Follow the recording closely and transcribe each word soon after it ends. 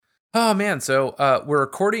Oh man, so we're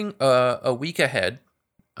recording a week ahead,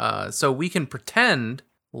 so we can pretend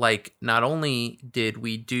like not only did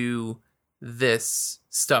we do this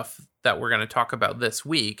stuff that we're going to talk about this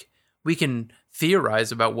week, we can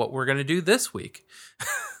theorize about what we're going to do this week.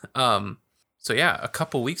 So yeah, a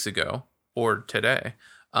couple weeks ago or today,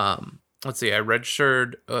 let's see, I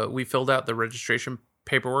registered. We filled out the registration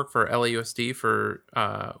paperwork for LAUSD for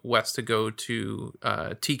Wes to go to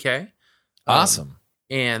TK. Awesome.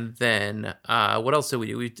 And then what else did we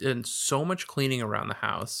do? We did so much cleaning around the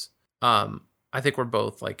house. I think we're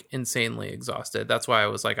both like insanely exhausted. That's why I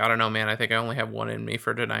was like, I don't know, man. I think I only have one in me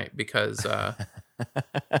for tonight because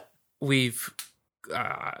we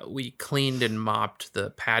cleaned and mopped the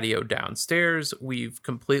patio downstairs. We've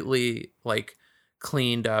completely like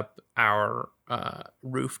cleaned up our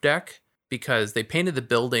roof deck because they painted the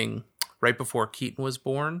building right before Keaton was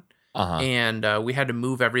born. Uh-huh. And we had to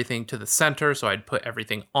move everything to the center, so I'd put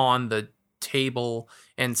everything on the table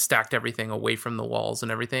and stacked everything away from the walls and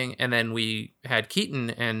everything. And then we had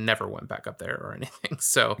Keaton and never went back up there or anything.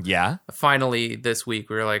 So yeah, finally this week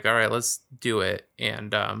we were like, all right, let's do it.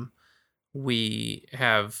 And we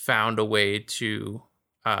have found a way to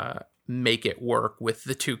make it work with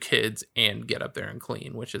the two kids and get up there and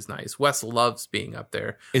clean, which is nice. Wes loves being up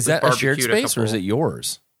there. Is that a shared space or is it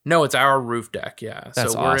yours? No, it's our roof deck. Yeah.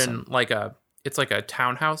 That's so we're awesome. in it's like a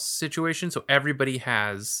townhouse situation. So everybody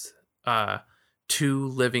has two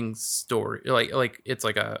living story, like it's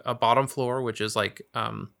like a bottom floor, which is like,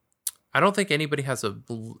 I don't think anybody has a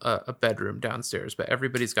bedroom downstairs, but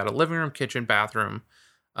everybody's got a living room, kitchen, bathroom,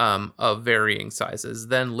 of varying sizes,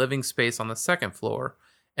 then living space on the second floor.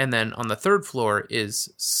 And then on the third floor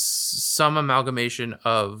is some amalgamation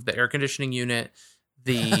of the air conditioning unit,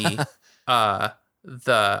 the,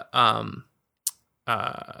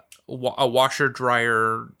 a washer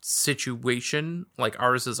dryer situation. Like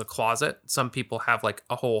ours is a closet. Some people have like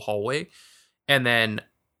a whole hallway, and then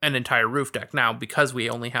an entire roof deck. Now, because we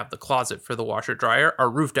only have the closet for the washer dryer, our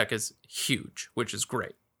roof deck is huge, which is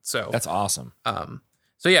great. So that's awesome.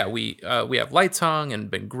 So yeah, we have lights hung and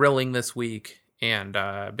been grilling this week and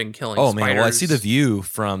been killing Oh spiders. man, well I see the view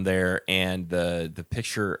from there and the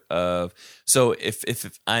picture of, so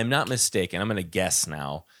if I'm not mistaken, I'm going to guess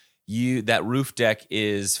now, that roof deck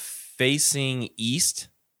is facing east?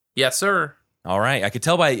 Yes, sir. All right. I could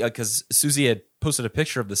tell by, because Susie had posted a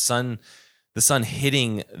picture of the sun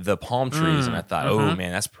hitting the palm trees, and I thought, oh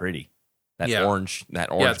man, that's pretty. That orange yeah,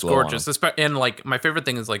 it's glow gorgeous. And like my favorite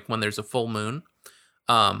thing is like when there's a full moon,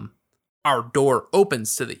 our door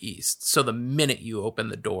opens to the east. So the minute you open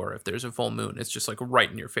the door, if there's a full moon, it's just like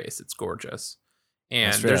right in your face. It's gorgeous.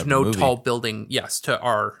 And there's no tall building, to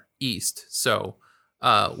our east. So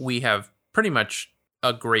we have pretty much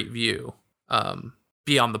a great view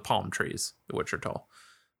beyond the palm trees, which are tall.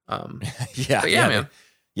 Man.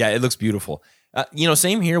 Yeah, it looks beautiful.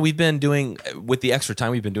 Same here. We've been doing, with the extra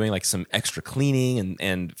time, we've been doing like some extra cleaning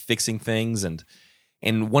and fixing things.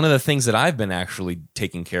 And one of the things that I've been actually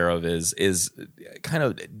taking care of is kind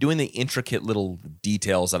of doing the intricate little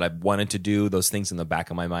details that I've wanted to do, those things in the back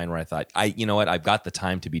of my mind where I thought, I've got the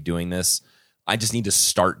time to be doing this. I just need to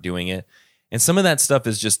start doing it. And some of that stuff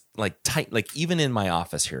is just like tight, like even in my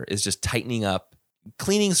office here is just tightening up,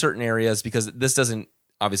 cleaning certain areas because this doesn't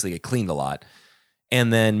obviously get cleaned a lot,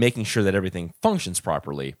 and then making sure that everything functions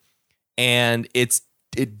properly. And it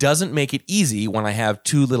doesn't make it easy when I have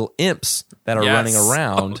two little imps that are running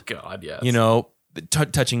around. Oh God, yes.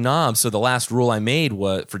 Touching knobs. So the last rule I made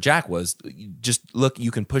for Jack was just look,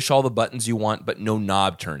 you can push all the buttons you want, but no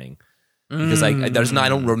knob turning. Because I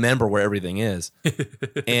don't remember where everything is.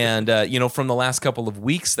 And, from the last couple of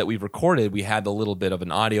weeks that we've recorded, we had a little bit of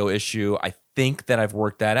an audio issue. I think that I've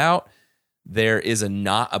worked that out. There is a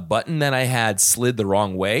button that I had slid the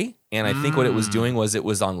wrong way. And I think what it was doing was it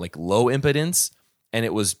was on like low impedance and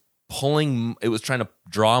it was trying to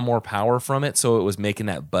draw more power from it. So it was making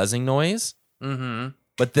that buzzing noise. Mm-hmm.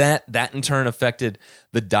 But that in turn affected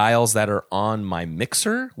the dials that are on my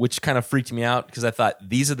mixer, which kind of freaked me out because I thought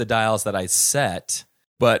these are the dials that I set.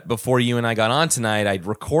 But before you and I got on tonight, I'd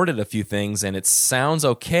recorded a few things and it sounds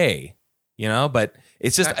okay, but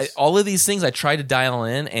it's just all of these things I try to dial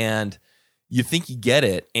in and you think you get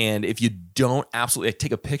it. And if you don't absolutely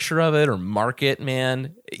take a picture of it or mark it,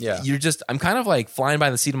 man, I'm kind of like flying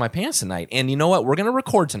by the seat of my pants tonight. And you know what? We're going to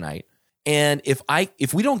record tonight. And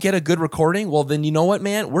if we don't get a good recording, well, then you know what,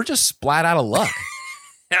 man? We're just splat out of luck.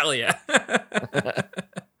 Hell yeah.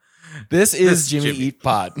 This is Jimmy Eat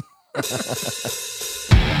Pod.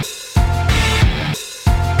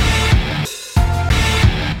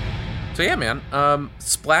 So yeah, man.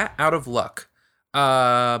 Splat out of luck.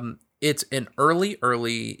 it's an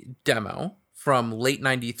early demo from late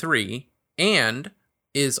 93 and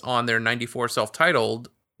is on their 94 self-titled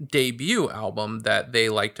debut album that they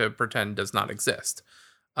like to pretend does not exist.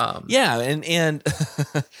 Yeah, and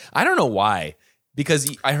I don't know why,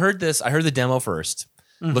 because I heard the demo first,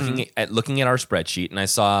 looking at our spreadsheet, and I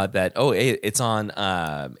saw that it's on the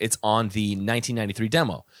 1993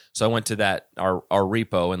 demo. So I went to our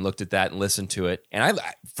repo and looked at that and listened to it, and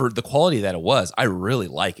for the quality that it was, I really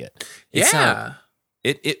like it.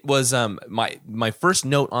 It was my first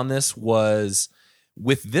note on this was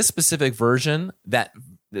with this specific version that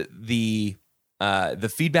the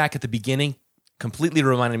feedback at the beginning completely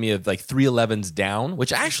reminded me of like 311's Down,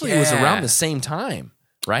 which actually was around the same time,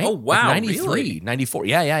 right? Oh, wow. Like 93, really? 94.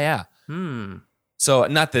 Yeah. So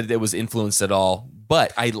not that it was influenced at all,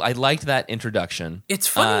 but I liked that introduction. It's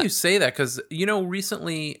funny you say that because,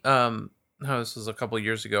 recently, this was a couple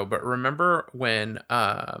years ago, but remember when,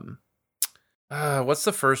 what's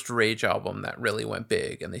the first Rage album that really went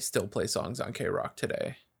big and they still play songs on K-Rock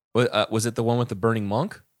today? Was it the one with the Burning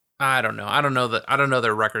Monk? I don't know. I don't know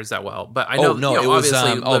their records that well, but I know. It was.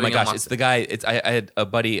 Obviously, Oh my gosh, it's the guy. I had a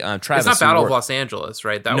buddy, Travis. It's not Battle of Los Angeles,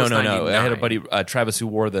 right? That was 99. I had a buddy, Travis, who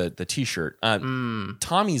wore the T-shirt.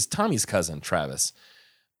 Tommy's cousin, Travis.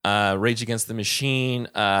 Rage Against the Machine.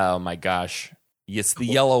 Oh my gosh, it's the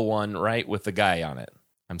yellow one, right, with the guy on it.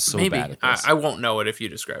 I'm so bad at this. I won't know it if you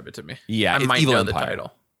describe it to me. Yeah, I might Evil know Empire. the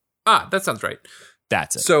title. That sounds right.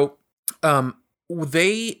 That's it. So,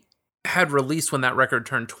 they had released when that record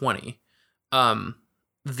turned 20,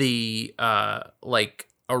 the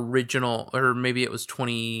original, or maybe it was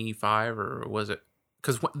 25, or was it?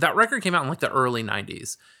 Because that record came out in like the early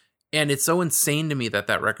 90s, and it's so insane to me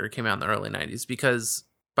that record came out in the early 90s because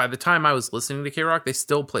by the time I was listening to K-Rock, they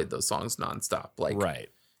still played those songs nonstop. Like, right.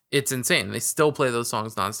 It's insane. They still play those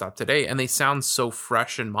songs nonstop today, and they sound so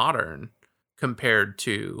fresh and modern compared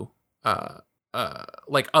to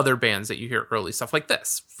like other bands that you hear early stuff like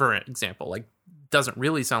this, for example. Like, doesn't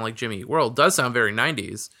really sound like Jimmy Eat World. Does sound very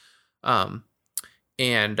 90s.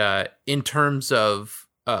 And in terms of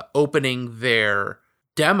opening their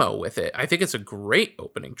demo with it, I think it's a great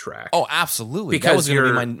opening track. Oh, absolutely. Because that was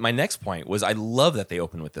going to be my next point. Was I love that they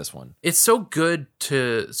opened with this one. It's so good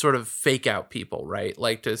to sort of fake out people, right?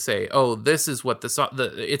 Like to say, oh, this is what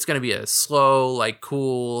it's going to be a slow, like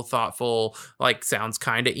cool, thoughtful, like sounds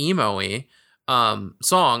kind of emo-y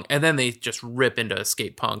song, and then they just rip into a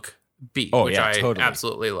skate punk beat, which I totally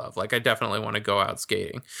absolutely love. Like, I definitely want to go out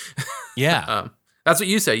skating. Yeah. That's what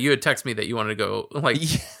you said. You had texted me that you wanted to go like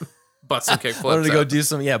bust some kick flips. I wanted to go do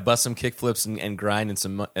some, bust some kick flips and grind in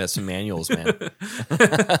some manuals, man.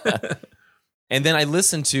 And then I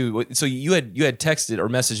listened to, so you had texted or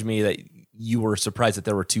messaged me that you were surprised that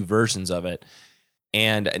there were two versions of it.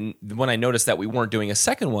 And when I noticed that we weren't doing a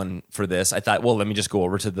second one for this, I thought, well, let me just go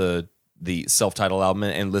over to the self-titled album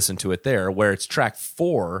and listen to it there, where it's track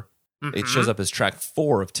 4. Mm-hmm. It shows up as track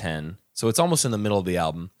 4 of 10. So it's almost in the middle of the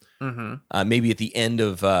album. Mm-hmm. Maybe at the end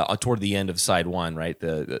of toward the end of side 1, right?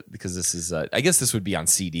 Because this is I guess this would be on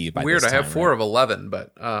CD by weird. This time, I have 4 of 11,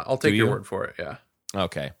 but I'll take your word for it. Yeah.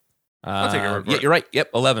 Okay. I'll take your word for it. You're right.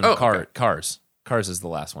 Yep, 11. Oh, okay. Cars is the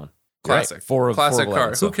last one. Classic. Right. 4 of classic 4 of 11,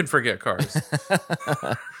 Cars. so. Who can forget Cars?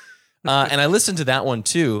 And I listened to that one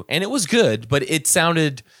too, and it was good, but it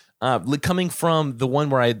sounded coming from the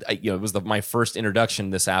one where it was my first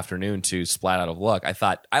introduction this afternoon to Splat Out of Luck. I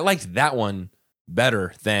thought I liked that one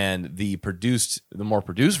better than the more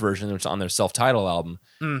produced version, which is on their self-titled album.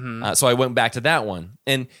 Mm-hmm. So I went back to that one,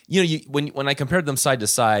 and when I compared them side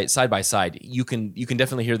by side, you can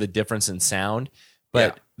definitely hear the difference in sound,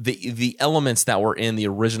 but the elements that were in the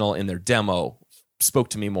original in their demo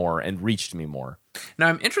spoke to me more and reached me more. Now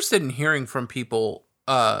I'm interested in hearing from people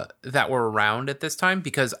that were around at this time,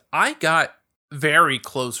 because I got very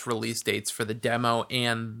close release dates for the demo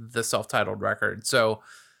and the self-titled record. So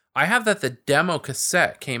I have that the demo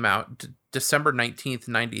cassette came out December 19th,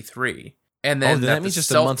 93. And then that means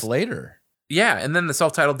just a month later. Yeah, and then the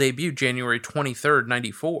self-titled debut, January 23rd,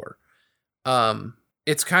 94.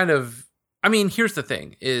 It's kind of... I mean, here's the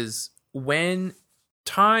thing, is when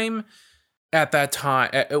time... At that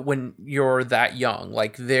time, when you're that young,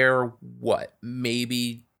 like they're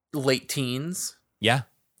maybe late teens? Yeah.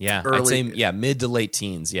 I'd say, mid to late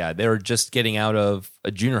teens. Yeah, they were just getting out of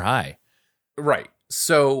a junior high. Right.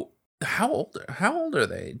 So how old are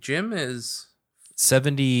they? Jim is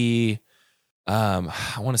 70. I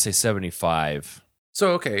want to say 75.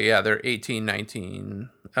 So okay, yeah, they're 18, 19.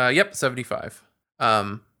 75.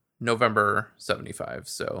 November 75.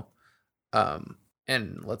 So,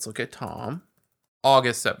 and let's look at Tom.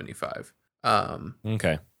 August 75.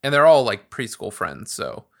 Okay. And they're all like preschool friends,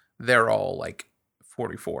 so they're all like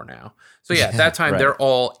 44 now. So yeah, at that time Right. they're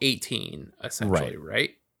all 18 essentially,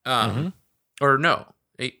 right? Or no,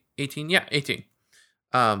 18. Yeah, 18.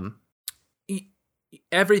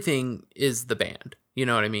 Everything is the band. You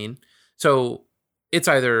know what I mean? So it's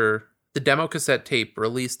either the demo cassette tape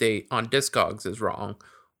release date on Discogs is wrong,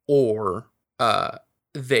 or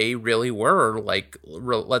they really were like,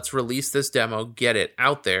 let's release this demo, get it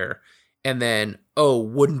out there, and then,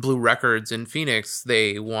 Wood and Blue Records in Phoenix,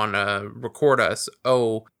 they want to record us.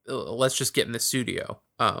 Let's just get in the studio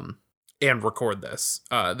and record this.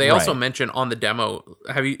 They also mention on the demo.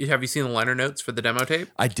 Have you seen the liner notes for the demo tape?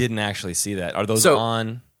 I didn't actually see that. Are those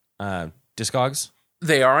on Discogs?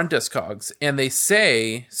 They are on Discogs, and they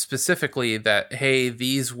say specifically that, hey,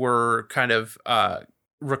 these were kind of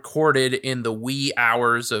recorded in the wee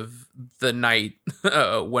hours of the night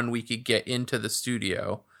when we could get into the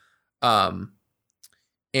studio.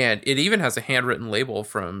 And it even has a handwritten label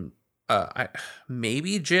from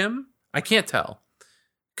maybe Jim. I can't tell,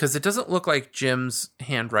 because it doesn't look like Jim's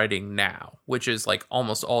handwriting now, which is like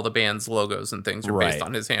almost all the band's logos and things are based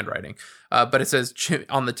on his handwriting. But it says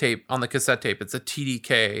on the tape, on the cassette tape, it's a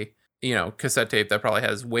TDK, cassette tape that probably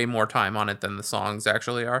has way more time on it than the songs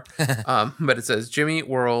actually are. But it says, Jimmy Eat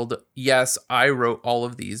World, yes, I wrote all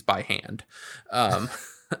of these by hand.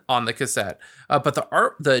 On the cassette. But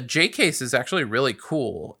the J case is actually really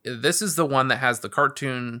cool. This is the one that has the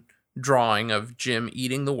cartoon drawing of Jim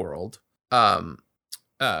eating the world,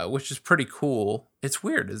 which is pretty cool. It's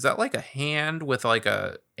weird. Is that like a hand with like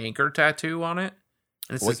a anchor tattoo on it?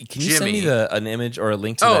 And it says Can you Jimmy. send me a an image or a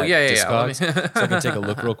link to that? Yeah. Discogs, so I can take a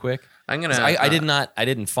look real quick. I'm gonna. I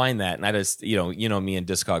didn't find that, and I just me and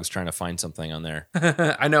Discogs trying to find something on there.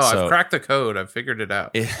 I know. I've cracked the code. I've figured it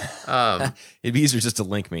out. It'd be easier just to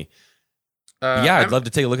link me. I'd love to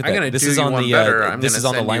take a look at that. This is on the this is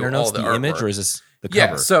on the liner notes, the image, or is this the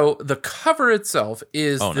cover? Yeah. So the cover itself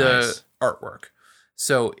is the artwork.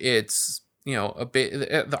 So it's a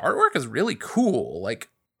bit. The artwork is really cool. Like,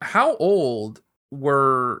 how old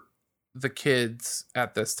were the kids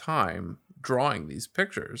at this time drawing these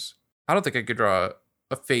pictures? I don't think I could draw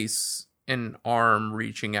a face, an arm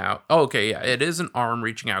reaching out. Oh, okay, yeah, it is an arm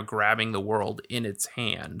reaching out, grabbing the world in its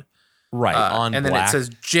hand. Right, on and black. then it says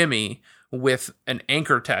Jimmy with an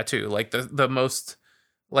anchor tattoo, like the most,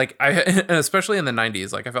 like and especially in the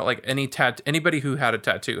 90s, like I felt like anybody who had a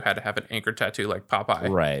tattoo had to have an anchor tattoo like Popeye.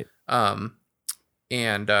 Right.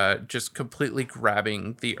 And just completely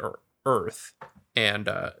grabbing the earth and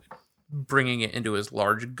bringing it into his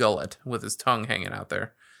large gullet with his tongue hanging out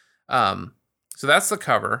there. So that's the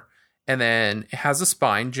cover. And then it has a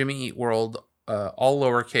spine, Jimmy Eat World, all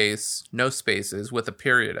lowercase, no spaces, with a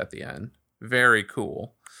period at the end. Very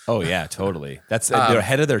cool. Oh, yeah, totally. That's they're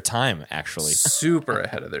ahead of their time, actually. Super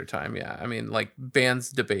ahead of their time, yeah. I mean, like, bands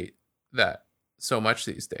debate that so much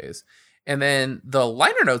these days. And then the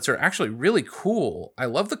liner notes are actually really cool. I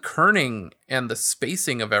love the kerning and the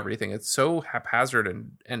spacing of everything. It's so haphazard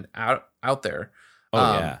and out there.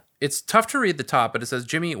 Oh, yeah. It's tough to read the top, but it says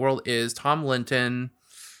Jimmy Eat World is Tom Linton.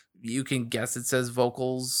 You can guess it says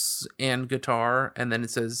vocals and guitar. And then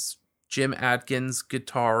it says Jim Adkins,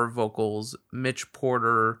 guitar, vocals, Mitch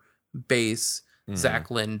Porter, bass,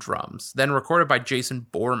 Zach Lynn, drums. Then recorded by Jason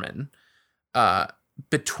Borman.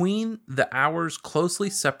 Between the hours closely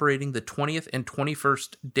separating the 20th and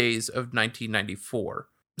 21st days of 1994.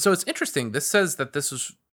 So it's interesting. This says that this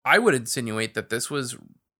was, I would insinuate that this was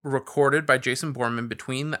recorded by Jason Borman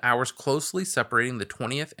between the hours closely separating the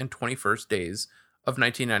 20th and 21st days of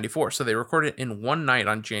 1994. So they recorded it in one night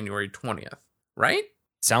on January 20th, right?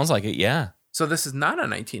 Sounds like it, yeah. So this is not a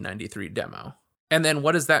 1993 demo. And then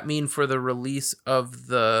what does that mean for the release of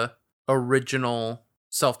the original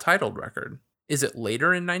self-titled record? Is it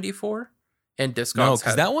later in 94? And Discogs no,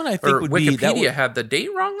 because that one I think would Wikipedia be... Wikipedia had the date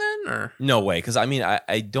wrong then? Or no way, because I mean,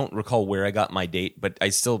 I don't recall where I got my date, but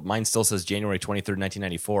mine still says January 23rd,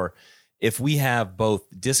 1994. If we have both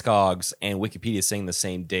Discogs and Wikipedia saying the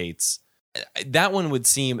same dates, that one would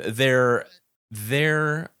seem their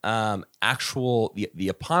actual, the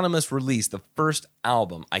eponymous release, the first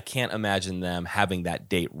album, I can't imagine them having that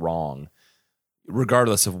date wrong,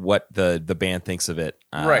 regardless of what the band thinks of it.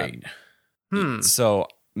 Right. So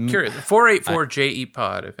curious. 484 JE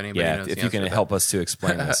Pod, if anybody knows. If you can help us to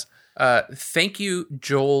explain this. Thank you,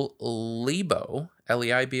 Joel Leibow,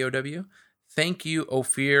 Leibow. Thank you,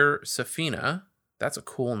 Ophir Safina. That's a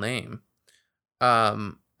cool name.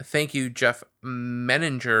 Thank you, Jeff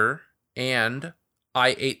Menninger, and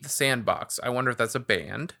I Ate the Sandbox. I wonder if that's a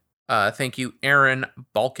band. Thank you, Aaron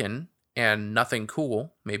Balkin, and Nothing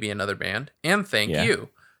Cool, maybe another band. And thank you,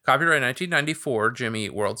 copyright 1994, Jimmy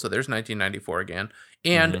Eat World. So there's 1994 again.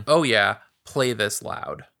 And, oh yeah, Play This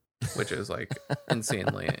Loud, which is like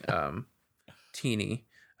insanely teeny.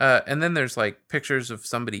 And then there's like pictures of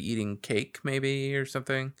somebody eating cake maybe or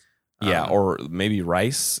something. Yeah, or maybe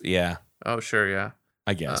rice. Yeah. Oh, sure, yeah.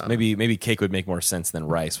 I guess maybe cake would make more sense than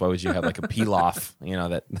rice. Why would you have like a pilaf,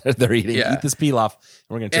 that they're eating? Yeah. Eat this pilaf, and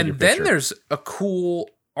we're going to take a picture. And then there's a cool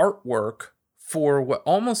artwork for what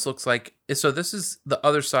almost looks like, so this is the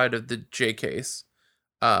other side of the J case,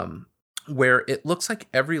 where it looks like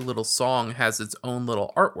every little song has its own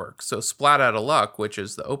little artwork. So Splat Out of Luck, which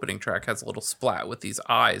is the opening track, has a little splat with these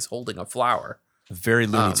eyes holding a flower. Very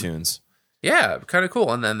Looney Tunes. Yeah, kind of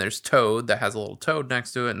cool. And then there's Toad that has a little toad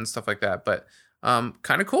next to it and stuff like that. But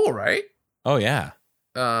kind of cool, right? Oh yeah.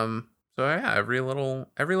 So yeah, every little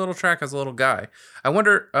track has a little guy. I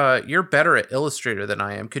wonder, you're better at Illustrator than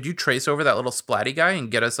I am. Could you trace over that little splatty guy and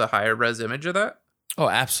get us a higher res image of that? Oh,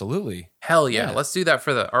 absolutely. Hell yeah. Let's do that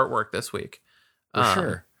for the artwork this week. For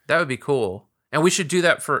sure. That would be cool. And we should do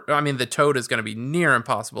that the toad is going to be near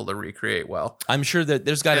impossible to recreate well. I'm sure that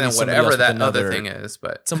there's got to be somebody whatever else that other thing is,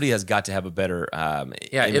 but somebody has got to have a better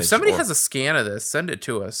if somebody has a scan of this, send it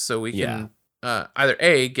to us so we can either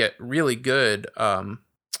A, get really good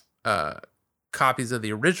copies of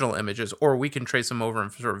the original images, or we can trace them over and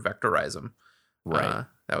sort of vectorize them. Right.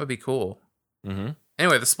 That would be cool. Mm-hmm.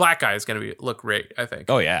 Anyway, the splat guy is going to look great, I think.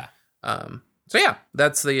 Oh, yeah. So yeah,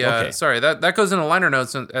 that's the sorry, that goes in the liner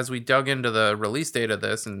notes as we dug into the release date of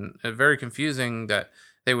this, and very confusing that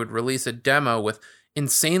they would release a demo with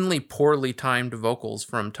insanely poorly timed vocals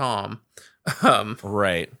from Tom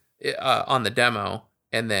right on the demo,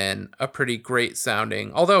 and then a pretty great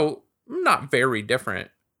sounding, although not very different,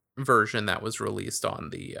 version that was released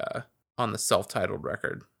on the self-titled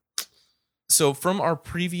record. So from our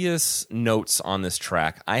previous notes on this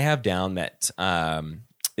track, I have down that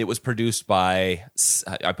it was produced by,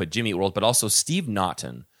 I put Jimmy Eat World, but also Steve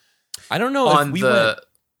Naughton. I don't know if we went...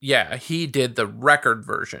 Yeah, he did the record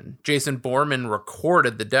version. Jason Borman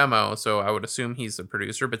recorded the demo, so I would assume he's the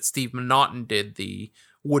producer, but Steve Naughton did the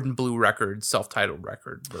Wood and Blue Record self-titled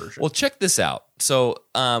record version. Well, check this out. So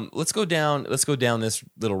let's go down this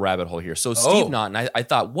little rabbit hole here. So Steve Naughton, I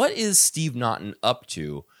thought, what is Steve Naughton up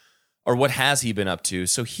to? Or what has he been up to?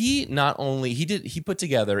 So he put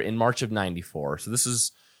together in March of '94. So this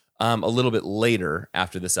is a little bit later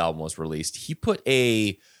after this album was released. He put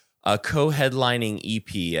a co-headlining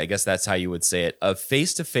EP, I guess that's how you would say it, of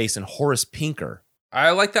Face to Face and Horace Pinker.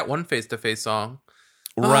 I like that one Face to Face song.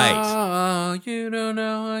 Right. Oh, you don't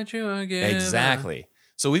know what you are getting. Exactly.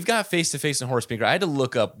 So we've got Face to Face and Horace Pinker. I had to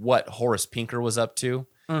look up what Horace Pinker was up to.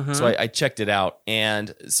 Mm-hmm. So I checked it out.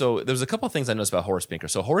 And so there's a couple of things I noticed about Horace Pinker.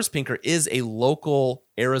 So Horace Pinker is a local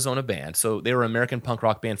Arizona band. So they were an American punk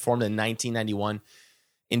rock band formed in 1991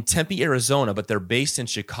 in Tempe, Arizona, but they're based in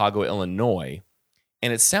Chicago, Illinois.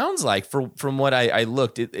 And it sounds like, from what I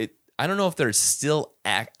looked, I don't know if they're still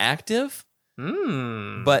active,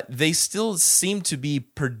 but they still seem to be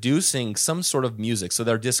producing some sort of music. So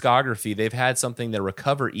their discography, they've had something, their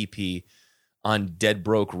Recover EP on Dead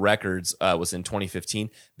Broke Records was in 2015.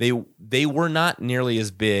 They were not nearly as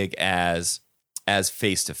big as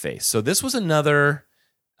Face to Face. So this was another...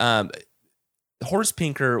 Horace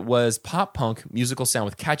Pinker was pop punk musical sound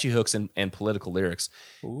with catchy hooks and political lyrics.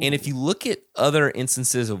 Ooh. And if you look at other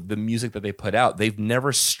instances of the music that they put out, they've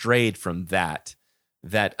never strayed from that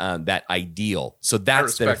ideal. So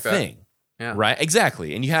that's their thing. Yeah. Right?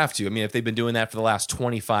 Exactly. And you have to. I mean, if they've been doing that for the last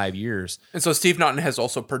 25 years. And so Steve Naughton has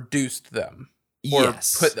also produced them. Or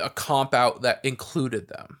put a comp out that included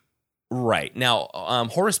them. Right. Now,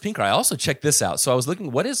 Horace Pinker, I also checked this out. So I was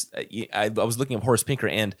looking, I was looking at Horace Pinker,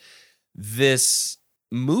 and this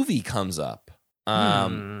movie comes up.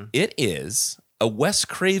 It is a Wes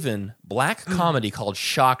Craven black comedy called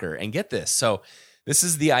Shocker. And get this. So this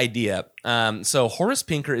is the idea. So Horace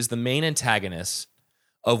Pinker is the main antagonist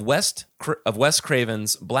of Wes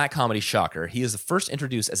Craven's black comedy Shocker. He is the first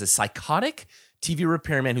introduced as a psychotic TV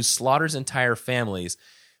repairman who slaughters entire families.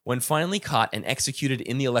 When finally caught and executed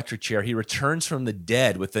in the electric chair, he returns from the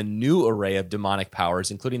dead with a new array of demonic powers,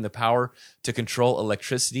 including the power to control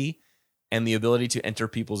electricity and the ability to enter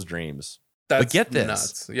people's dreams. But get this.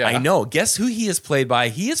 Nuts. Yeah. I know. Guess who he is played by?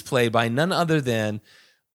 He is played by none other than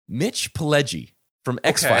Mitch Pileggi from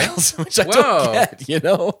X-Files, which I don't get,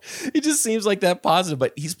 It just seems like that positive.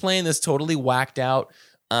 But he's playing this totally whacked out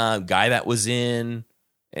guy that was in...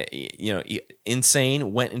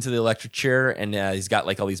 insane, went into the electric chair, and he's got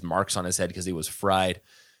like all these marks on his head because he was fried.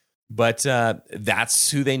 But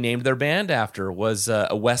that's who they named their band after, was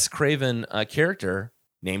a Wes Craven character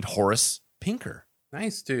named Horace Pinker.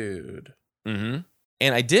 Nice dude. Mm-hmm.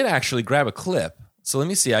 And I did actually grab a clip. So let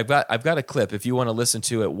me see. I've got a clip if you want to listen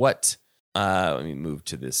to it. Let me move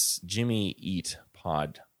to this Jimmy Eat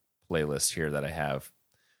Pod playlist here that I have.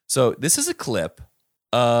 So this is a clip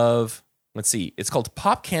of, let's see, it's called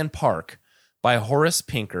Pop Can Park by Horace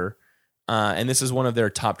Pinker. And this is one of their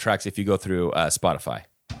top tracks if you go through Spotify.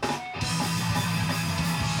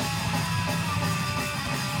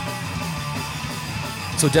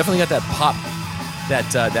 So definitely got that pop,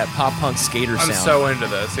 that pop punk skater sound. I'm so into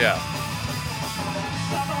this, yeah.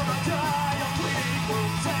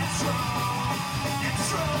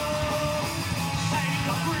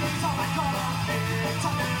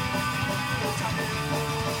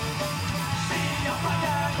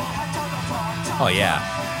 Oh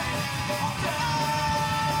yeah.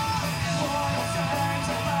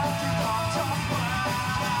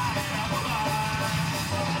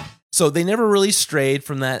 So they never really strayed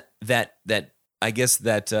from that I guess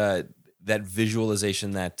that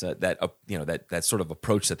visualization, that sort of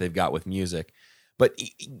approach that they've got with music. But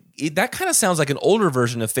that kind of sounds like an older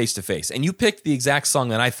version of Face to Face. And you picked the exact song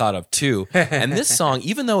that I thought of too. And this song,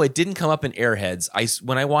 even though it didn't come up in Airheads,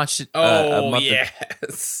 when I watched it a month ago,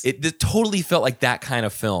 it totally felt like that kind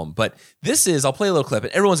of film. But this is, I'll play a little clip,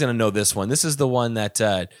 and everyone's going to know this one. This is the one that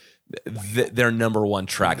their number one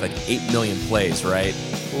track, like 8 million plays, right?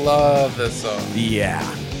 Love this song. Yeah.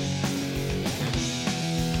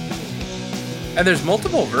 And there's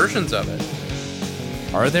multiple versions of it.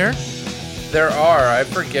 Are there? There are. I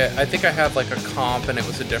forget. I think I had like a comp and it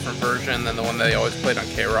was a different version than the one they always played on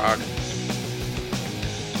K-Rock.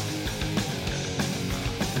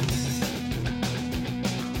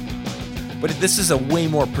 But this is a way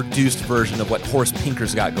more produced version of what Horace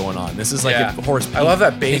Pinker's got going on. This is like a Horace Pinker. I love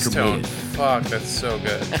that bass Pinker tone. made. Fuck, that's so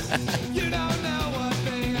good.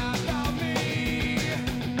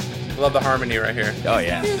 Love the harmony right here. Oh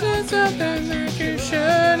yeah. Something that you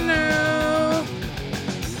should know.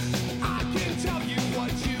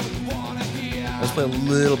 Let's play a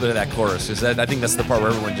little bit of that chorus, because I think that's the part where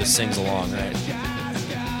everyone just sings along, right?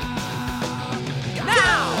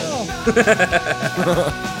 Now!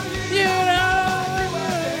 You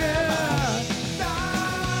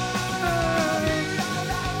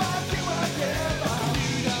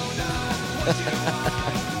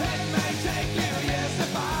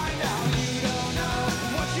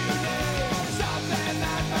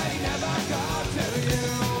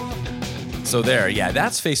So there, yeah,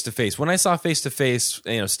 that's Face to Face. When I saw Face to Face,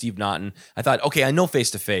 Steve Naughton, I thought, okay, I know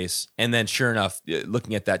Face to Face, and then sure enough,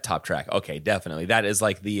 looking at that top track, okay, definitely, that is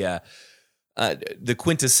like the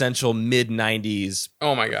quintessential mid '90s.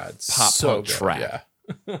 Oh my god, pop punk track.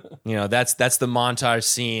 Yeah. That's the montage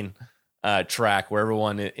scene track where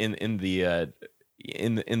everyone in the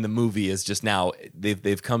movie is just now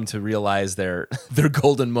they've come to realize their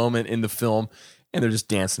golden moment in the film, and they're just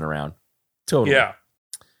dancing around. Totally. Yeah.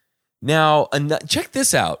 Now, check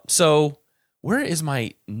this out. So, where is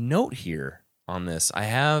my note here on this? I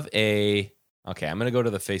have okay, I'm going to go to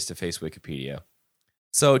the Face to Face Wikipedia.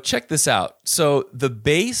 So, check this out. So, the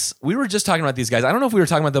bass, we were just talking about these guys. I don't know if we were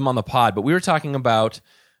talking about them on the pod, but we were talking about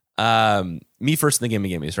Me First and the Gimme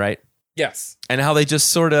Gimmes, right? Yes. And how they just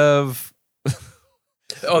sort of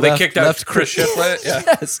they kicked out Chris Shiflett? Yeah.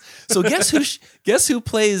 Yes. So, guess who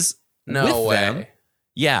plays No with way. them?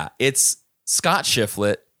 Yeah, it's Scott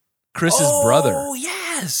Shiflett, Chris's brother. Oh,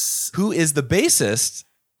 yes. Who is the bassist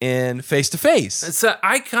in Face to Face. So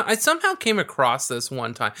I somehow came across this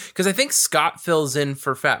one time because I think Scott fills in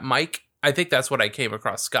for Fat Mike. I think that's what I came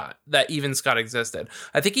across, Scott, that even Scott existed.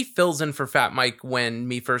 I think he fills in for Fat Mike when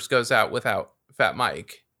Me First goes out without Fat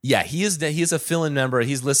Mike. Yeah, he is a fill-in member.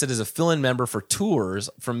 He's listed as a fill-in member for tours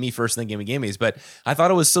from Me First and the Gimme Gimmes. But I thought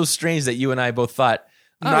it was so strange that you and I both thought,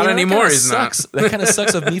 not anymore. He's sucks. not. That kind of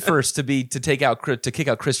sucks of Me First to kick out Chris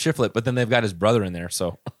Shiflett, but then they've got his brother in there.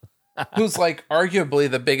 So who's like arguably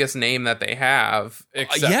the biggest name that they have,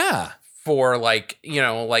 except for like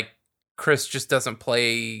Chris just doesn't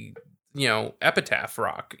play epitaph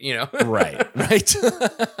rock, right.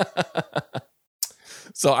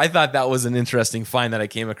 So I thought that was an interesting find that I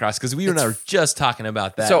came across because we were just talking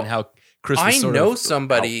about that and how Chris was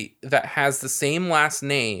somebody that has the same last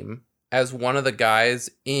name as one of the guys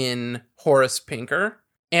in Horace Pinker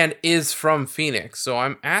and is from Phoenix. So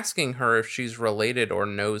I'm asking her if she's related or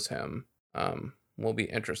knows him. We'll be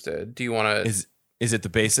interested. Do you want to... Is it the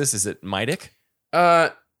bassist? Is it Midic?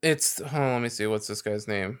 It's... let me see. What's this guy's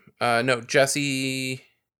name? No, Jesse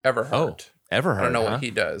Everhart. Oh, Everhart. I don't know what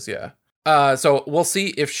he does, yeah. So we'll see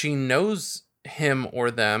if she knows him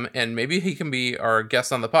or them, and maybe he can be our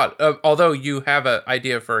guest on the pod. Although you have an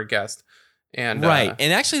idea for a guest. And right.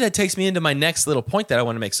 And actually that takes me into my next little point that I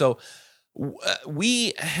want to make. So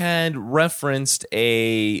We had referenced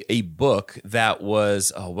a book that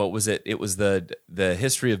was what was it? It was the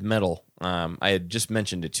history of metal. I had just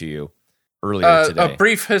mentioned it to you earlier today. A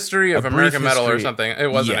brief history of American metal or something.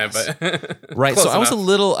 It wasn't yes. it, but right. So enough.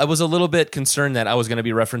 I was a little bit concerned that I was going to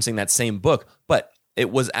be referencing that same book, but it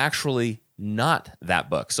was actually not that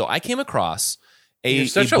book. So I came across You're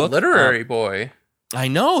such a book, literary boy. I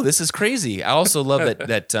know, this is crazy. I also love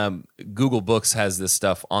that Google Books has this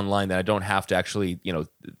stuff online that I don't have to actually, and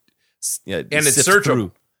it's searchable.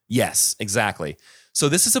 Through. Yes, exactly. So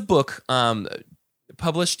this is a book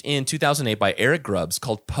published in 2008 by Eric Grubbs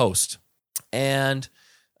called Post. And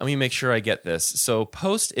let me make sure I get this. So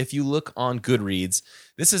Post, if you look on Goodreads,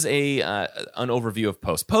 this is an overview of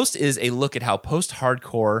Post. Post is a look at how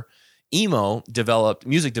post-hardcore emo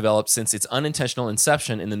music developed since its unintentional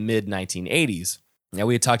inception in the mid-1980s. Now,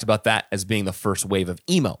 we had talked about that as being the first wave of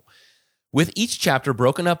emo. With each chapter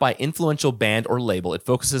broken up by influential band or label, it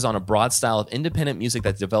focuses on a broad style of independent music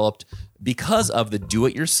that developed because of the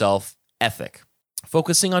do-it-yourself ethic.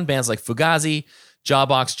 Focusing on bands like Fugazi,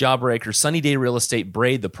 Jawbox, Jawbreaker, Sunny Day Real Estate,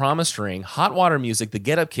 Braid, The Promised Ring, Hot Water Music, The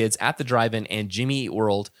Get Up Kids, At the Drive-In, and Jimmy Eat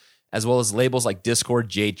World, as well as labels like Discord,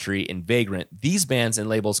 Jade Tree, and Vagrant. These bands and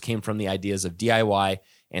labels came from the ideas of DIY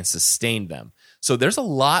and sustained them. So there's a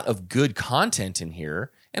lot of good content in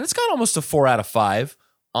here, and it's got almost a 4 out of 5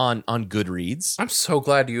 on Goodreads. I'm so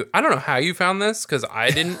glad I don't know how you found this, because I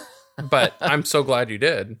didn't, but I'm so glad you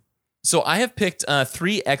did. So I have picked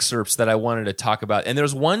 3 excerpts that I wanted to talk about, and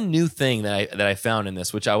there's one new thing that I found in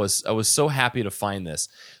this, which I was so happy to find this.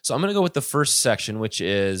 So I'm going to go with the first section, which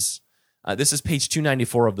is this is page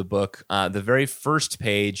 294 of the book, the very first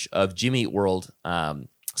page of Jimmy Eat World,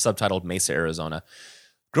 subtitled Mesa, Arizona.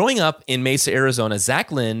 Growing up in Mesa, Arizona, Zach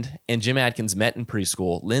Lind and Jim Adkins met in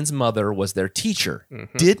preschool. Lind's mother was their teacher.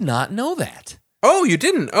 Mm-hmm. Did not know that. Oh, you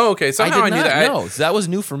didn't? Oh, okay. Somehow I knew that. No, so that was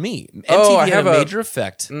new for me. MTV had a major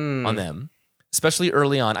effect on them, especially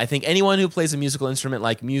early on. I think anyone who plays a musical instrument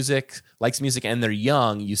likes music, and they're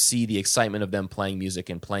young, you see the excitement of them playing music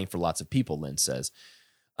and playing for lots of people, Lind says.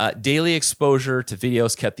 Daily exposure to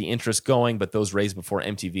videos kept the interest going, but those raised before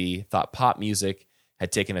MTV thought pop music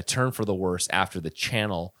had taken a turn for the worse after the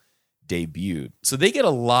channel debuted. So they get a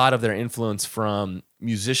lot of their influence from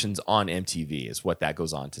musicians on MTV, is what that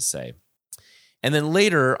goes on to say. And then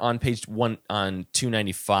later on page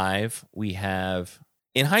 295, we have,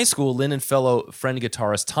 in high school, Lind and fellow friend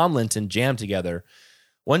guitarist Tom Linton jammed together.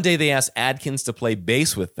 One day they asked Adkins to play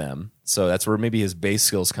bass with them. So that's where maybe his bass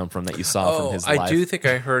skills come from that you saw from his live. I do think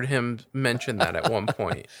I heard him mention that at one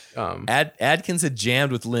point. Adkins had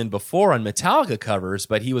jammed with Lind before on Metallica covers,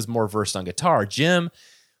 but he was more versed on guitar. Jim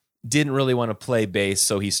didn't really want to play bass,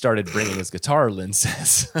 so he started bringing his guitar, Lind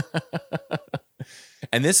says.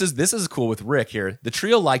 And this is cool with Rick here. The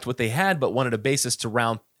trio liked what they had, but wanted a bassist to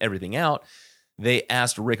round everything out. They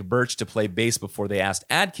asked Rick Birch to play bass before they asked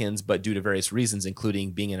Adkins, but due to various reasons,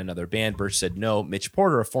 including being in another band, Birch said no. Mitch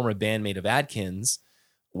Porter, a former bandmate of Adkins,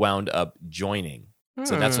 wound up joining.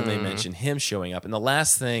 So that's when they mentioned him showing up. And the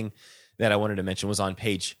last thing that I wanted to mention was on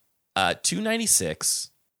page 296.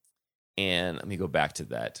 And let me go back to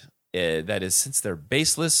that. That is, since their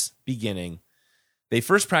bassless beginning, they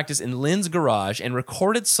first practiced in Lind's garage and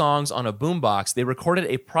recorded songs on a boombox. They recorded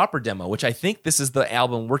a proper demo, which I think this is the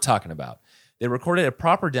album we're talking about. They recorded a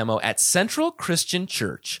proper demo at Central Christian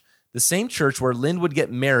Church, the same church where Lind would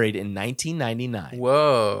get married in 1999.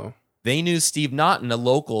 Whoa. They knew Steve Naughton, a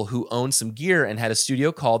local who owned some gear and had a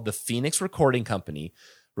studio called the Phoenix Recording Company.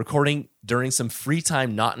 Recording during some free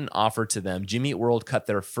time Naughton offered to them, Jimmy Eat World cut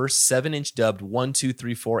their first 7-inch dubbed 1, 2,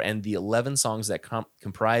 3, 4 and the 11 songs that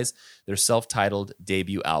comprise their self-titled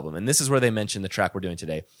debut album. And this is where they mention the track we're doing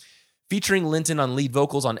today. Featuring Linton on lead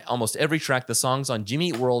vocals on almost every track, the songs on Jimmy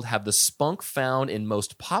Eat World have the spunk found in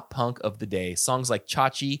most pop punk of the day. Songs like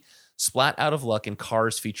Chachi, Splat Out of Luck, and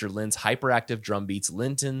Cars feature Lind's hyperactive drum beats,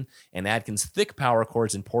 Linton and Adkins' thick power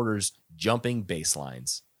chords, and Porter's jumping bass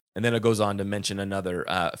lines. And then it goes on to mention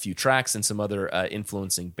a few tracks and some other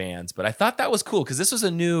influencing bands. But I thought that was cool because this was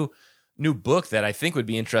a new book that I think would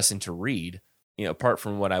be interesting to read. You know, apart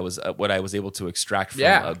from what I was able to extract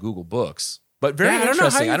from Google Books. But very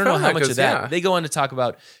interesting. I don't know how much of that. Yeah. They go on to talk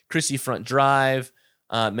about Chrissy Front Drive,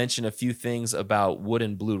 mention a few things about Wood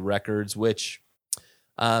and Blue Records, which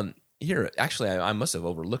here, actually, I must have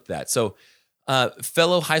overlooked that. So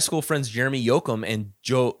fellow high school friends Jeremy Yoakum and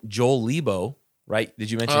Joel Lebo, right?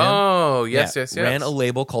 Did you mention him? Oh, yes. Ran a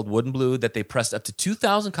label called Wood and Blue that they pressed up to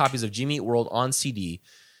 2,000 copies of Jimmy Eat World on CD.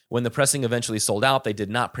 When the pressing eventually sold out, they did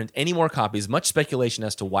not print any more copies. Much speculation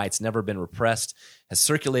as to why it's never been repressed has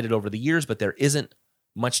circulated over the years, but there isn't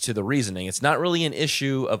much to the reasoning. It's not really an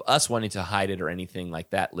issue of us wanting to hide it or anything like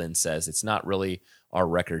that, Lynn says. It's not really our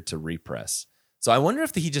record to repress. So I wonder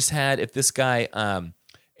if if this guy,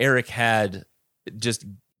 Eric, had just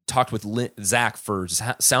talked with Zach for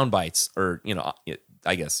sound bites or,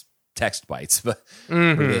 I guess text bites for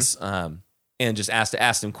this, and just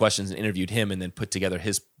asked him questions and interviewed him and then put together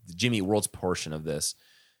his Jimmy Eat World's portion of this.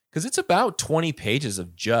 Because it's about 20 pages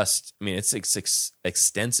of it's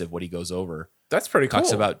extensive what he goes over. That's pretty cool.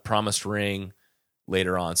 Talks about Promised Ring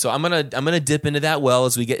later on. So I'm gonna dip into that well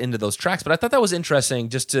as we get into those tracks. But I thought that was interesting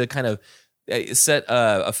just to kind of set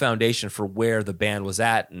a foundation for where the band was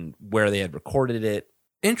at and where they had recorded it.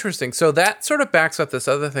 Interesting. So that sort of backs up this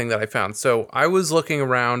other thing that I found. So I was looking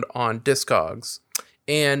around on Discogs,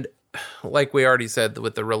 and like we already said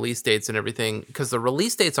with the release dates and everything, because the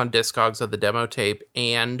release dates on Discogs of the demo tape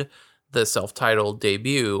and the self-titled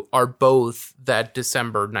debut are both that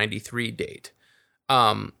December 93 date.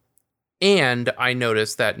 And I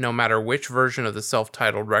noticed that no matter which version of the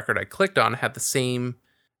self-titled record I clicked on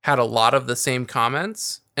had a lot of the same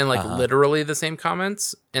comments and literally the same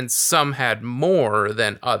comments, and some had more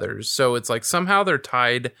than others. So it's like somehow they're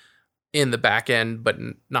tied in the back end, but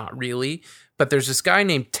not really. But there's this guy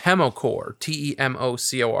named Temocore,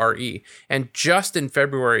 Temocore, and just in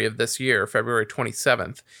February of this year, February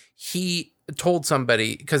 27th, he told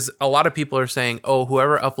somebody, because a lot of people are saying, oh,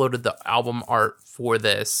 whoever uploaded the album art for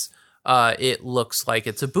this, it looks like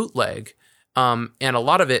it's a bootleg. And a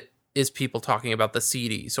lot of it is people talking about the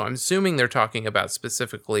CD. So I'm assuming they're talking about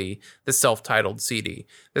specifically the self-titled CD.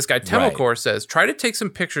 This guy Temocore says, try to take some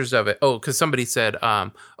pictures of it. Oh, because somebody said,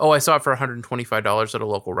 I saw it for $125 at a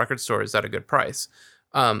local record store. Is that a good price?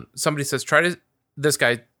 Somebody says, this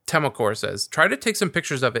guy Temocore says, try to take some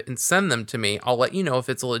pictures of it and send them to me. I'll let you know if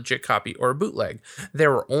it's a legit copy or a bootleg.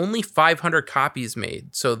 There were only 500 copies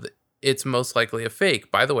made, so it's most likely a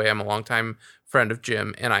fake. By the way, I'm a longtime friend of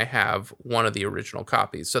Jim, and I have one of the original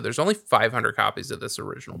copies. So there's only 500 copies of this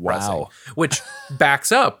original pressing, which backs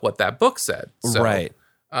up what that book said. So, right.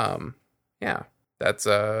 Yeah,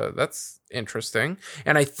 that's interesting.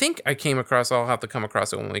 And I think I'll have to come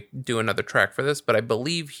across it when we do another track for this, but I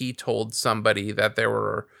believe he told somebody that there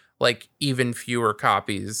were like even fewer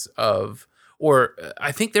copies of, or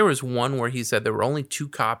I think there was one where he said there were only 2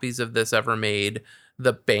 copies of this ever made.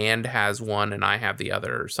 The band has one and I have the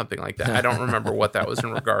other, or something like that. I don't remember what that was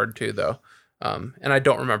in regard to, though. And I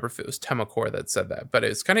don't remember if it was Temocore that said that, but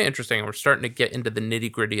it's kind of interesting. And we're starting to get into the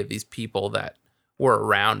nitty gritty of these people that were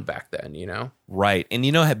around back then, Right. And,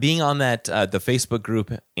 being on that, the Facebook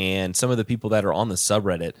group and some of the people that are on the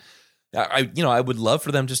subreddit, I would love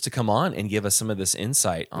for them just to come on and give us some of this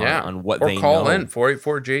insight on what they know. Or call in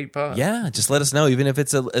 484-J8-Pod. Yeah. Just let us know, even if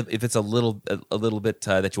it's a little bit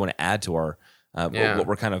that you want to add to our, what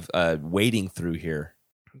we're kind of wading through here.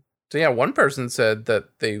 So yeah, one person said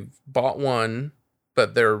that they bought one,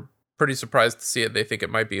 but they're pretty surprised to see it. They think it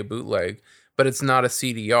might be a bootleg, but it's not a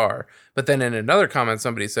CDR. But then in another comment,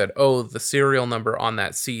 somebody said, oh, the serial number on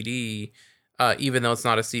that CD, even though it's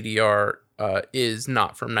not a CDR, is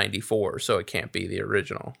not from 94, so it can't be the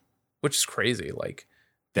original, which is crazy. Like,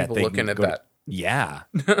 people looking at that.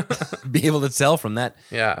 Be able to tell from that,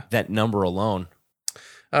 that number alone.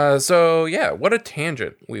 So yeah, what a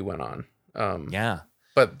tangent we went on.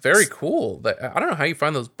 But very cool. I don't know how you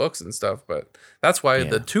find those books and stuff, but that's why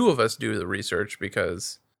the two of us do the research,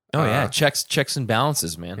 because checks and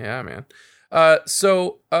balances, man. Yeah, man.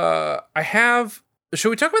 So should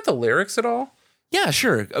we talk about the lyrics at all? Yeah,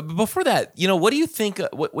 sure. Before that, what do you think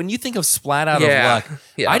when you think of Splat Out of Luck?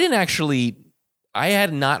 Yeah. I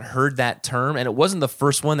had not heard that term, and it wasn't the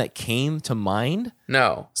first one that came to mind.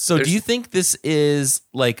 No. So do you think this is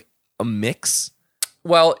like a mix?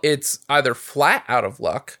 Well, it's either flat out of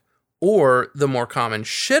luck or the more common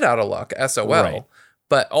shit out of luck, SOL. Right.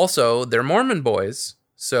 But also, they're Mormon boys.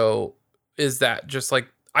 So is that just like,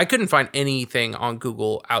 I couldn't find anything on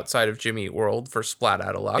Google outside of Jimmy Eat World for Splat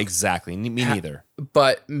Out of Luck. Exactly. Me neither.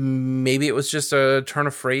 But maybe it was just a turn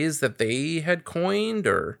of phrase that they had coined,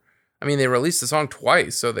 or... I mean, they released the song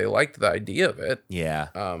twice, so they liked the idea of it. Yeah.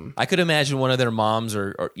 I could imagine one of their moms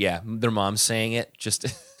or their moms saying it. Just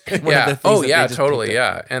totally.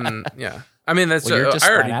 Yeah. And I mean, that's, well, I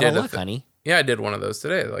already did luck, honey. Yeah, I did one of those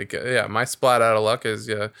today. Like, my Splat Out of Luck is,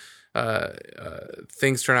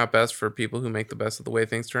 things turn out best for people who make the best of the way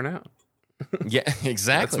things turn out. Yeah,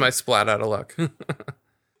 exactly. That's my Splat Out of Luck.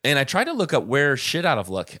 And I tried to look up where Shit Out of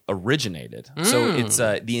Luck originated. So it's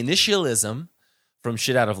the initialism from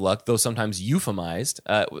Shit Out of Luck, though sometimes euphemized.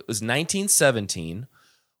 It was 1917,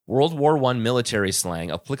 World War I military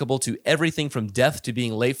slang applicable to everything from death to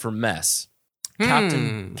being late for mess.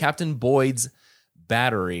 Captain Boyd's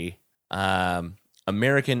battery,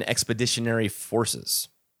 American Expeditionary Forces.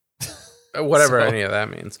 Whatever any of that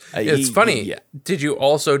means. It's funny. Yeah. Did you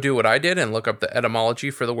also do what I did and look up the etymology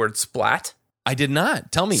for the word splat? I did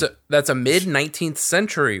not. Tell me. So that's a mid-19th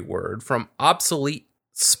century word from obsolete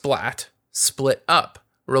splat, split up,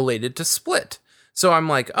 related to split. So I'm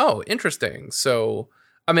like, oh, interesting. So,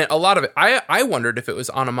 I mean, a lot of it, I wondered if it was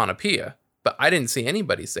onomatopoeia, but I didn't see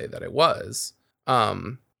anybody say that it was.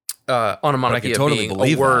 Onomatopoeia totally being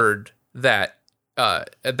believe a word that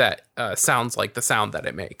sounds like the sound that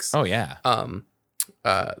it makes. Oh, yeah.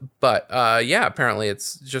 But apparently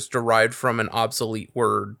it's just derived from an obsolete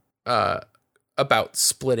word about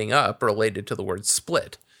splitting up related to the word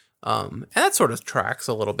split. And that sort of tracks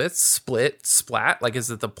a little bit. Split, splat. Like,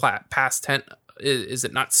 is it the past tense? Is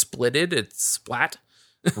it not splitted? It's splat.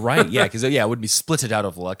 Right. Yeah. Because it would be splitted out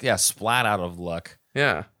of luck. Yeah. Splat out of luck.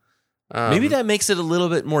 Yeah. Maybe that makes it a little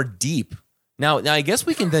bit more deep. Now I guess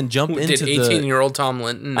we can then jump into did 18-year-old Tom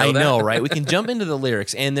Linton know I that? know, right? We can jump into the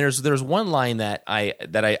lyrics, and there's one line that I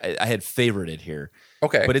had favorited here.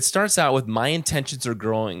 Okay. But it starts out with, my intentions are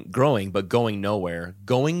growing, but going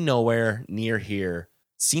nowhere near here.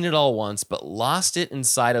 Seen it all once, but lost it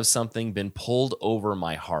inside of something, been pulled over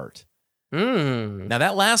my heart. Now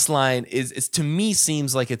that last line is to me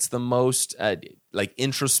seems like it's the most like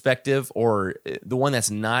introspective, or the one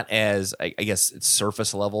that's not as I guess it's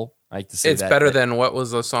surface level. I like to say it's better than what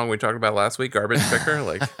was the song we talked about last week, Garbage Picker?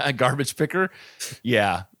 Like a Garbage Picker?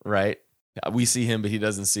 Yeah, right. We see him, but he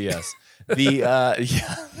doesn't see us. Yeah,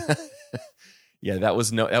 that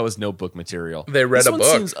was no book material. They read a book.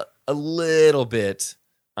 Seems a little bit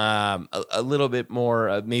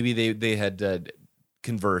more. Maybe they had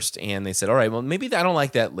conversed and they said, all right, well, maybe I don't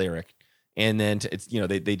like that lyric. And then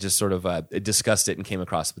they just sort of discussed it and came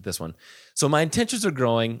across with this one. So my intentions are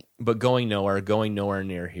growing, but going nowhere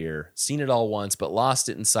near here. Seen it all once, but lost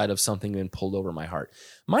it inside of something and pulled over my heart.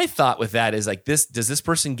 My thought with that is like this: does this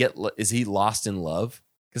person is he lost in love?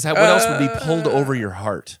 Because what else would be pulled over your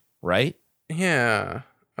heart, right? Yeah,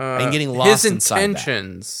 and getting lost his inside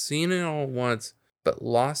intentions, seen it all once, but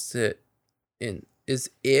lost it in. Is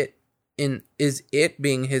it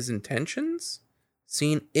being his intentions?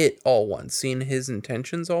 Seen it all once, seen his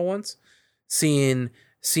intentions all once, seen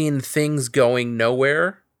things going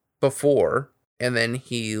nowhere before, and then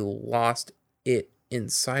he lost it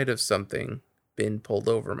inside of something, been pulled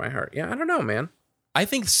over my heart. Yeah, I don't know, man. I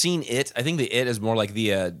think seen it. I think the it is more like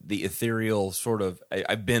the ethereal sort of.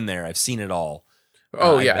 I've been there. I've seen it all.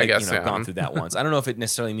 I guess I've gone through that once. I don't know if it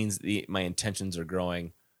necessarily means my intentions are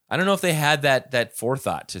growing. I don't know if they had that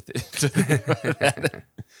forethought to that.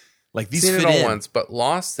 Like these seen fit it all in. once, but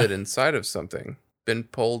lost it inside of something. Been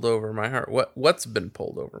pulled over my heart. What's been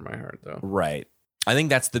pulled over my heart, though? Right. I think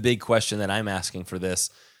that's the big question that I'm asking for this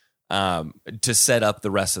to set up the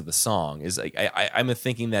rest of the song. Is like I'm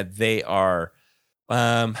thinking that they are.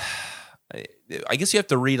 I guess you have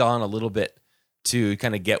to read on a little bit to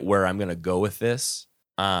kind of get where I'm going to go with this.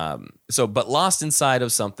 But lost inside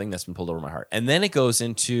of something that's been pulled over my heart, and then it goes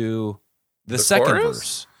into the second chorus?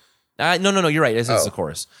 verse. No, you're right. It's the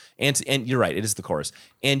chorus. And you're right. It is the chorus.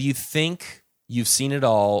 And you think you've seen it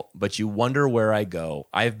all, but you wonder where I go.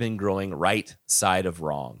 I've been growing right side of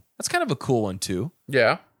wrong. That's kind of a cool one, too.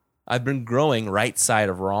 Yeah. I've been growing right side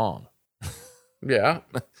of wrong. Yeah.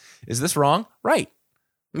 Is this wrong? Right.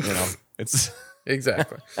 It's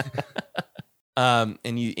exactly.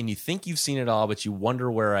 And you think you've seen it all, but you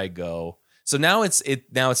wonder where I go. So now it's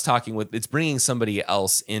bringing somebody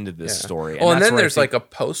else into this story. And then there's like a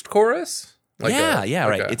post chorus. Right.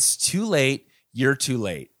 It's too late. You're too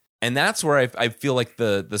late. And that's where I feel like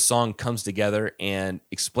the song comes together and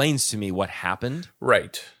explains to me what happened.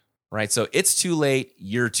 Right. Right. So it's too late.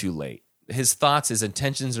 You're too late. His thoughts, his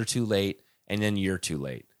intentions are too late. And then you're too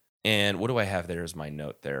late. And what do I have there as my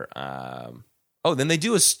note there? Then they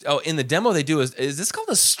do in the demo, they do is this called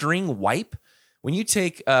a string wipe? When you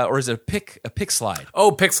take, or is it a pick slide?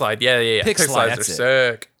 Oh, pick slide. Yeah. Pick slide, slides are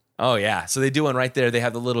sick. Oh, yeah. So they do one right there. They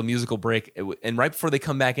have the little musical break. And right before they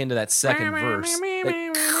come back into that second verse.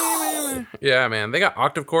 Yeah, man. They got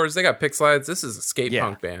octave chords. They got pick slides. This is a skate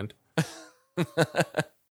punk band.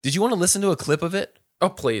 Did you want to listen to a clip of it? Oh,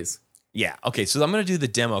 please. Yeah. Okay, so I'm going to do the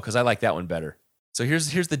demo because I like that one better. So here's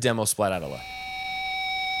the demo splat out of luck.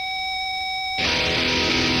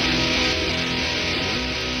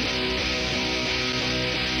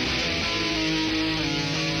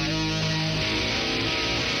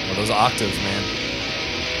 Those octaves, man.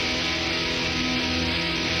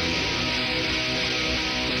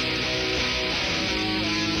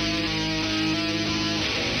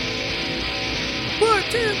 One,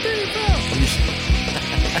 two, three, four.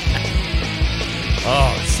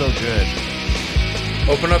 Oh, it's so good.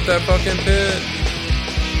 Open up that fucking pit.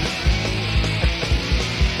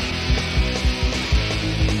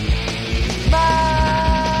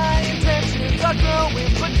 My intentions are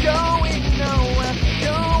growing, but going nowhere,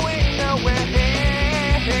 going nowhere.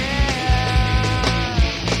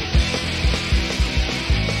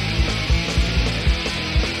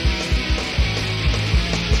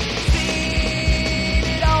 Seen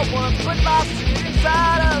it all once, but lost it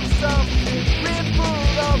inside of something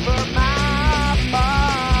rippled over my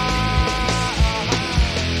heart.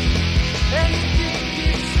 And you think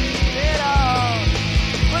you've seen it all,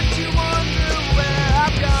 but you wonder where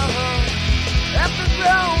I've gone after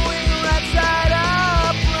growing right side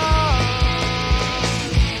up wrong.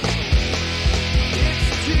 It's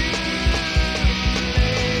too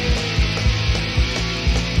late.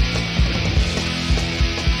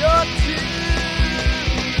 You're too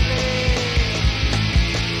late.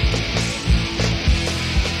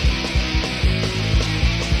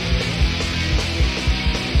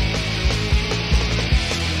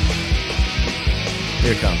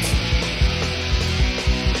 Here it comes.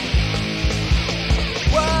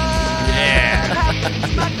 Yeah.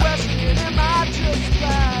 My question, am I just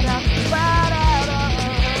flat out of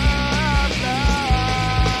love?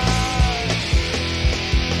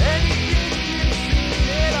 And you think you've seen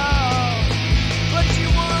it all, but you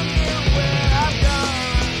wonder where I've gone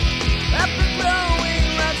after growing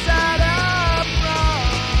right side up wrong.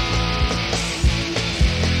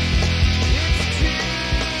 It's too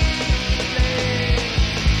late.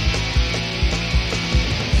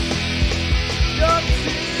 You're too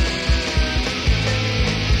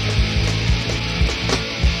late.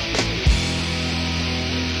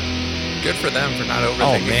 Good for them for not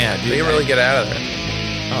overthinking. Oh, man, it. dude, They really get out of there.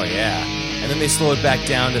 Oh, yeah. And then they slow it back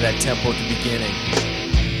down to that tempo at the beginning.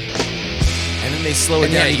 And then they slow it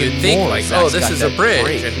And down yeah, even you'd think more. like, Zach's oh, this got is a that bridge,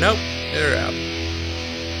 break. and nope, they're out.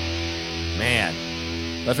 Man.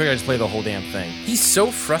 I figured I'd just play the whole damn thing. He's so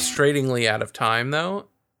frustratingly out of time, though.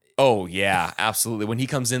 Oh, yeah, absolutely. When he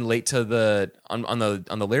comes in late to the on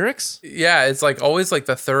the lyrics? Yeah, it's like always like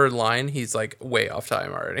the third line. He's like way off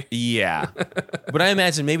time already. Yeah. But I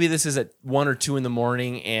imagine maybe this is at 1 or 2 in the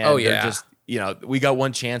morning and Oh, they're yeah. just, we got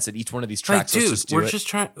one chance at each one of these Like, tracks. Let's dude, just do we're it. just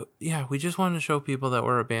trying. Yeah, we just wanted to show people that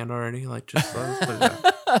we're a band already. Like, just let us put it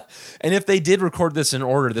out. And if they did record this in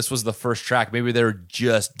order, this was the first track. Maybe they were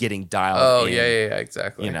just getting dialed Oh, in. yeah,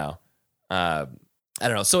 exactly. I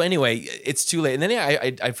don't know. So anyway, it's too late. And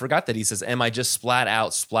then I forgot that he says, "Am I just splat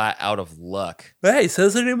out of luck?" Hey, he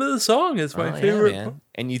says the name of the song. It's my Oh, yeah, favorite. man.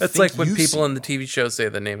 And you That's think like when you've people seen- in the TV show say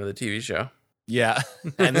the name of the TV show. yeah,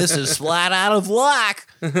 and this is splat out of luck.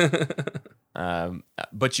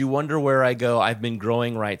 But you wonder where I go. I've been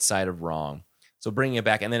growing right side of wrong. So bringing it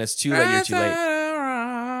back, and then it's too late. You're too late.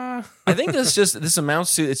 I think this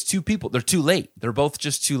amounts to it's two people. They're too late. They're both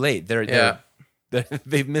just too late.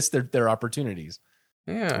 They've missed their opportunities.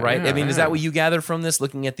 Yeah, Right? yeah, I mean, is yeah. that what you gather from this,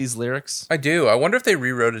 looking at these lyrics? I do. I wonder if they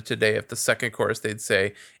rewrote it today. If the second chorus they'd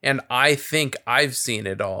say, "And I think I've seen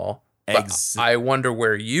it all, but I wonder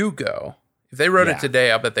where you go." If they wrote Yeah. it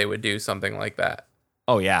today, I bet they would do something like that.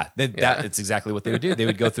 Oh, yeah. That's exactly what they would do. They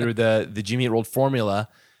would go through the Jimmy Eat World formula.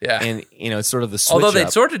 Yeah. And, it's sort of the switch Although they up.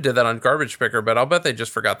 sort of did that on Garbage Picker, but I'll bet they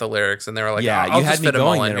just forgot the lyrics and they were like, Yeah, I'll you had just me fit them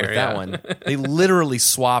all going in there here. with that one. They literally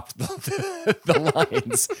swapped the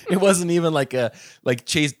lines. It wasn't even like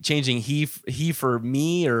changing he for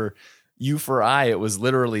me or you for I. It was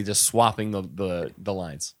literally just swapping the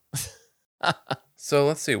lines. So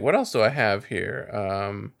let's see. What else do I have here?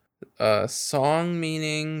 Song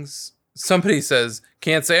meanings. Somebody says,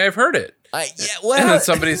 "Can't say I've heard it." And then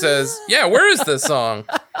somebody says, "Yeah, where is this song?"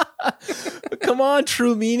 Come on,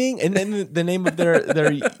 True Meaning. And then the name of their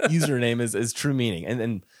username is True Meaning. And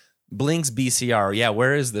then Blinks BCR. Yeah,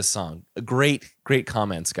 where is this song? Great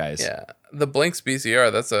comments, guys. Yeah. The Blinks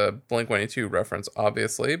BCR, that's a Blink-182 reference,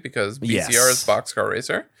 obviously, because BCR Yes. is Boxcar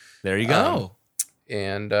Racer. There you go.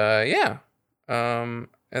 And yeah.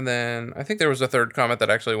 And then I think there was a third comment that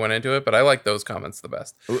actually went into it, but I like those comments the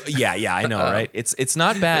best. Yeah, I know, right? It's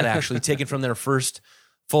not bad, actually. Taken from their first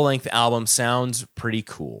full-length album, sounds pretty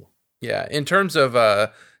cool. Yeah. In terms of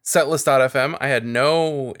setlist.fm, I had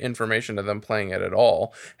no information of them playing it at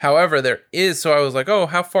all. However, there is, so I was like, oh,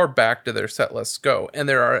 how far back do their set lists go? And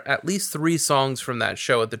there are at least 3 songs from that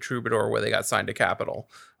show at the Troubadour where they got signed to Capitol.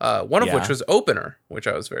 One of which was Opener, which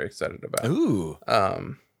I was very excited about. Ooh.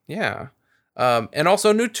 Yeah. And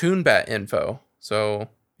also new tune bat info. So,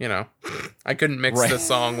 I couldn't mix this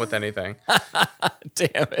song with anything.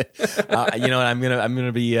 Damn it. I'm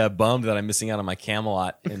gonna be bummed that I'm missing out on my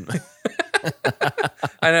Camelot.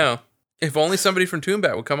 I know. If only somebody from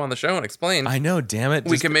Toonbat would come on the show and explain. I know, damn it.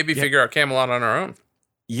 We can maybe figure out Camelot on our own.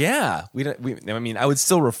 Yeah, I mean, I would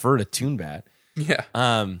still refer to Toonbat. Yeah.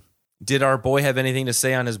 Did our boy have anything to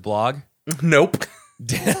say on his blog? Nope.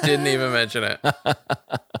 Didn't even mention it.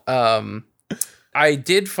 I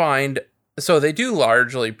did find, so they do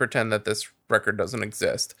largely pretend that this record doesn't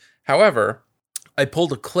exist. However, I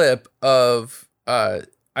pulled a clip of, I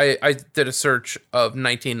did a search of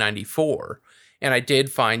 1994, and I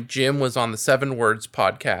did find Jim was on the 7 Words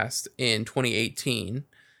podcast in 2018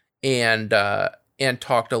 and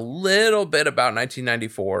talked a little bit about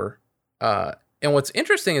 1994. And what's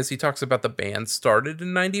interesting is he talks about the band started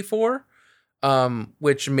in 94,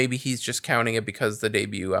 which maybe he's just counting it because the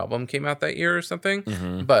debut album came out that year or something.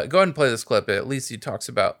 Mm-hmm. But go ahead and play this clip. At least he talks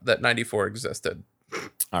about that 94 existed.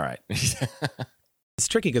 All right. It's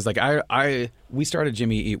tricky because like we started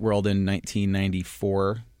Jimmy Eat World in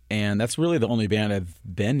 1994, and that's really the only band I've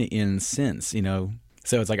been in since, you know.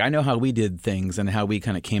 So it's like I know how we did things and how we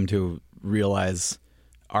kind of came to realize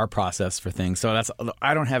our process for things. So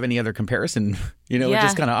I don't have any other comparison, you know, It's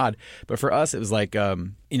just kind of odd. But for us, it was like,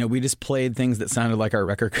 you know, we just played things that sounded like our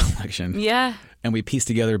record collection. Yeah. And we pieced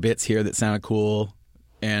together bits here that sounded cool.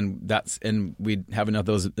 And we'd have enough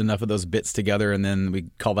of those bits together, and then we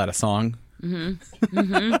call that a song. Mm-hmm.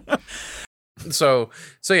 Mm-hmm. So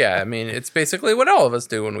yeah, I mean, it's basically what all of us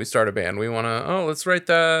do when we start a band. We want to, let's write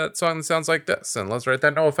that song that sounds like this, and let's write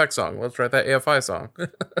that NoFX song. Let's write that AFI song.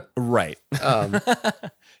 Right. Just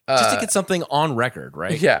to get something on record,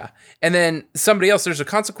 right? Yeah. And then somebody else, there's a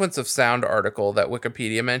Consequence of Sound article that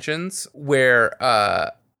Wikipedia mentions where,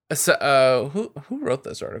 who wrote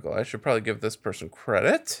this article? I should probably give this person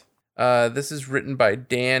credit. This is written by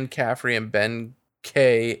Dan Caffrey and Ben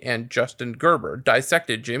Kay and Justin Gerber,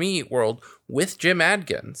 dissected Jimmy Eat World with Jim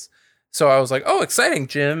Adkins. So I was like, oh, exciting.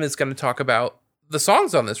 Jim is going to talk about the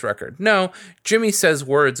songs on this record. No, Jimmy says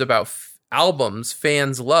words about albums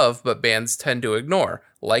fans love, but bands tend to ignore,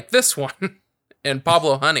 like this one and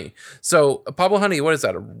Pablo Honey. So Pablo Honey, what is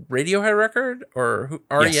that? A Radiohead record or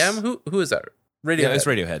REM? Yes. Who is that? Radiohead. Yeah, it's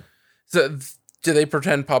Radiohead. So do they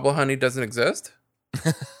pretend Pablo Honey doesn't exist?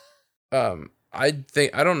 I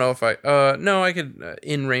don't know if I could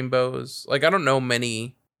In Rainbows. Like, I don't know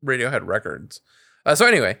many Radiohead records. So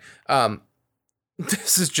anyway,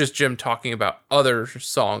 this is just Jim talking about other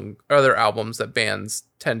albums that bands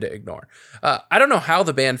tend to ignore. I don't know how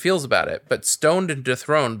the band feels about it, but Stoned and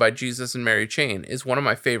Dethroned by Jesus and Mary Chain is one of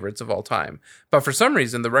my favorites of all time. But for some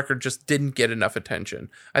reason, the record just didn't get enough attention.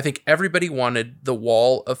 I think everybody wanted the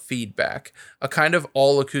wall of feedback. A kind of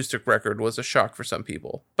all acoustic record was a shock for some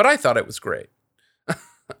people, but I thought it was great.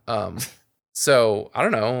 So I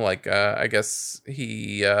don't know, like, I guess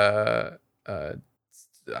he, I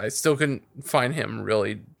still couldn't find him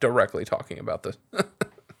really directly talking about the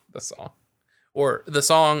song or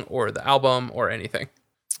the album or anything.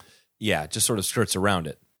 Yeah, just sort of skirts around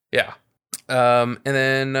it. Yeah. And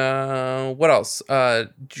then, what else?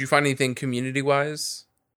 Did you find anything community wise?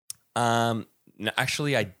 No,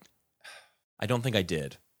 actually, I don't think I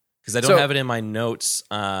did, because I don't have it in my notes.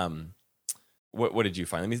 What did you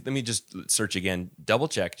find? Let me just search again, double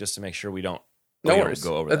check just to make sure we don't. No worries.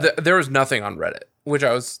 Go over that. There was nothing on Reddit, which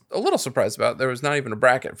I was a little surprised about. There was not even a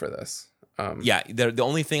bracket for this. Yeah, the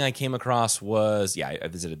only thing I came across was, I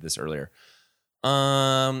visited this earlier.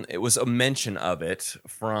 It was a mention of it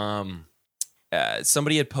from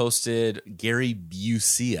somebody had posted Gary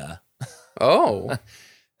Busia. Oh.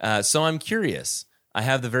 So I'm curious. I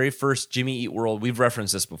have the very first Jimmy Eat World. We've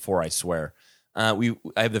referenced this before, I swear. I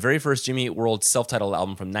have the very first Jimmy Eat World self-titled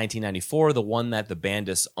album from 1994, the one that the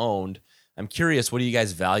Bandists owned. I'm curious, what do you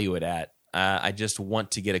guys value it at? I just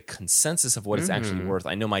want to get a consensus of what it's actually worth.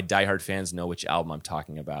 I know my diehard fans know which album I'm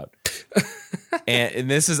talking about, and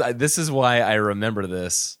this is why I remember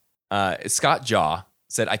this. Scott Jaw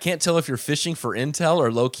said, "I can't tell if you're fishing for intel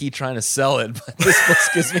or low key trying to sell it, but this book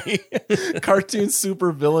gives me cartoon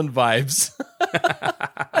super villain vibes."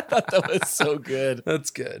 I thought that was so good. That's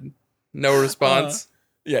good. No response.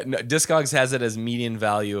 Yeah, no, Discogs has it as median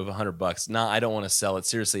value of $100. Nah, I don't want to sell it.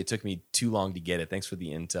 Seriously, it took me too long to get it. Thanks for the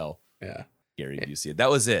intel. Yeah. Gary, you see it. That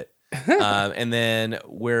was it. And then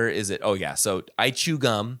where is it? Oh, yeah. So I Chew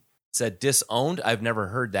Gum said Disowned. I've never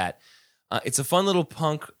heard that. It's a fun little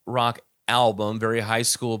punk rock album, very high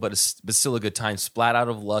school, but still a good time. Splat Out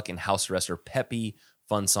of Luck and House Arrest are peppy,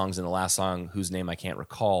 fun songs. And the last song, whose name I can't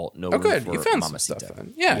recall. No, good. For You found Mamacita. some stuff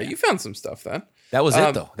then. Yeah, you found some stuff then. That was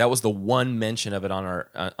it, though. That was the one mention of it on our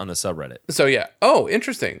on the subreddit. So yeah. Oh,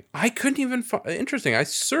 interesting. I couldn't even interesting. I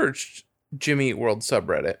searched Jimmy Eat World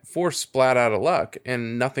subreddit for Splat Out of Luck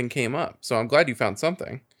and nothing came up. So I'm glad you found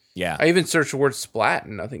something. Yeah. I even searched the word splat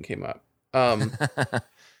and nothing came up.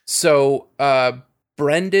 So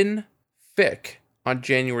Brendan Fick on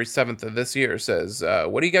January 7th of this year says,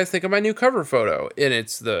 what do you guys think of my new cover photo? And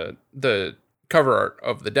it's the cover art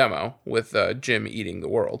of the demo with Jim eating the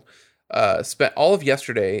world. Spent all of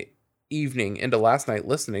yesterday evening into last night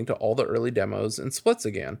listening to all the early demos and splits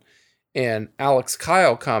again. And Alex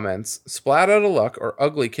Kyle comments, Splat Out of Luck or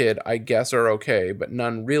Ugly Kid, I guess are okay, but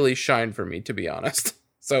none really shine for me, to be honest.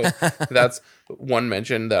 So that's one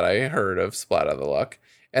mention that I heard of Splat Out of Luck.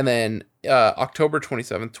 And then October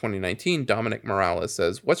 27th, 2019, Dominic Morales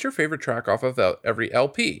says, what's your favorite track off of every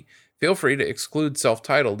LP? Feel free to exclude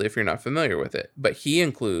self-titled if you're not familiar with it. But he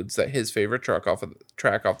includes that his favorite track off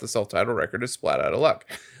the self-titled record is Splat Out of Luck.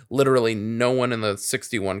 Literally no one in the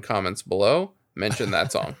 61 comments below mentioned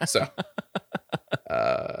that song. So,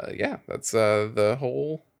 yeah, that's the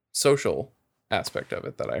whole social aspect of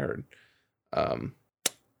it that I heard.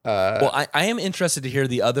 Well, I am interested to hear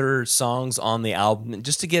the other songs on the album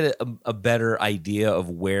just to get a better idea of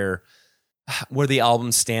where the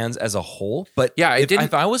album stands as a whole. But yeah,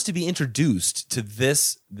 if I was to be introduced to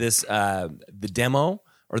the demo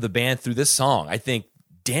or the band through this song, I think,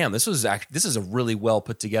 damn, this is a really well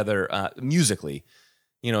put together musically.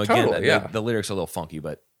 You know, again, totally, the lyrics are a little funky,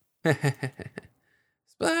 but Splat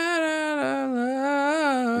Out of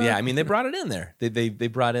Luck. yeah, I mean, they brought it in there. They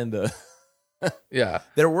brought in the. Yeah,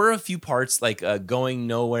 there were a few parts like going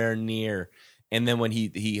nowhere near, and then when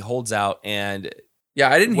he holds out and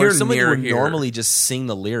yeah, I didn't where hear somebody near would here. normally just sing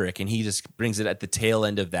the lyric, and he just brings it at the tail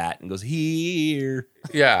end of that and goes here.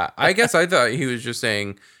 Yeah, I guess I thought he was just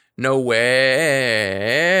saying nowhere.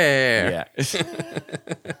 Yeah, it's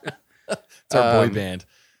our boy band.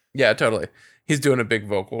 Yeah, totally. He's doing a big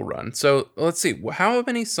vocal run. So let's see. How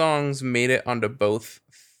many songs made it onto both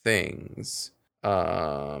things?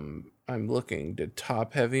 I'm looking. Did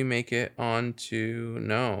Top Heavy make it onto?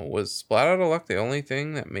 No. Was Splat Out of Luck the only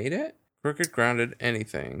thing that made it? Crooked, Grounded,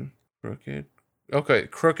 anything. Crooked. Okay,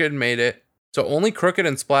 Crooked made it. So only Crooked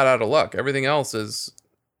and Splat Out of Luck. Everything else is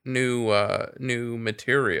new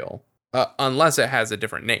material. Unless it has a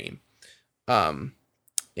different name. We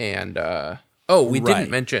didn't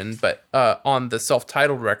mention, but on the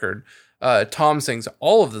self-titled record, Tom sings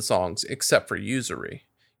all of the songs except for Usury.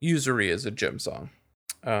 Usury is a Jim song.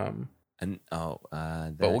 But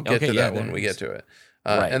we'll get to that when we get to it.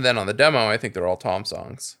 Right. And then on the demo, I think they're all Tom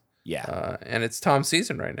songs. Yeah. And it's Tom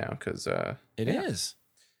season right now because it is.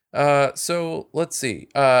 So let's see.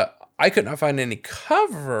 I could not find any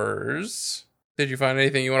covers. Did you find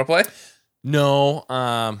anything you want to play? No,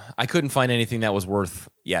 I couldn't find anything that was worth.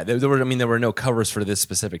 Yeah, there were no covers for this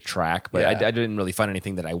specific track, but I didn't really find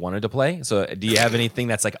anything that I wanted to play. So, do you have anything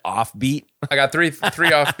that's like offbeat? I got three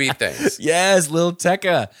offbeat things. Yes, Lil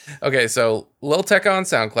Tecca. Okay, so Lil Tecca on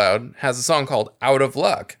SoundCloud has a song called "Out of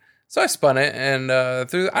Luck." So I spun it and I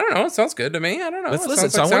don't know. It sounds good to me. I don't know. Let's it listen.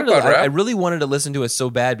 sounds So like I really wanted to listen to it so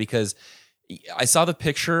bad because I saw the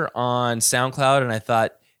picture on SoundCloud and I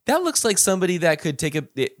thought, that looks like somebody that could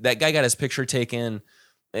that guy got his picture taken,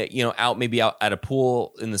 out at a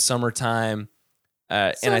pool in the summertime.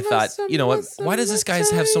 And I thought, you know what? Why does this guy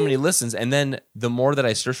have so many listens? And then the more that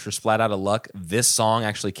I searched for Splat Out of Luck, this song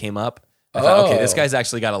actually came up. I thought, okay, this guy's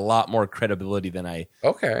actually got a lot more credibility than I.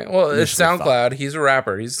 Okay, well, it's SoundCloud. Thought. He's a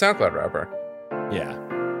rapper. He's a SoundCloud rapper. Yeah.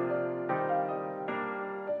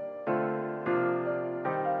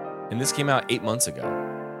 And this came out 8 months ago.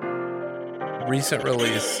 Recent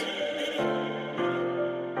release.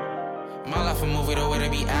 My life a movie, the way they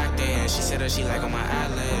be acting. She said that she like on my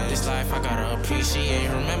ad-lib. This life I gotta appreciate.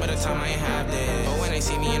 Remember the time I ain't have this. But when they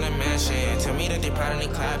see me in a mansion, tell me that they proud and they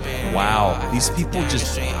clapping. Wow, these people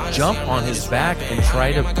just jump on his back and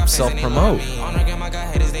try to self-promote.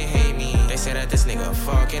 They say that this nigga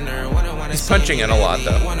fucking nerd. He's punching in a lot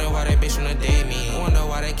though. Wonder why they bitch wanna date me. Wonder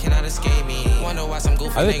why they cannot escape me. Wonder why some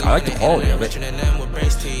goofy I like the quality of it. Don't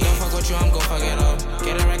fuck with you, I'm gon' fuck it up.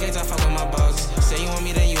 Get a records, I fuck with my bugs. Say you want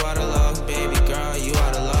me, then you out of love. Baby girl, you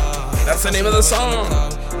out of love. That's the name of the song.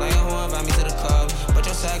 Like who invite me to the club. But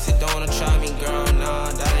your sexy don't wanna try me, girl. Nah,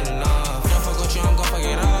 that ain't enough. Don't fuck with you, I'm gon' fuck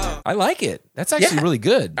it up. I like it. That's actually really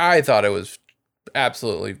good. I thought it was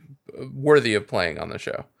absolutely worthy of playing on the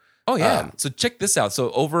show. Oh yeah. So check this out.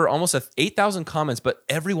 So over almost 8,000 comments, but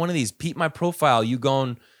every one of these, Pete, my profile, you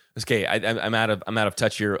going. Okay, I'm out of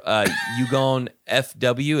touch here. You going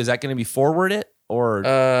FW? Is that going to be forward it or?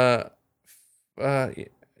 Yeah, I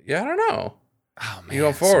don't know. Oh man, You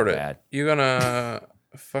gonna forward so it? bad. You gonna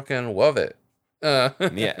fucking love it? Yeah,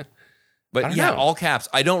 but don't yeah, know. all caps.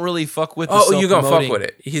 I don't really fuck with. Oh, the you gonna fuck self-promoting. with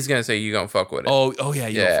it? He's gonna say you gonna fuck with it. Oh yeah,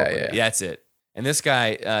 you Yeah, gonna fuck with it. yeah. Yeah, that's it. And this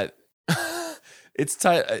guy,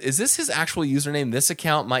 Is this his actual username? This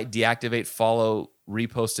account might deactivate follow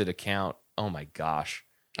reposted account. Oh my gosh.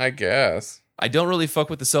 I guess. I don't really fuck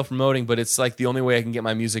with the self-promoting, but it's like the only way I can get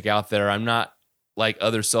my music out there. I'm not like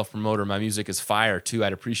other self-promoter. My music is fire too.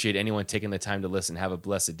 I'd appreciate anyone taking the time to listen. Have a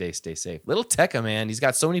blessed day. Stay safe. Little Tekka, man. He's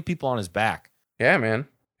got so many people on his back. Yeah, man.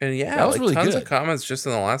 And yeah, That was like really tons good. of comments just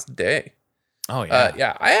in the last day. Oh yeah.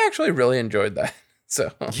 Yeah, I actually really enjoyed that. So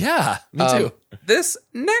Yeah, me too. This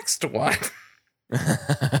next one,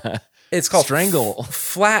 it's called Strangle.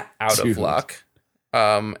 Flat Out Dude. of Luck.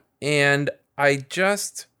 And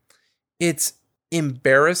it's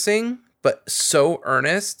embarrassing, but so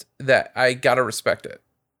earnest that I gotta respect it.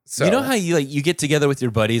 So You know how you get together with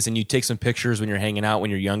your buddies and you take some pictures when you're hanging out when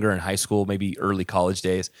you're younger in high school, maybe early college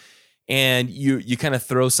days, and you kind of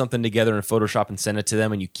throw something together in Photoshop and send it to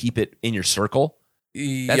them and you keep it in your circle?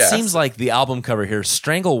 That Yes. seems like the album cover here.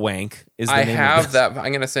 Strangle Wank is the I name have of this that.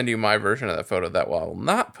 I'm gonna send you my version of that photo that I will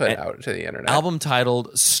not put And- out to the internet. album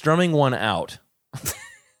titled Strumming One Out.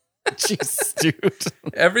 Jeez,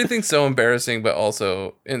 dude. Everything's so embarrassing, but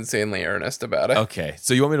also insanely earnest about it. Okay,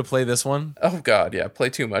 so you want me to play this one? Oh God, yeah, play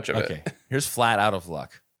too much of Okay, it. here's Flat Out of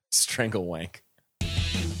Luck. Strangle Wank.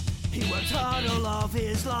 He worked hard all of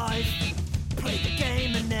his life, played the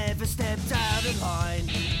game and never stepped out of line.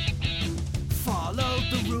 Followed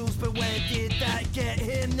the rules, but where did that get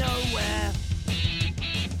him? Nowhere.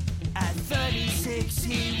 At 36,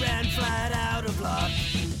 he ran flat out of luck.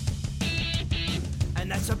 And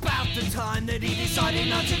that's about the time that he decided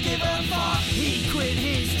not to give a fuck. He quit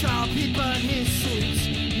his job, he burned his suits,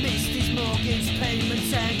 missed his mortgage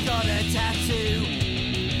payments and got a tattoo.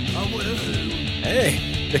 A woohoo. Hey.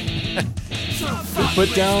 So fuck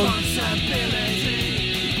put down-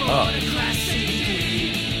 responsibility. Bought a crash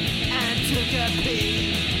CD and took a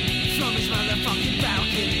pee from his motherfucking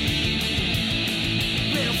balcony.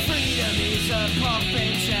 Real freedom is a park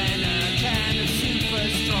bench and a can of super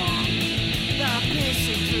strong. The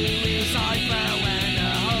pissing through his eyebrow and a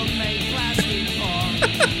homemade plastic bomb.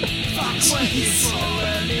 Fuck working for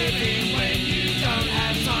a living when you don't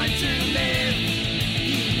have time to live.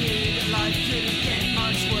 He knew that life couldn't get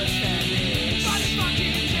much worse than this. But it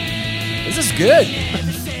fucking did. This is good.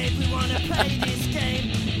 Never said we wanna play this game.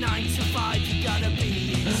 9 to 5, you gotta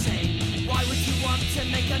be insane. Why would you want to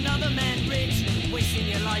make another man rich? Wasting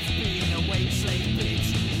your life being a wage slave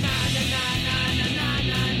bitch. Na na na na na na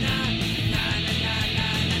na na. Na na na na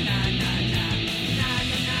na na na na. Na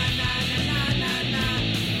na na na na na na na.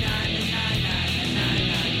 Na na na na na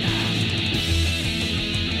na na.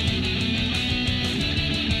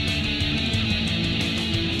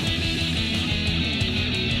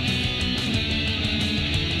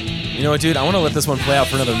 You know what, dude? I want to let this one play out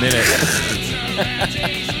for another minute.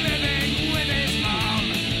 He's living with his mom.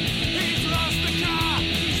 He's lost the car,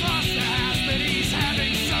 he's lost the house, but he's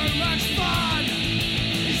having so much fun.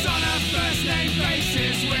 He's on a first name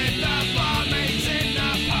basis with the barmaids in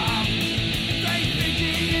the pub. They think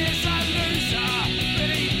he is a loser, but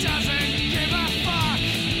he doesn't give a fuck.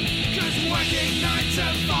 'Cause working 9 to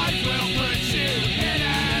 5 will put you in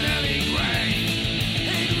an early grave.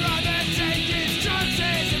 He'd rather take his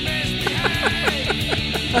chances and misbehave.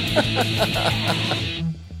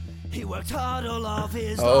 He worked hard all of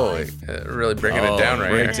his life. Really bringing it down right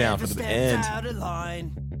bring here. it down for the end. Out of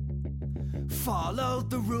line. Followed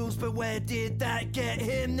the rules, but where did that get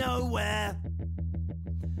him? Nowhere.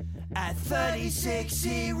 At 36,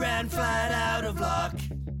 he ran flat out of luck.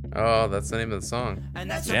 Oh, that's the name of the song. And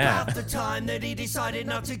that's Yeah. about the time that he decided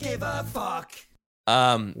not to give a fuck.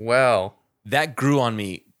 Well, That grew on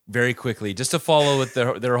me very quickly. Just to follow with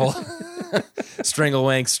their whole Strangle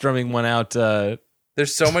Wank strumming one out.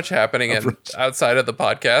 there's so much happening outside of the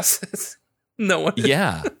podcast. No one.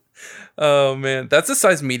 Yeah. Oh man, that's a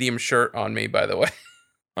size medium shirt on me, by the way.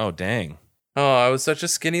 Oh dang. Oh, I was such a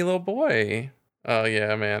skinny little boy. Oh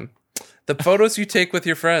yeah, man. The photos you take with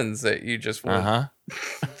your friends that you just won. Uh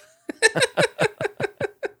huh.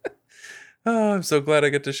 Oh, I'm so glad I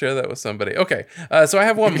get to share that with somebody. Okay, so I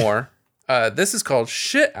have one more. This is called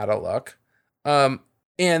Shit Outta Luck. And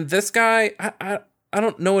this guy, I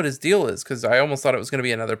don't know what his deal is because I almost thought it was going to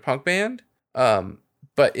be another punk band.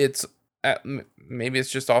 But it's maybe it's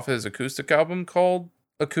just off his acoustic album called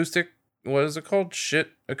Acoustic. What is it called?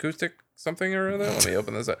 Shit Acoustic something or other. Let me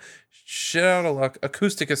open this up. Shit Outta Luck,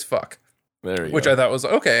 Acoustic as Fuck. There you Which go. I thought was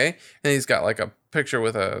okay. And he's got like a picture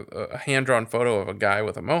with a hand-drawn photo of a guy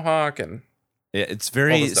with a mohawk and It's All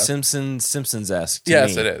very the stuff. Simpsons-esque to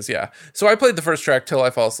Yes, me. it is. Yeah. So I played the first track, Till I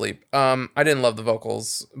Fall Asleep. I didn't love the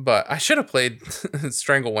vocals, but I should have played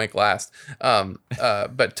Strangle Wank last.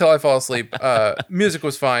 But Till I Fall Asleep, music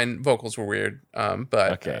was fine. Vocals were weird.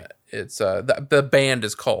 But Okay. it's the band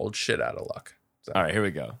is called Shit Out of Luck. So. All right, here we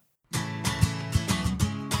go.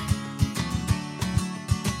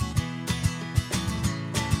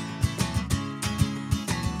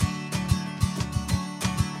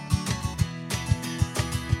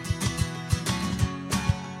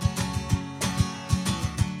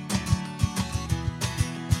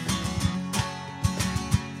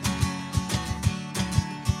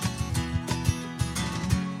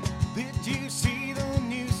 Did you see the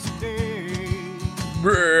news today?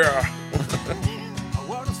 Brr. A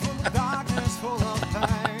world is full of darkness, full of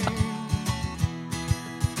pain.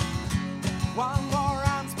 One more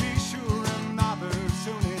ends be sure, another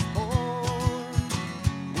soon is born.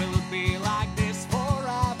 Will it be like this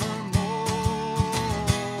forevermore?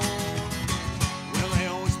 Will there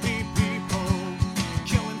always be people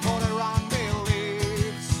killing for their own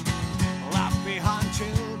beliefs? Left behind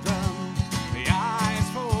children, the eyes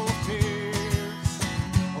full of tears.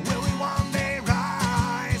 Will we one day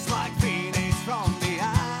rise like phoenix from the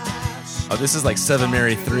ash? Oh, this is like Seven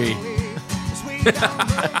Mary 3.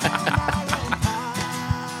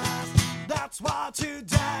 That's why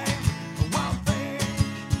today one thing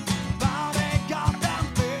about a goddamn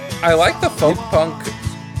thing. I like the folk punk.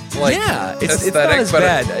 Like, yeah, it's not aesthetic, as but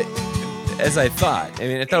bad as I thought. I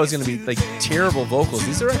mean, I thought it was going to be like terrible vocals.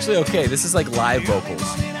 These are actually okay. This is like live vocals.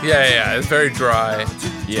 Yeah. It's very dry.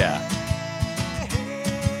 Yeah.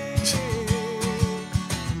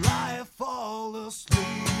 Lie, fall asleep.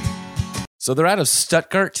 So they're out of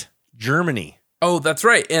Stuttgart, Germany. Oh, that's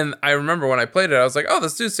right. And I remember when I played it, I was like, oh,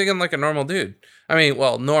 this dude's singing like a normal dude. I mean,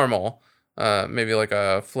 well, normal. Maybe like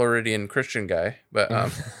a Floridian Christian guy. But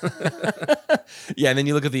Yeah, and then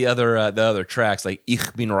you look at the other tracks like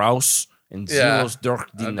Ich bin raus and Yeah. Zilos durch I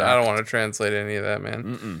die don't Nacht. want to translate any of that,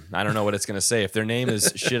 man. I don't know what it's going to say. If their name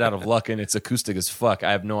is Shit Out of Luck and it's acoustic as fuck,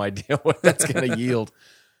 I have no idea what that's going to yield.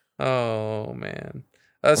 Oh, man.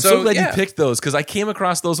 I'm so glad yeah. you picked those because I came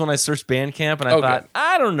across those when I searched Bandcamp and I Oh, thought, good.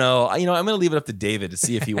 I don't know. I'm going to leave it up to David to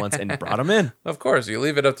see if he wants, and he brought them in. Of course, you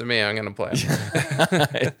leave it up to me. I'm going to play.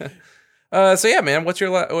 So yeah, man, what's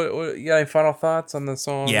your you got any final thoughts on the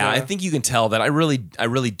song? Yeah, I think you can tell that I really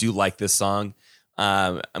do like this song.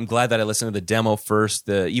 I'm glad that I listened to the demo first.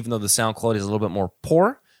 Even though the sound quality is a little bit more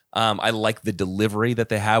poor, I like the delivery that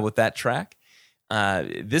they have with that track.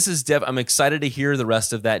 This is I'm excited to hear the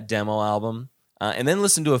rest of that demo album, and then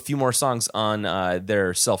listen to a few more songs on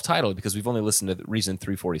their self-titled because we've only listened to Reason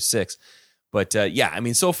 346. But yeah, I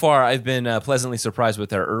mean, so far I've been pleasantly surprised with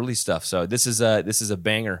their early stuff. So this is a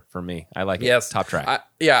banger for me. I like it. Yes, Top track.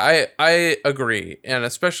 I agree, and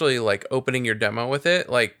especially like opening your demo with it.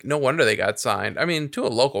 Like, no wonder they got signed. I mean, to a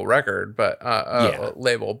local record, but Yeah.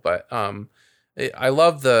 label. But I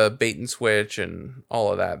love the bait and switch and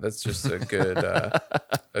all of that. That's just a good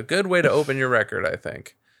a good way to open your record, I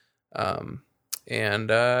think. And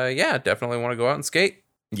yeah, definitely want to go out and skate.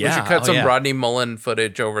 Yeah, we should cut oh, some yeah. Rodney Mullen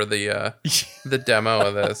footage over the demo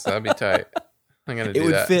of this. That'd be tight. I'm gonna do it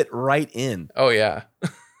would that. fit right in. Oh yeah.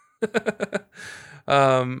 So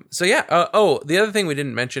yeah. The other thing we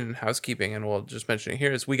didn't mention in housekeeping, and we'll just mention it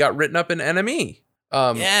here, is we got written up in NME.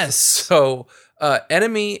 Yes. So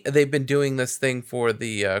NME, they've been doing this thing for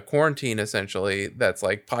the quarantine, essentially. That's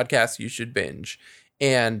like podcasts you should binge,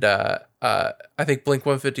 and I think Blink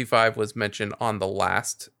 155 was mentioned on the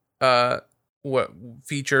last what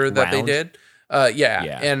feature that they Round? did. Yeah,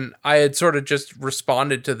 Yeah. and I had sort of just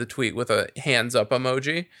responded to the tweet with a hands up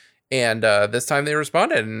emoji, and this time they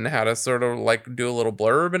responded and had us sort of like do a little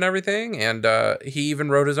blurb and everything, and he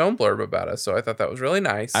even wrote his own blurb about us, so I thought that was really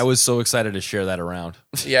nice. I was so excited to share that around.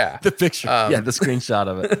 Yeah. The picture. Um, yeah, the screenshot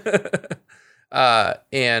of it.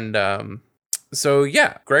 So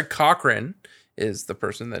yeah, Greg Cochran is the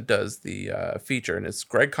person that does the feature, and it's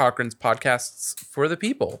Greg Cochran's Podcasts for the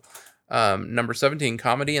People. Number 17,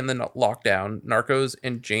 Comedy and the Lockdown, Narcos,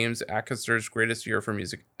 and James Acaster's Greatest Year for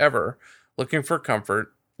Music Ever. Looking for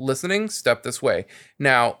comfort, listening, step this way.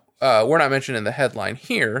 Now, we're not mentioned in the headline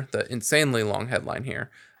here, the insanely long headline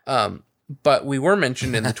here, but we were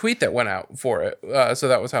mentioned in the tweet that went out for it. So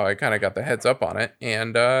that was how I kind of got the heads up on it.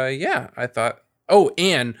 And yeah, I thought,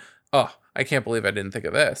 I can't believe I didn't think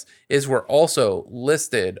of this, is we're also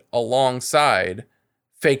listed alongside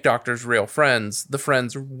Fake Doctors, Real Friends, the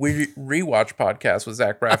Friends Rewatch podcast with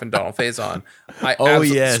Zach Braff and Donald Faison.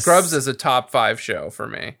 Yes. Scrubs is a top 5 show for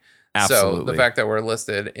me. So Absolutely. the fact that we're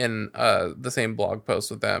listed in the same blog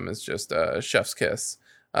post with them is just a chef's kiss.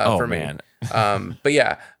 for me. Man. But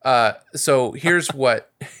yeah, so here's what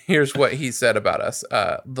he said about us.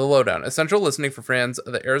 The lowdown: essential listening for fans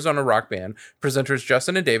of the Arizona rock band. Presenters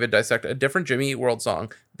Justin and David dissect a different Jimmy Eat World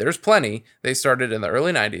song. There's plenty. They started in the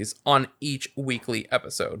early 90s on each weekly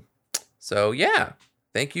episode. So yeah,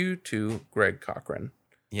 thank you to Greg Cochran.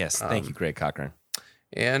 Yes, thank you, Greg Cochran.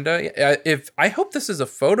 And if I hope this is a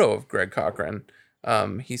photo of Greg Cochran.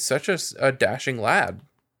 He's such a dashing lad.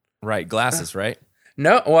 Right, glasses, right?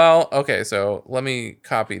 No, well, okay, so let me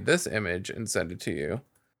copy this image and send it to you.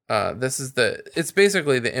 It's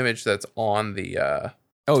basically the image that's on the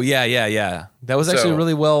Oh yeah. That was actually a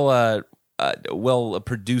really well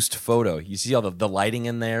produced photo. You see all the lighting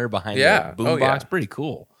in there behind the boombox. Yeah. Pretty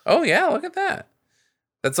cool. Oh yeah, look at that.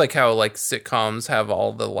 That's like how like sitcoms have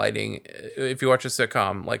all the lighting. If you watch a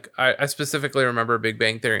sitcom, like I specifically remember Big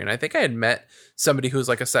Bang Theory, and I think I had met somebody who's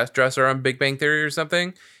like a set dresser on Big Bang Theory or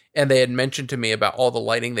something, and they had mentioned to me about all the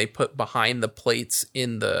lighting they put behind the plates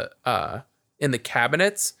in the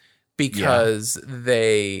cabinets because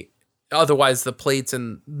otherwise the plates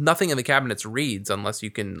and nothing in the cabinets reads unless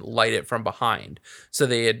you can light it from behind. So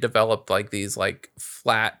they had developed like these like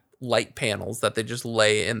flat light panels that they just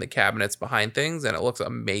lay in the cabinets behind things, and it looks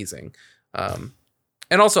amazing. And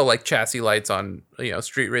also like chassis lights on,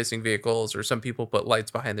 street racing vehicles, or some people put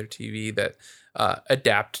lights behind their TV that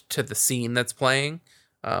adapt to the scene that's playing.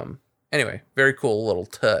 Anyway, very cool little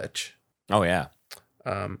touch. Oh yeah.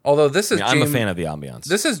 Although this is I'm a fan of the ambiance.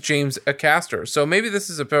 This is James Acaster, so maybe this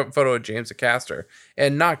is a photo of James Acaster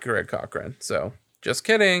and not Greg Cochran. So just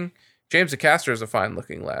kidding. James Acaster is a fine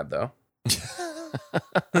looking lad, though.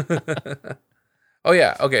 Oh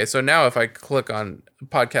yeah. Okay. So now if I click on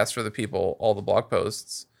Podcast for the People, all the blog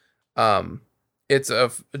posts, it's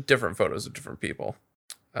of different photos of different people.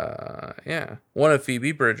 Yeah. One of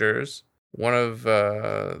Phoebe Bridgers, one of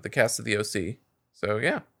the cast of the OC. So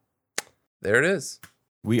yeah, there it is.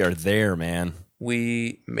 We are there, man.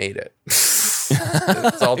 We made it.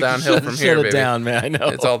 It's all downhill from here, baby. Down, man. I know.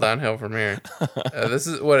 It's all downhill from here. This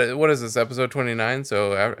is what is this, episode 29?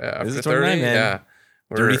 So after This is 30, 29, man. yeah.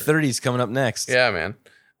 Dirty 30's coming up next. Yeah, man.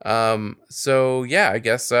 So yeah, I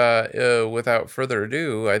guess without further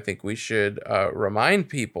ado, I think we should remind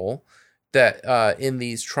people that in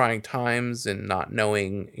these trying times and not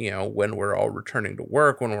knowing, when we're all returning to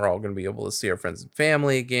work, when we're all going to be able to see our friends and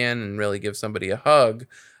family again and really give somebody a hug,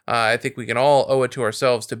 I think we can all owe it to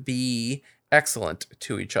ourselves to be excellent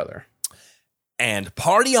to each other. And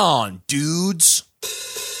party on, dudes.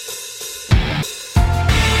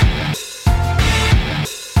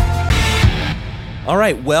 All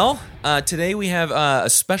right, well, today we have a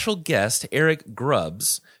special guest, Eric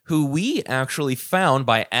Grubbs, who we actually found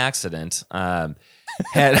by accident.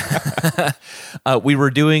 We were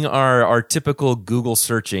doing our typical Google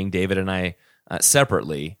searching, David and I,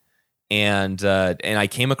 separately, and I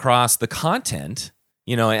came across the content,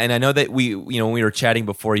 and I know that when we were chatting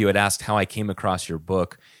before, you had asked how I came across your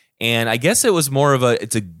book, and I guess it was more of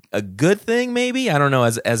it's a good thing, maybe. I don't know.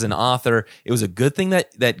 As an author, it was a good thing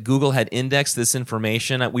that Google had indexed this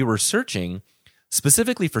information. We were searching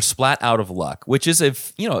specifically for Splat Out of Luck, which is a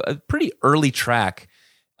pretty early track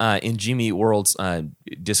in Jimmy Eat World's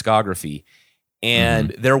discography.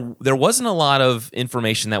 And there wasn't a lot of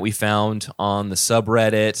information that we found on the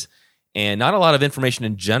subreddit, and not a lot of information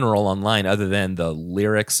in general online other than the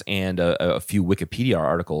lyrics and a few Wikipedia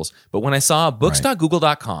articles. But when I saw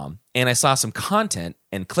books.google.com and I saw some content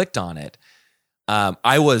and clicked on it,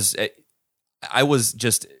 I was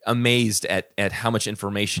just amazed at how much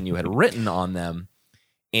information you had written on them.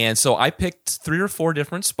 And so I picked 3 or 4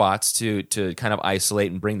 different spots to kind of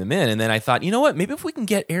isolate and bring them in. And then I thought, you know what, maybe if we can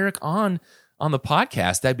get Eric on the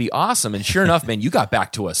podcast, that'd be awesome. And sure enough, man, you got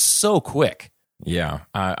back to us so quick. Yeah,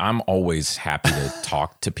 I'm always happy to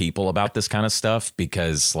talk to people about this kind of stuff,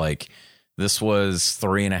 because this was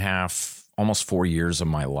 3.5, almost 4 years of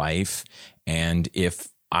my life. And if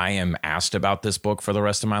I am asked about this book for the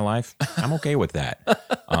rest of my life, I'm okay with that.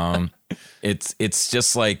 It's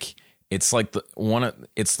just like, it's like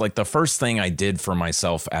the first thing I did for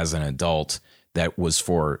myself as an adult that was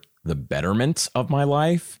for the betterment of my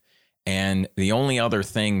life. And the only other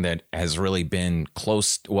thing that has really been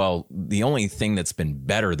the only thing that's been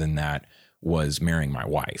better than that was marrying my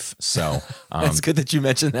wife. So it's good that you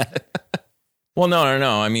mentioned that. Well, no.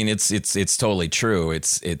 I mean, it's totally true.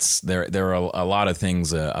 There are a lot of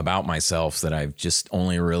things about myself that I've just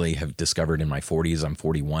only really have discovered in my 40s. I'm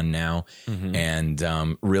 41 now,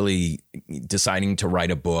 and really deciding to write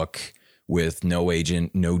a book with no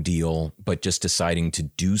agent, no deal, but just deciding to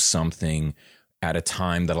do something at a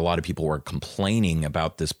time that a lot of people were complaining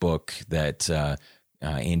about this book that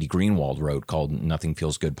Andy Greenwald wrote called Nothing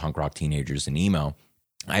Feels Good, Punk Rock Teenagers and Emo.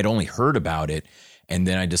 I'd only heard about it, and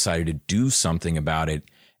then I decided to do something about it.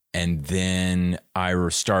 And then I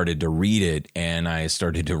started to read it, and I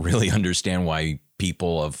started to really understand why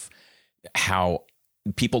people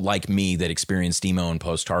like me that experienced emo and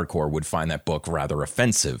post-hardcore would find that book rather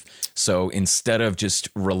offensive. So instead of just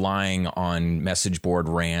relying on message board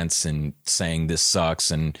rants and saying this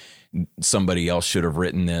sucks and somebody else should have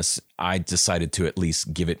written this, I decided to at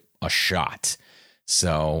least give it a shot.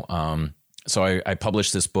 So I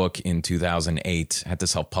published this book in 2008, had to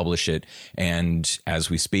self-publish it. And as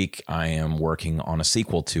we speak, I am working on a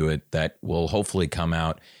sequel to it that will hopefully come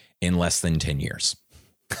out in less than 10 years.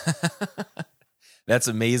 That's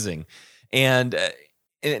amazing. And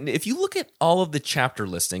if you look at all of the chapter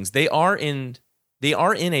listings, they are in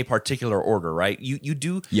a particular order, right? You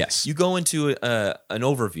do. Yes. You go into an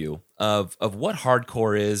overview of what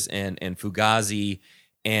hardcore is and Fugazi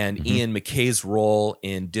and Ian MacKay's role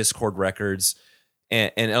in Dischord Records.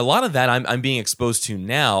 And a lot of that I'm being exposed to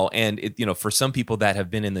now. And for some people that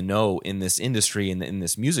have been in the know in this industry and in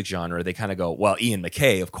this music genre, they kind of go, well, Ian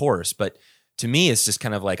MacKay, of course. But to me, it's just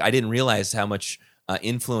kind of like, I didn't realize how much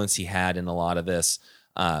influence he had in a lot of this,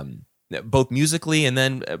 both musically and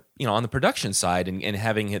then, on the production side and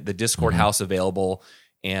having the Dischord House available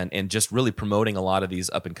and just really promoting a lot of these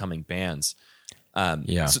up and coming bands.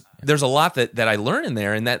 So there's a lot that I learned in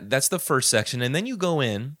there, and that's the first section. And then you go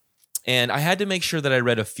in, and I had to make sure that I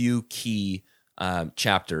read a few key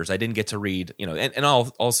chapters. I didn't get to read, and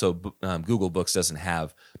also Google Books doesn't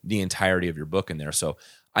have the entirety of your book in there. So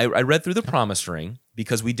I read through The Promise Ring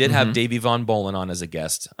because we did have Davey Von Bohlen on as a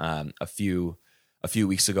guest a few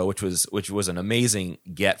weeks ago, which was an amazing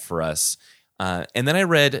get for us. And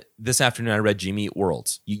then this afternoon I read Jimmy Eat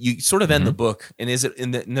Worlds. You sort of end the book, and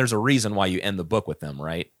and there's a reason why you end the book with them,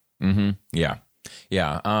 right? Yeah.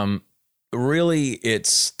 Really,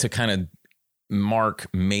 it's to kind of mark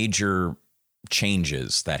major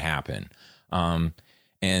changes that happen,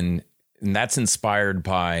 and that's inspired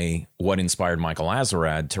by what inspired Michael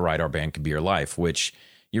Azerrad to write Our Band Could Be Your Life, which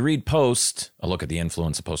you read post a look at the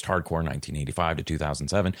influence of post-hardcore 1985 to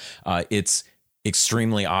 2007. It's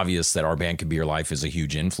extremely obvious that Our Band Could Be Your Life is a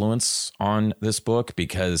huge influence on this book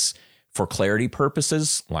because, for clarity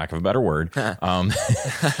purposes, lack of a better word,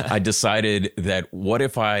 I decided that what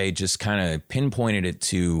if I just kind of pinpointed it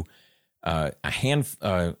to a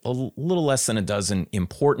little less than a dozen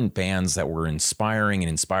important bands that were inspiring and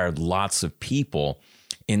inspired lots of people,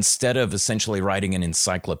 instead of essentially writing an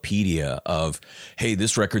encyclopedia of, hey,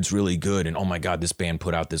 this record's really good, and oh my God, this band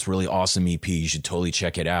put out this really awesome EP, you should totally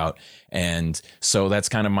check it out. And so that's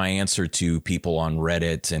kind of my answer to people on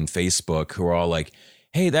Reddit and Facebook who are all like,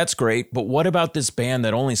 hey, that's great, but what about this band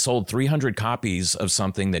that only sold 300 copies of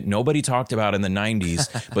something that nobody talked about in the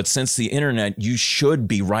 90s, but since the internet, you should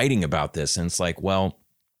be writing about this? And it's like, well,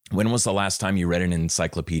 when was the last time you read an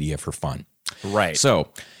encyclopedia for fun? Right. So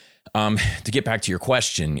to get back to your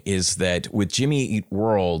question, is that with Jimmy Eat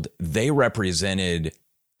World, they represented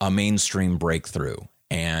a mainstream breakthrough.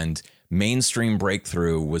 And mainstream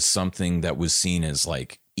breakthrough was something that was seen as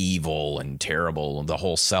like evil and terrible, the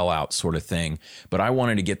whole sellout sort of thing. But I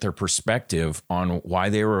wanted to get their perspective on why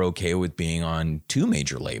they were okay with being on two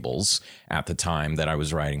major labels at the time that I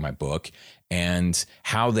was writing my book, and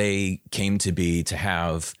how they came to be to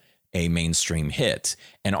have a mainstream hit.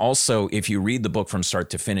 And also, if you read the book from start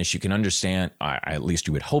to finish, you can understand, at least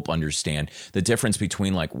you would hope understand, the difference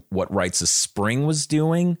between like what Rites of Spring was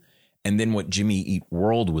doing and then what Jimmy Eat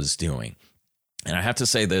World was doing. And I have to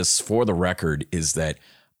say this for the record, is that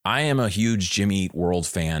I am a huge Jimmy Eat World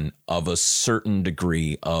fan of a certain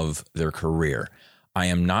degree of their career. I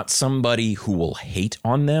am not somebody who will hate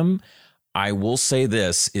on them. I will say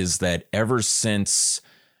this, is that ever since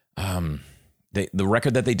the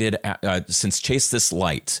record that they did since Chase This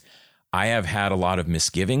Light, I have had a lot of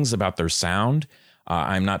misgivings about their sound.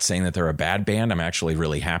 I'm not saying that they're a bad band. I'm actually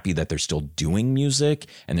really happy that they're still doing music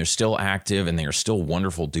and they're still active and they are still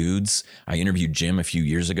wonderful dudes. I interviewed Jim a few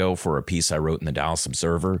years ago for a piece I wrote in the Dallas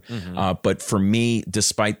Observer. But for me,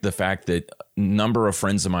 despite the fact that a number of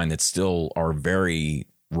friends of mine that still are very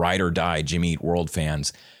ride or die Jimmy Eat World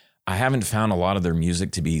fans, I haven't found a lot of their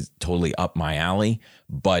music to be totally up my alley,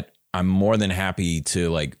 but I'm more than happy to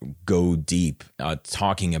like go deep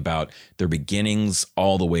talking about their beginnings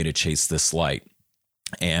all the way to Chase This Light.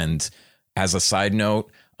 And as a side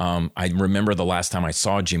note, I remember the last time I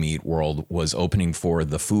saw Jimmy Eat World was opening for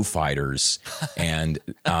the Foo Fighters, and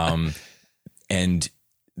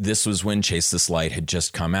this was when Chase This Light had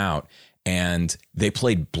just come out, and they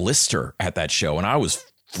played Blister at that show, and I was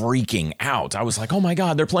freaking out. I was like, oh my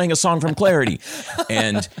God, they're playing a song from Clarity.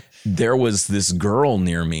 And there was this girl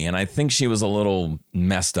near me, and I think she was a little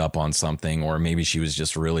messed up on something, or maybe she was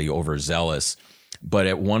just really overzealous. But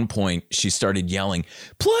at one point, she started yelling,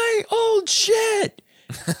 "Play old shit!"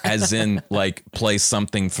 as in, like, play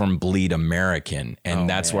something from Bleed American. And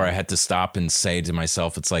that's where I had to stop and say to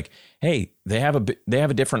myself, it's like, hey, they have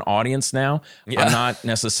a different audience now. Yeah.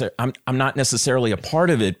 I'm not necessarily a part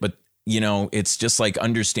of it, but you know, it's just like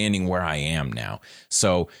understanding where I am now.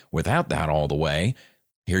 So without that all the way,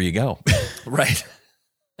 here you go. Right.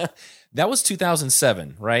 That was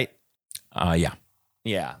 2007, right? Yeah.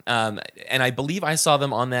 Yeah. And I believe I saw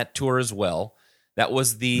them on that tour as well. That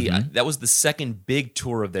was the second big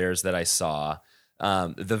tour of theirs that I saw.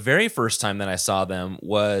 The very first time that I saw them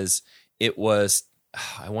was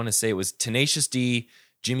I want to say it was Tenacious D,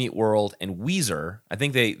 Jimmy Eat World, and Weezer. I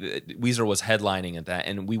think Weezer was headlining at that,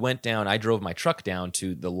 and we went down. I drove my truck down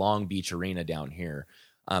to the Long Beach Arena down here.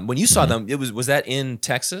 When you saw them, was that in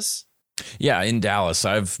Texas? Yeah, in Dallas.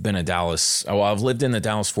 I've been a Dallas. Well, I've lived in the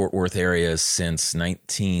Dallas-Fort Worth area since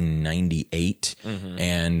 1998,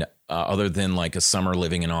 and other than like a summer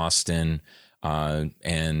living in Austin,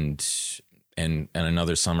 and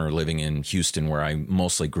another summer living in Houston, where I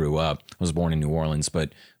mostly grew up. I was born in New Orleans,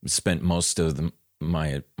 but spent most of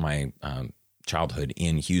my childhood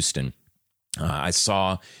in Houston. I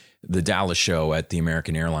saw the Dallas show at the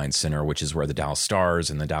American Airlines Center, which is where the Dallas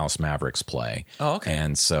Stars and the Dallas Mavericks play. Oh, okay.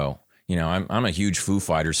 And so, you know, I'm a huge Foo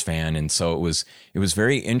Fighters fan, and so it was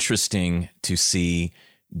very interesting to see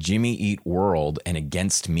Jimmy Eat World and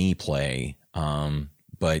Against Me play.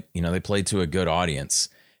 But you know, they played to a good audience.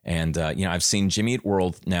 And, you know, I've seen Jimmy Eat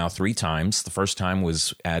World now 3 times. The first time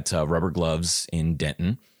was at Rubber Gloves in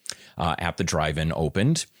Denton, at the Drive-In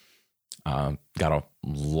opened. Got a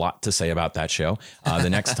lot to say about that show. The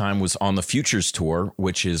next time was on the Futures Tour,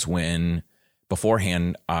 which is when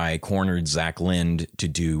beforehand I cornered Zach Lind to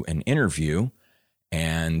do an interview.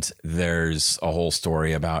 And there's a whole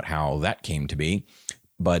story about how that came to be.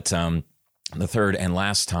 But the third and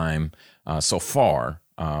last time so far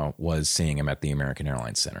was seeing him at the American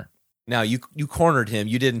Airlines Center. Now you cornered him.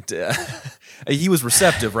 You didn't. He was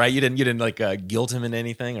receptive, right? You didn't like guilt him in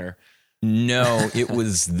anything, or no? It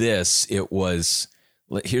was this. It was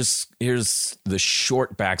here's the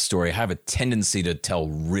short backstory. I have a tendency to tell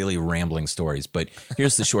really rambling stories, but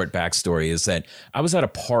here's the short backstory: is that I was at a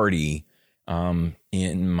party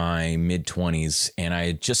in my mid-20s, and I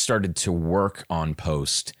had just started to work on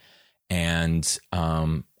post, and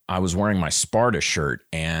I was wearing my Sparta shirt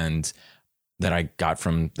and that I got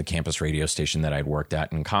from the campus radio station that I'd worked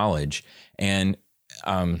at in college. And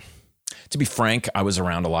to be frank, I was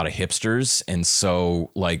around a lot of hipsters. And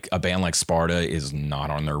so like a band like Sparta is not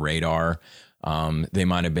on their radar. They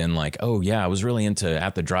might have been like, oh yeah, I was really into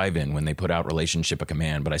At the Drive-In when they put out Relationship of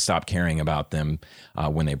Command, but I stopped caring about them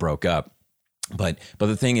when they broke up. But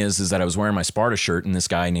the thing is that I was wearing my Sparta shirt, and this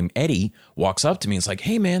guy named Eddie walks up to me and is like,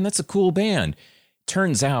 hey man, that's a cool band.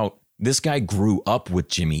 Turns out this guy grew up with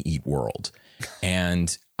Jimmy Eat World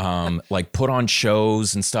and like put on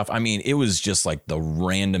shows and stuff. I mean, it was just like the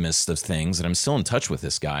randomest of things, and I'm still in touch with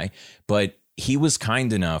this guy, but he was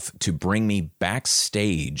kind enough to bring me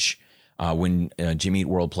backstage when Jimmy Eat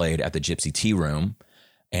World played at the Gypsy Tea Room.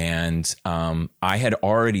 And I had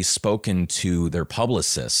already spoken to their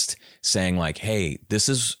publicist saying like, hey, this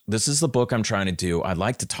is the book I'm trying to do. I'd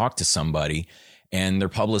like to talk to somebody. And their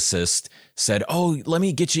publicist said, oh, let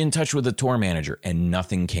me get you in touch with the tour manager. And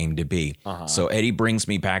nothing came to be. So Eddie brings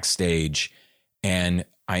me backstage, and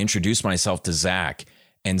I introduced myself to Zach.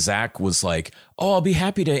 And Zach was like, oh, I'll be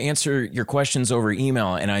happy to answer your questions over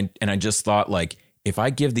email. And I just thought, like, if I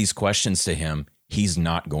give these questions to him, he's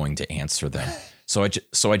not going to answer them. So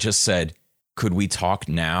I just said, could we talk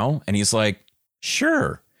now? And he's like,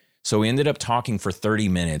 sure. So we ended up talking for 30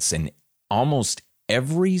 minutes, and almost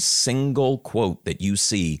every single quote that you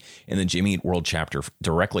see in the Jimmy Eat World chapter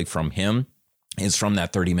directly from him is from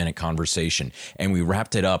that 30-minute conversation. And we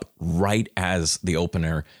wrapped it up right as the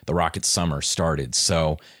opener, The Rocket Summer, started.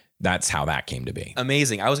 So that's how that came to be.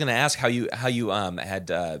 Amazing. I was going to ask how you had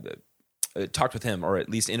talked with him, or at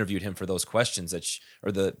least interviewed him for those questions that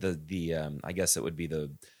or the I guess it would be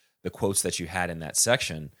the quotes that you had in that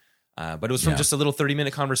section. But it was from just a little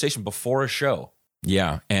 30-minute conversation before a show.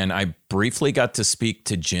 Yeah, and I briefly got to speak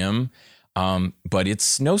to Jim, but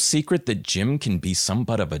it's no secret that Jim can be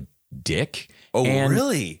somewhat of a dick. Oh,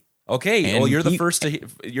 really? Okay. Well, you're the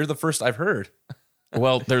first I've heard.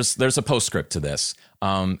 Well, there's a postscript to this.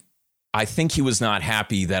 I think he was not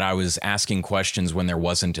happy that I was asking questions when there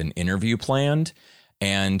wasn't an interview planned,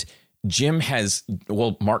 and Jim has,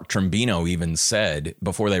 well, Mark Trombino even said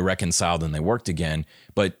before they reconciled and they worked again,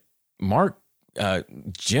 but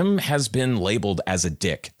Jim has been labeled as a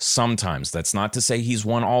dick sometimes. That's not to say he's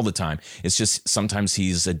one all the time. It's just sometimes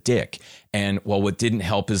he's a dick. And well, what didn't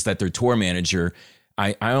help is that their tour manager,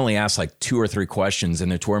 I only asked like 2 or 3 questions,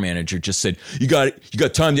 and the tour manager just said, you got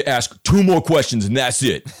time to ask 2 more questions and that's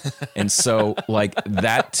it. And so like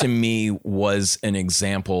that to me was an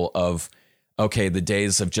example of, okay, the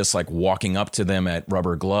days of just like walking up to them at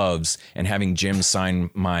Rubber Gloves and having Jim sign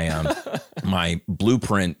my my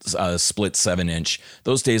Blueprint split 7-inch,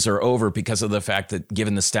 those days are over because of the fact that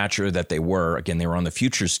given the stature that they were, again, they were on the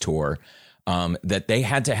Futures tour, that they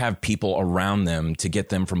had to have people around them to get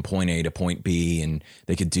them from point A to point B, and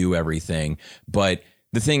they could do everything. But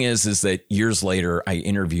the thing is that years later, I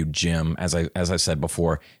interviewed Jim, as I said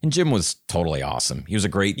before, and Jim was totally awesome. He was a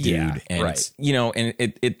great dude, Yeah, and right.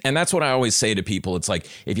 and that's what I always say to people. It's like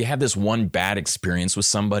if you have this one bad experience with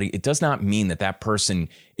somebody, it does not mean that person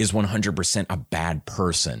is 100% a bad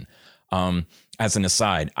person. As an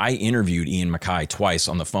aside, I interviewed Ian MacKaye twice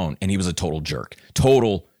on the phone, and he was a total jerk,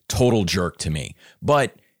 total jerk to me.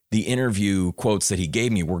 But the interview quotes that he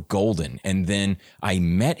gave me were golden, and then I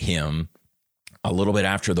met him a little bit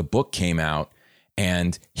after the book came out,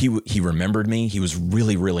 and he remembered me. He was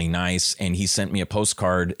really, really nice, and he sent me a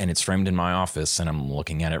postcard, and it's framed in my office, and I'm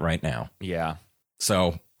looking at it right now. Yeah.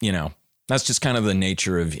 So, that's just kind of the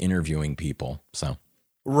nature of interviewing people. So,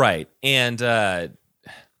 Right. And I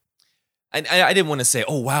didn't want to say,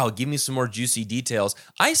 oh, wow, give me some more juicy details.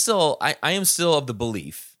 I am still of the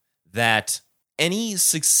belief that any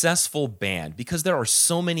successful band, because there are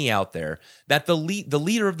so many out there, that the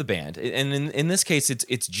leader of the band, and in this case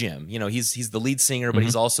it's Jim. He's the lead singer, but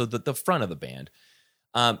he's also the front of the band.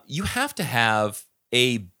 You have to have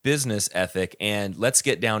a business ethic and let's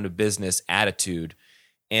get down to business attitude.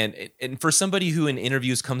 And for somebody who in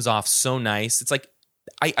interviews comes off so nice, it's like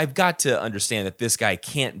I've got to understand that this guy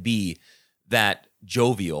can't be that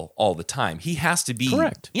jovial all the time. He has to be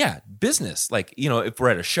correct. Yeah, business. Like, if we're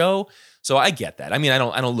at a show. So I get that. I mean, I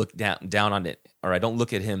don't look down on it, or I don't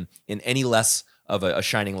look at him in any less of a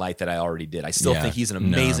shining light that I already did. I still think he's an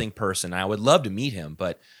amazing person, and I would love to meet him.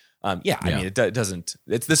 But I mean, it doesn't.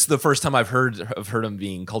 This is the first time I've heard him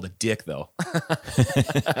being called a dick, though.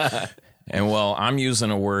 And well, I'm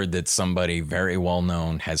using a word that somebody very well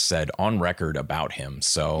known has said on record about him.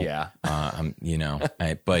 So yeah,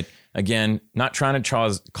 but again, not trying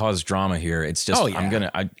to cause drama here. It's just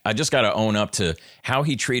I just got to own up to how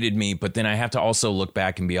he treated me. But then I have to also look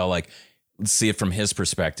back and be all like, let's see it from his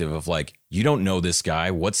perspective of like, you don't know this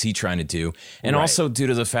guy. What's he trying to do? And also due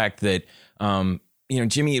to the fact that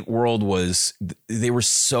Jimmy Eat World they were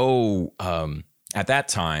so at that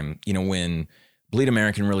time, when Bleed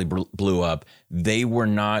American really blew up, they were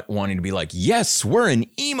not wanting to be like, yes, we're an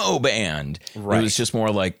emo band. Right. It was just more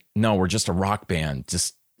like, no, we're just a rock band.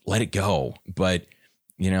 Just let it go. But,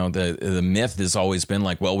 the myth has always been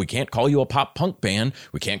like, well, we can't call you a pop punk band.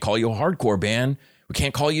 We can't call you a hardcore band. We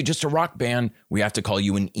can't call you just a rock band. We have to call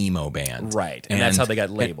you an emo band. Right. And that's how they got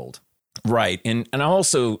labeled. Right. And I'll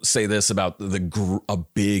also say this about a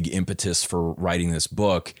big impetus for writing this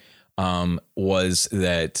book. Was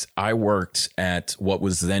that I worked at what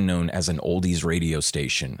was then known as an oldies radio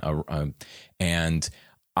station. And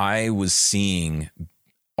I was seeing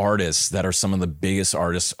artists that are some of the biggest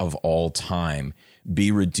artists of all time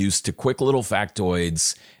be reduced to quick little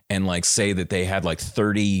factoids and like say that they had like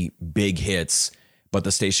 30 big hits, but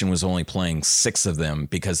the station was only playing 6 of them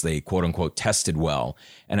because they quote unquote tested well.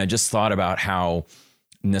 And I just thought about how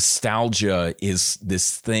nostalgia is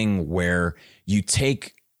this thing where you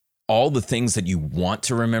take all the things that you want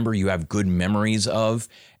to remember, you have good memories of,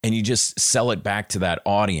 and you just sell it back to that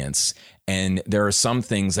audience. And there are some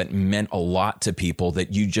things that meant a lot to people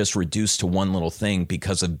that you just reduce to one little thing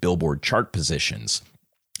because of Billboard chart positions.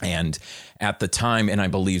 And at the time, and I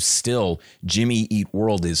believe still, Jimmy Eat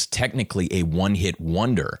World is technically a one-hit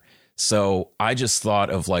wonder. So I just thought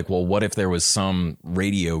of like, well, what if there was some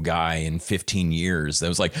radio guy in 15 years that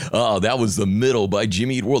was like, oh, that was The Middle by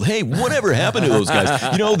Jimmy Eat World. Hey, whatever happened to those guys?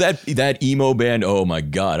 That emo band. Oh my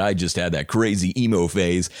God, I just had that crazy emo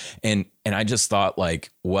phase. And I just thought like,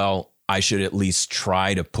 well, I should at least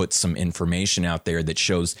try to put some information out there that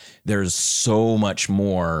shows there's so much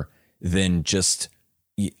more than just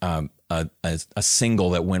a single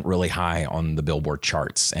that went really high on the Billboard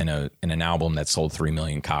charts and an album that sold 3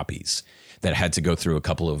 million copies that had to go through a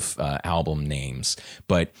couple of album names.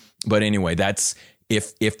 But anyway, that's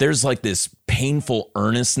if there's like this painful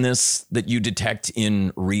earnestness that you detect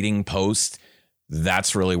in reading Post,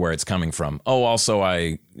 that's really where it's coming from. Oh, also,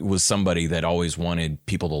 I was somebody that always wanted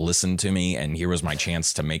people to listen to me, and here was my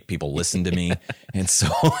chance to make people listen to me. And so,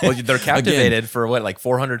 Well, they're captivated again, for what, like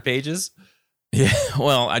 400 pages? yeah,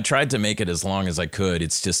 well, I tried to make it as long as I could.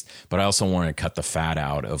 It's just, but I also wanted to cut the fat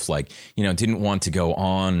out of like, didn't want to go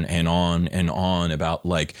on and on and on about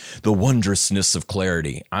like the wondrousness of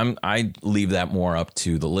Clarity. I leave that more up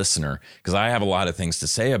to the listener because I have a lot of things to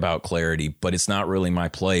say about Clarity, but it's not really my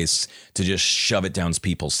place to just shove it down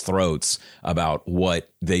people's throats about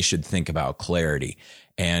what they should think about Clarity.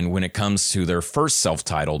 And when it comes to their first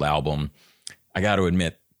self-titled album, I got to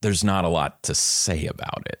admit, there's not a lot to say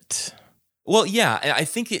about it. Well, yeah, I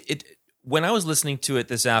think it when I was listening to it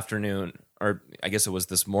this afternoon, or I guess it was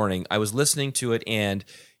this morning, I was listening to it, and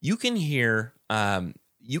you can hear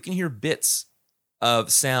bits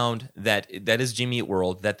of sound that is Jimmy Eat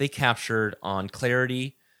World that they captured on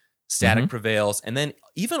Clarity, Static Prevails, and then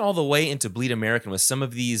even all the way into Bleed American with some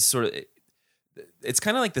of these sort of. It's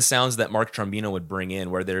kind of like the sounds that Mark Trombino would bring in,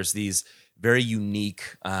 where there's these very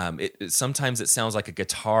unique. Sometimes it sounds like a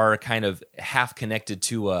guitar, kind of half connected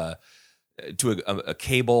to a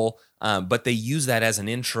cable, but they use that as an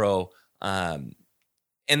intro, and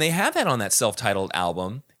they have that on that self-titled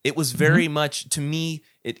album. It was very much, to me,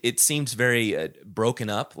 it seems very broken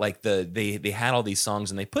up. Like they had all these songs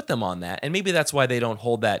and they put them on that, and maybe that's why they don't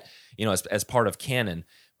hold that as part of canon.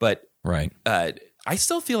 But Right. I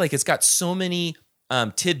still feel like it's got so many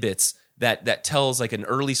tidbits that tells like an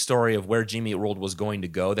early story of where Jimmy Eat World was going to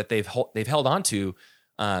go that they've held on to,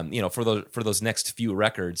 for those next few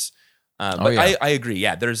records. But yeah. I agree.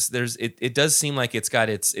 Yeah, it does seem like it's got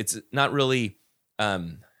it's not really,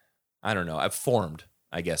 I don't know, formed,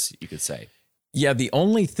 I guess you could say. Yeah, the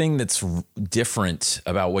only thing that's different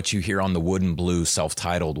about what you hear on the Wood and Blue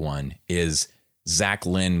self-titled one is Zach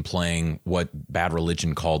Lynn playing what Bad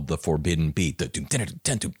Religion called the forbidden beat.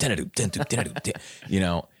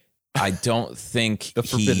 I don't think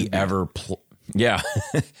he ever. Yeah,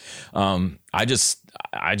 I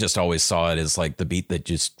just always saw it as like the beat that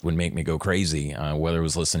just would make me go crazy, whether it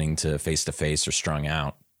was listening to Face to Face or Strung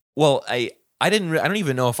Out. Well, I don't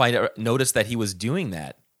even know if I noticed that he was doing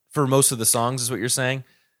that for most of the songs. Is what you're saying?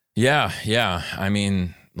 Yeah. I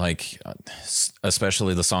mean, like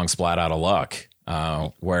especially the song "Splat Out of Luck,"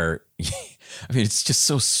 where I mean, it's just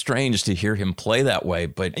so strange to hear him play that way.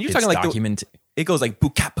 But and you're talking like document. It goes like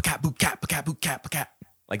boop cap, boop cap, boop cap, boop cap, boop cap, boop cap,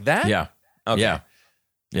 like that. Yeah. Okay.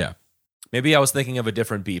 Yeah. Maybe I was thinking of a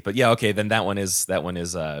different beat, but yeah, okay, then that one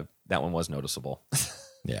was noticeable.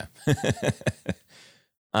 Yeah.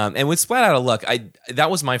 And with Splat Out of Luck, that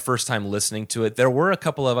was my first time listening to it. There were a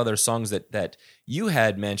couple of other songs that you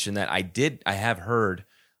had mentioned that I have heard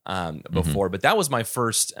before, but that was my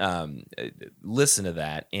first listen to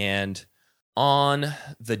that. And on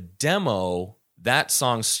the demo, that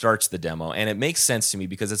song starts the demo, and it makes sense to me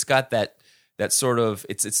because it's got that sort of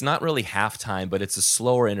it's not really halftime, but it's a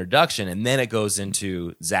slower introduction, and then it goes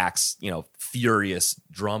into Zach's furious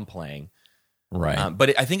drum playing. Right.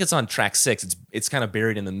 But I think it's on track 6. It's kind of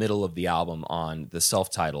buried in the middle of the album on the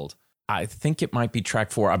self-titled. I think it might be track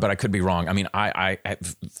 4, but I could be wrong. I mean, I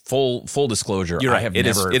full disclosure. You're right. I have It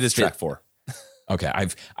never. is track 4. Okay.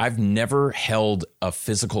 I've never held a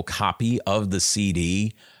physical copy of the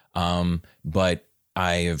CD, but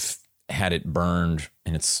I've had it burned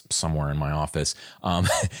and it's somewhere in my office.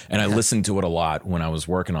 And I listened to it a lot when I was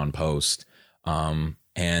working on post.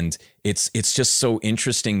 And it's just so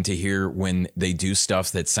interesting to hear when they do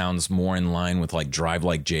stuff that sounds more in line with like Drive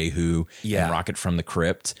Like Jehu and Rocket from the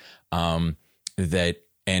Crypt. And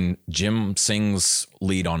Jim sings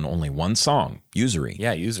lead on only one song, Usury.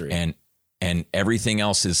 Yeah, Usury. And everything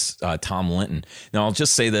else is Tom Linton. Now I'll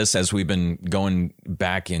just say this as we've been going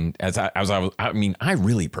back in I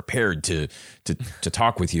really prepared to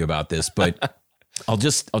talk with you about this, but I'll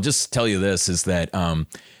just tell you this is that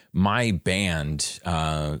my band,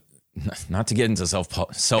 not to get into self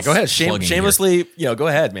go ahead, shamelessly, go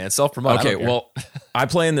ahead, man, self promote. Okay, well, I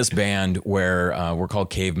play in this band where we're called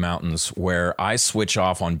Cave Mountains, where I switch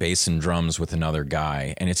off on bass and drums with another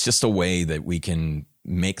guy, and it's just a way that we can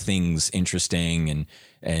make things interesting,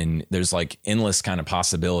 and there's like endless kind of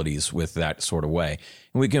possibilities with that sort of way.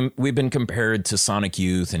 And we've been compared to Sonic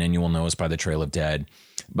Youth and You Will Know Us by the Trail of Dead,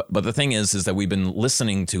 but the thing is that we've been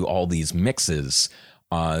listening to all these mixes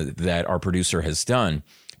that our producer has done.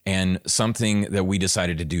 And something that we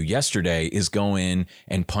decided to do yesterday is go in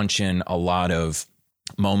and punch in a lot of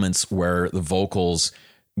moments where the vocals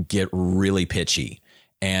get really pitchy.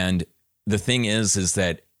 And the thing is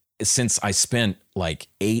that since I spent like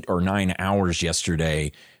 8 or 9 hours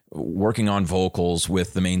yesterday working on vocals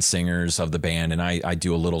with the main singers of the band, and I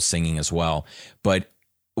do a little singing as well. But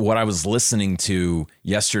what I was listening to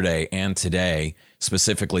yesterday and today,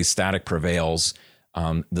 specifically Static Prevails,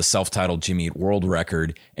 the self-titled Jimmy Eat World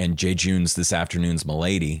record, and Jay June's This Afternoon's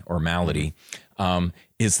Malady,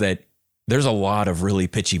 is that there's a lot of really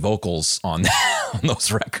pitchy vocals on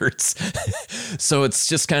those records. So it's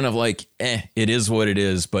just kind of like, it is what it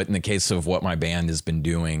is. But in the case of what my band has been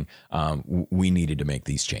doing, we needed to make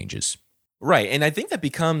these changes. Right. And I think that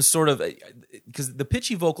becomes sort of, because the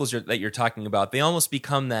pitchy vocals that you're talking about, they almost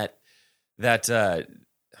become that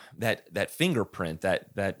fingerprint,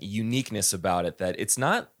 that uniqueness about it, that it's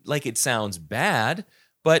not like it sounds bad,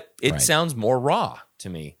 but it sounds more raw to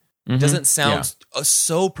me. It doesn't sound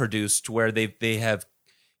so produced where they have,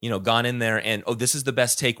 gone in there and, this is the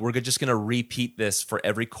best take, we're just going to repeat this for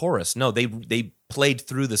every chorus. No, they played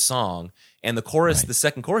through the song, and the chorus, the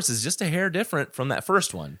second chorus, is just a hair different from that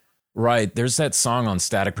first one. Right. There's that song on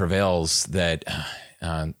Static Prevails that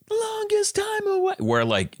longest time away, where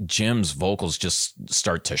like Jim's vocals just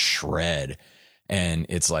start to shred. And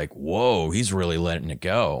it's like, whoa, he's really letting it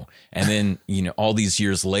go. And then, all these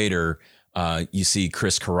years later, you see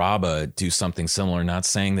Chris Carrabba do something similar, not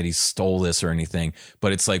saying that he stole this or anything,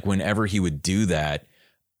 but it's like whenever he would do that,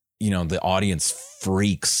 the audience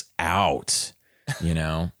freaks out,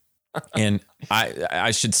 And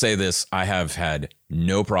I should say this, I have had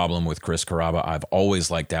no problem with Chris Carrabba. I've always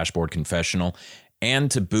liked Dashboard Confessional. And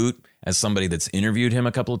to boot, as somebody that's interviewed him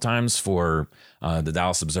a couple of times for the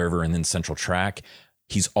Dallas Observer and then Central Track,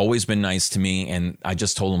 he's always been nice to me. And I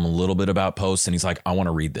just told him a little bit about Post, and he's like, I want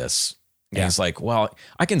to read this. And he's like, well,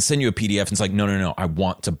 I can send you a PDF. And it's like, no, I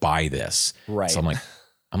want to buy this. Right. So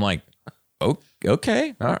I'm like, oh,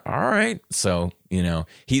 okay, all right. So,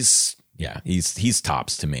 he's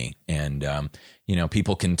tops to me. And,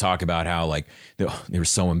 people can talk about how like they were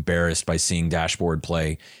so embarrassed by seeing Dashboard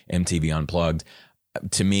play MTV Unplugged.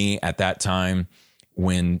 To me at that time,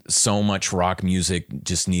 when so much rock music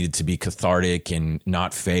just needed to be cathartic and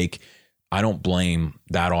not fake, I don't blame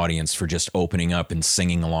that audience for just opening up and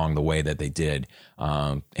singing along the way that they did.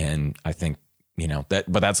 And I think,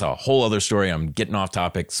 but that's a whole other story. I'm getting off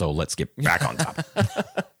topic. So let's get back on topic.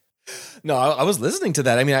 No, I was listening to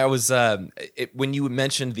that. I mean, I was when you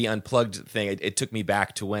mentioned the Unplugged thing, it took me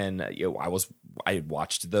back to when I had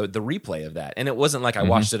watched the replay of that, and it wasn't like I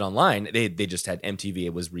watched it online. They just had MTV.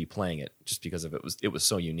 It was replaying it just because of it was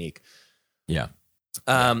so unique. Yeah.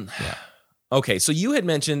 Okay, so you had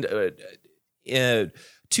mentioned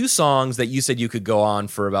two songs that you said you could go on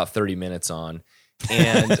for about 30 minutes on,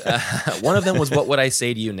 and one of them was "What Would I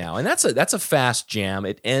Say to You Now," and that's a fast jam.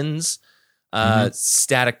 It ends.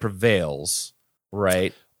 Static Prevails,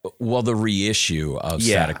 right? Well, the reissue of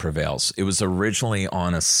Static Prevails. It was originally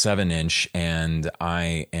on a 7-inch, and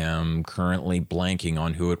I am currently blanking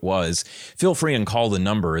on who it was. Feel free and call the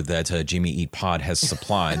number that Jimmy Eat Pod has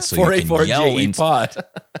supplied, so you can yell Eat Pod.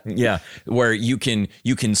 Yeah, where you can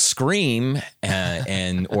scream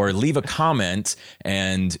and or leave a comment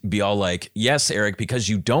and be all like, "Yes, Eric, because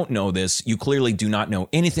you don't know this, you clearly do not know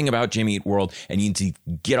anything about Jimmy Eat World, and you need to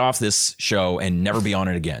get off this show and never be on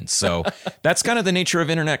it again." So that's kind of the nature of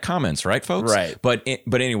internet comments, right, folks? Right. But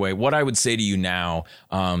anyway, what I would say to you now,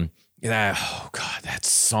 that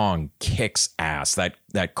song kicks ass.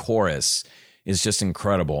 That chorus is just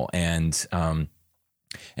incredible, and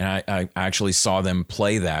I actually saw them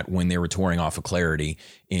play that when they were touring off of Clarity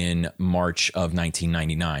in March of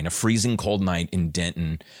 1999. A freezing cold night in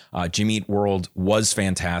Denton. Jimmy Eat World was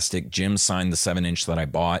fantastic. Jim signed the 7-inch that I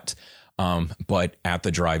bought. But At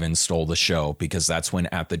the Drive-In stole the show, because that's when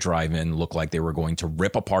At the Drive-In looked like they were going to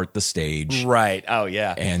rip apart the stage. Right. Oh,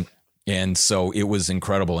 yeah. And so it was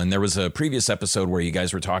incredible. And there was a previous episode where you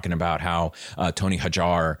guys were talking about how Tony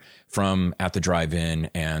Hajar from At the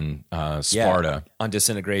Drive-In and Sparta. On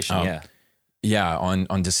Disintegration, Yeah,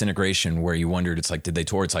 on Disintegration, where you wondered, it's like, did they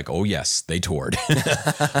tour? It's like, oh, yes, they toured.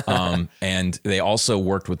 And they also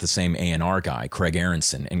worked with the same A&R guy, Craig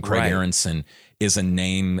Aronson. And Craig Aronson is a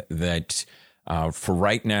name that, for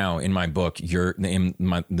right now in my book,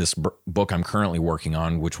 this book I'm currently working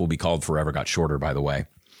on, which will be called Forever Got Shorter, by the way,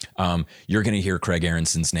 you're going to hear Craig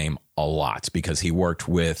Aronson's name a lot, because he worked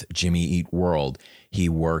with Jimmy Eat World. He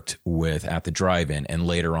worked with At the Drive-In, and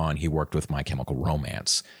later on he worked with My Chemical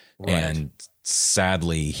Romance. Right. And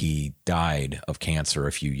sadly, he died of cancer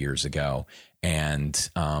a few years ago. And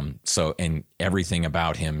and everything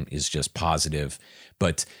about him is just positive.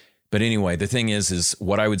 But anyway, the thing is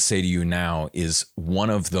what I would say to you now is one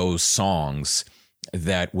of those songs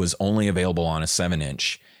that was only available on a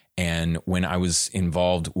 7-inch. And when I was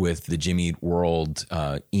involved with the Jimmy Eat World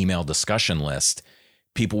email discussion list,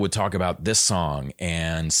 people would talk about this song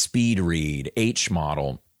and Speed Read, H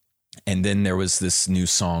Model. And then there was this new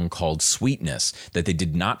song called Sweetness that they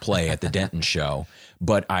did not play at the Denton show,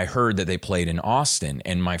 but I heard that they played in Austin,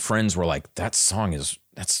 and my friends were like, that song it's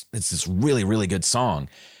this really, really good song.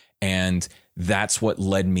 And that's what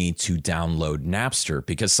led me to download Napster,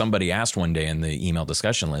 because somebody asked one day in the email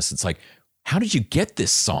discussion list, it's like, how did you get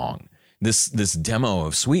this song? This demo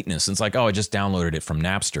of Sweetness? And it's like, oh, I just downloaded it from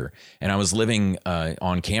Napster. And I was living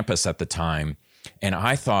on campus at the time, and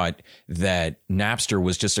I thought that Napster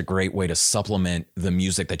was just a great way to supplement the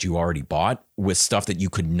music that you already bought with stuff that you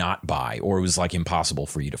could not buy, or it was like impossible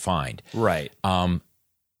for you to find. Right.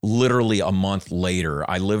 Literally a month later,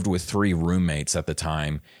 I lived with 3 roommates at the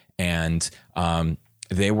time, and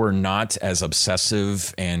they were not as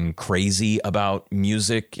obsessive and crazy about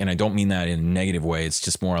music. And I don't mean that in a negative way. It's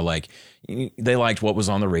just more like they liked what was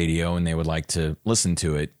on the radio and they would like to listen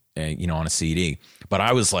to it, on a CD. But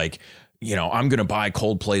I was like, I'm going to buy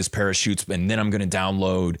Coldplay's Parachutes, and then I'm going to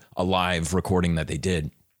download a live recording that they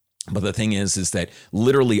did. But the thing is that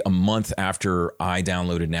literally a month after I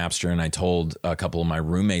downloaded Napster and I told a couple of my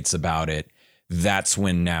roommates about it, that's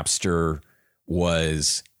when Napster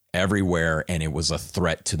was everywhere, and it was a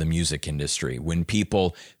threat to the music industry. When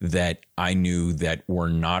people that I knew that were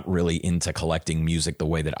not really into collecting music the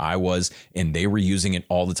way that I was, and they were using it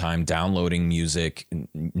all the time, downloading music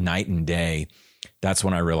night and day, that's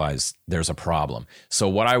when I realized there's a problem. So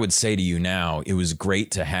what I would say to you now, it was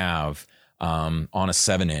great to have on a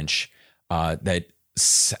 7-inch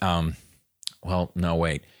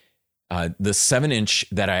the 7-inch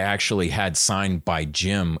that I actually had signed by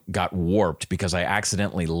Jim got warped because I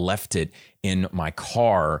accidentally left it in my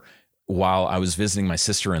car while I was visiting my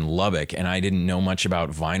sister in Lubbock, and I didn't know much about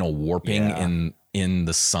vinyl warping in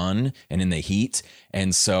the sun and in the heat.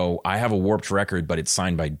 And so I have a warped record, but it's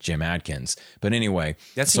signed by Jim Adkins. But anyway,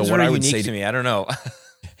 that seems very unique to me. I don't know.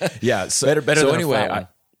 Yeah. So better so than anyway, a flat one.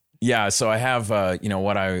 Yeah, so I have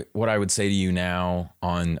what I would say to you now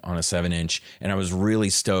on a 7-inch, and I was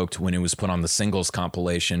really stoked when it was put on the singles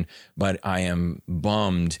compilation, but I am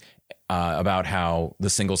bummed about how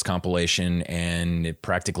the singles compilation and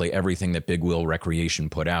practically everything that Big Wheel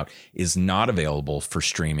Recreation put out is not available for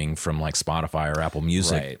streaming from like Spotify or Apple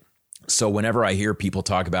Music. Right. So whenever I hear people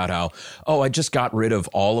talk about how, I just got rid of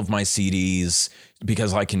all of my CDs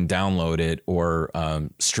because I can download it or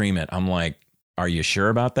stream it, I'm like, are you sure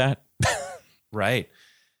about that? Right.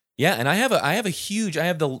 Yeah, and I have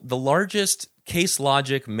the largest Case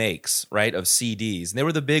Logic makes, right, of CDs. And they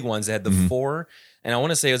were the big ones. They had the 4, and I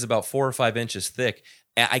want to say it was about 4 or 5 inches thick.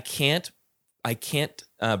 I can't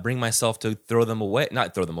bring myself to throw them away.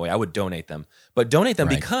 Not throw them away. I would donate them. But donate them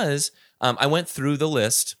because I went through the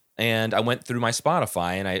list and I went through my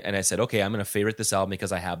Spotify and I said, okay, I'm going to favorite this album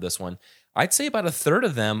because I have this one. I'd say about a third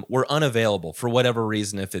of them were unavailable for whatever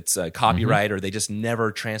reason, if it's a copyright or they just never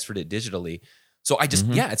transferred it digitally. So I just,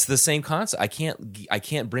 it's the same concept. I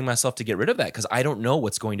can't bring myself to get rid of that because I don't know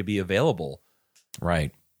what's going to be available.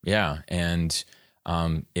 Right. Yeah. And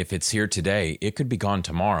if it's here today, it could be gone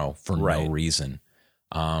tomorrow for no reason.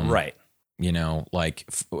 Right.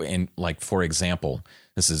 For example,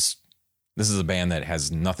 this is a band that has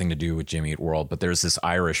nothing to do with Jimmy Eat World, but there's this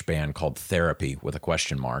Irish band called Therapy with a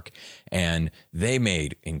question mark, and they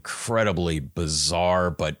made incredibly bizarre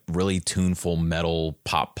but really tuneful metal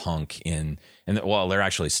pop punk they're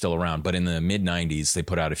actually still around, but in the mid-90s they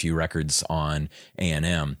put out a few records on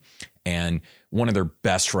A&M, and one of their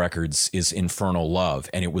best records is Infernal Love,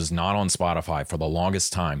 and it was not on Spotify for the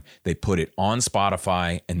longest time. They put it on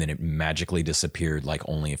Spotify and then it magically disappeared like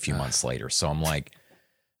only a few months later. So I'm like,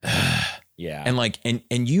 yeah. And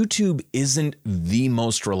and YouTube isn't the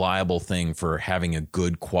most reliable thing for having a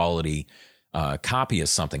good quality copy of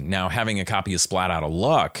something. Now, having a copy of Splat Out of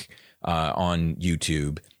Luck on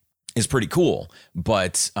YouTube is pretty cool,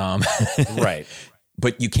 but right.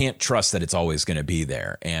 But you can't trust that it's always going to be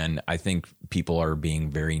there. And I think people are being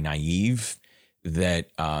very naive that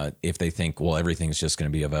if they think, well, everything's just going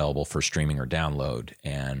to be available for streaming or download.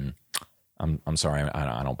 And I'm sorry,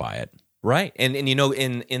 I don't buy it. Right. And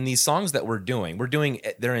in these songs that we're doing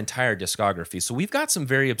their entire discography. So we've got some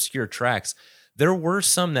very obscure tracks. There were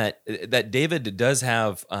some that David does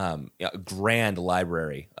have a grand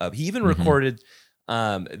library of. He even recorded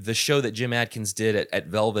the show that Jim Adkins did at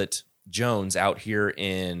Velvet Jones out here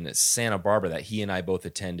in Santa Barbara that he and I both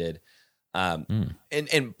attended.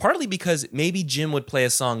 And partly because maybe Jim would play a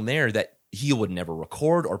song there that he would never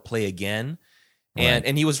record or play again.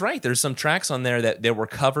 And he was right. There's some tracks on there that there were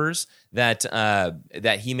covers that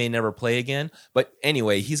he may never play again. But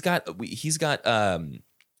anyway, he's got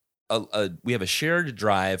we have a shared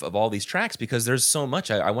drive of all these tracks because there's so much.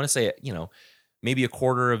 I want to say, maybe a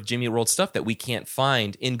quarter of Jimmy Eat World stuff that we can't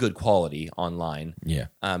find in good quality online. Yeah.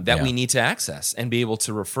 That we need to access and be able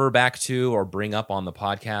to refer back to or bring up on the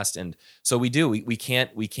podcast. And so we do. We can't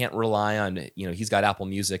rely on, he's got Apple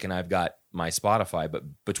Music and I've got my Spotify, but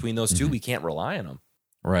between those two, we can't rely on them.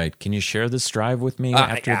 Right. Can you share this drive with me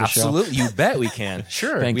after the show? Absolutely. You bet we can.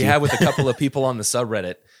 Sure. Thank we you. have with a couple of people on the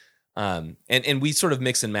subreddit. And we sort of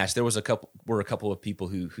mix and match. There was a couple of people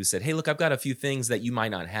who said, "Hey, look, I've got a few things that you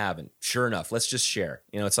might not have." And sure enough, let's just share.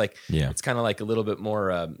 It's like, it's kind of like a little bit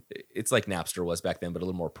more, it's like Napster was back then, but a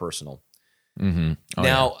little more personal. Mm-hmm. Oh,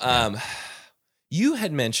 now, you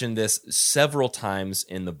had mentioned this several times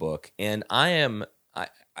in the book, and I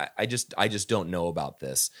just don't know about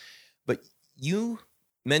this, but you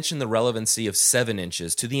mentioned the relevancy of 7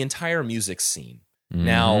 inches to the entire music scene. Mm-hmm.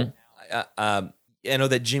 Now, I know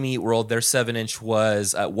that Jimmy Eat World, their 7-inch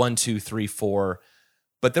was 1, 2, 3, 4,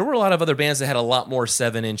 but there were a lot of other bands that had a lot more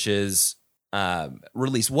 7 inches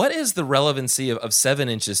released. What is the relevancy of 7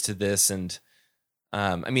 inches to this? And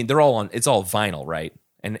they're all it's all vinyl, right?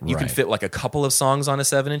 And you can fit like a couple of songs on a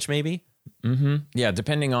 7-inch, maybe. Mm-hmm. Yeah,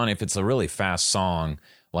 depending on if it's a really fast song,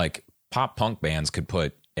 like pop punk bands could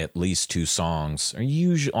put at least 2 songs, or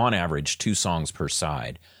usually on average 2 songs per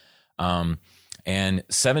side. And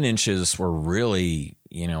 7 inches were really,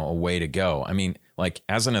 a way to go. I mean, like,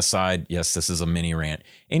 as an aside, yes, this is a mini rant.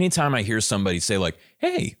 Anytime I hear somebody say like,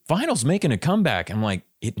 "Hey, vinyl's making a comeback," I'm like,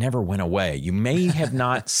 it never went away. You may have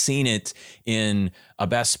not seen it in a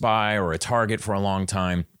Best Buy or a Target for a long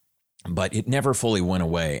time, but it never fully went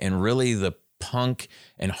away. And really the punk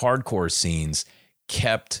and hardcore scenes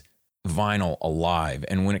kept vinyl alive.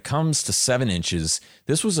 And when it comes to 7 inches,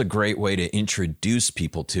 this was a great way to introduce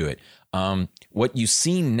people to it. What you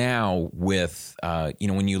see now with,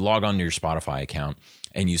 when you log on to your Spotify account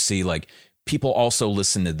and you see like people also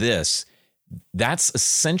listen to this, that's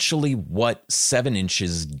essentially what 7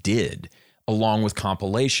 inches did along with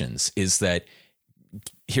compilations, is that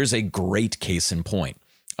here's a great case in point.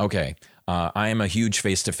 Okay. I am a huge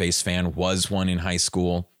Face-to-Face fan, was one in high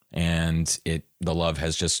school, and the love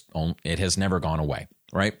it has never gone away.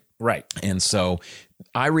 Right. Right. And so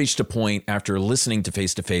I reached a point after listening to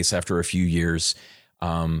Face-to-Face after a few years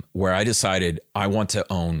where I decided I want to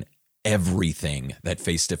own everything that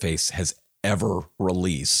Face-to-Face has ever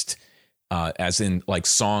released, as in like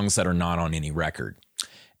songs that are not on any record.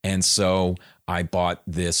 And so I bought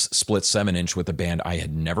this split 7-inch with a band I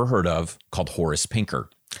had never heard of called Horace Pinker.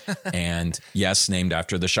 And yes, named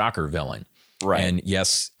after the Shocker villain. Right. And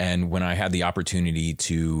yes, and when I had the opportunity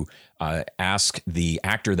to ask the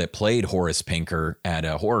actor that played Horace Pinker at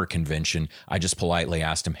a horror convention, I just politely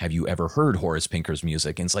asked him, "Have you ever heard Horace Pinker's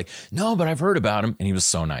music?" And it's like, "No, but I've heard about him." And he was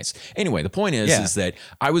so nice. Anyway, the point is that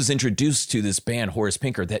I was introduced to this band, Horace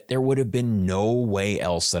Pinker, that there would have been no way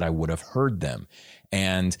else that I would have heard them.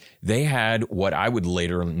 And they had what I would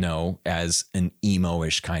later know as an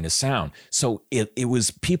emo-ish kind of sound. So it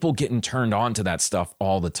was people getting turned on to that stuff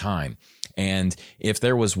all the time. And if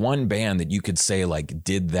there was one band that you could say like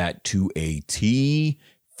did that to a T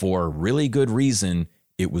for really good reason,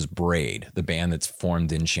 it was Braid, the band that's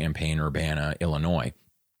formed in Champaign-Urbana, Illinois.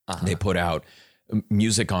 They put out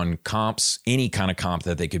music on comps, any kind of comp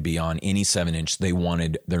that they could be on, any 7-inch, they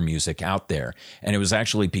wanted their music out there. And it was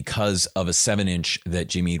actually because of a 7-inch that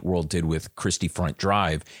Jimmy Eat World did with Christie Front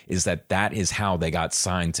Drive, is that is how they got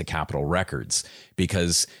signed to Capitol Records,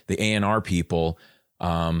 because the A&R people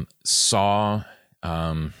saw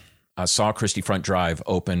Christie Front Drive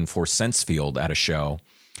open for Sensefield at a show.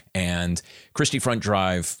 And Christie Front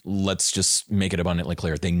Drive, let's just make it abundantly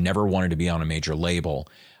clear, they never wanted to be on a major label.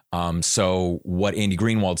 So what Andy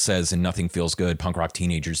Greenwald says in Nothing Feels Good, Punk Rock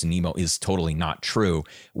Teenagers and Emo is totally not true,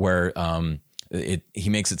 where he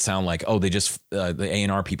makes it sound like, they just the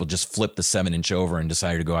A&R people just flipped the 7-inch over and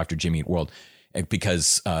decided to go after Jimmy Eat World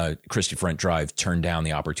because Christie Front Drive turned down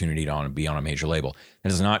the opportunity to be on a major label.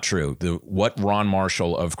 That is not true. What Ron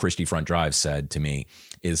Marshall of Christie Front Drive said to me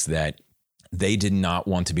is that they did not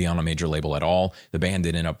want to be on a major label at all. The band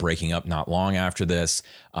did end up breaking up not long after this.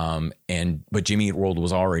 But Jimmy Eat World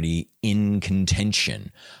was already in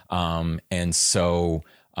contention. And so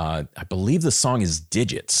I believe the song is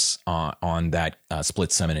Digits on that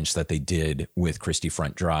split 7-inch that they did with Christie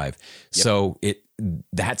Front Drive. Yep. So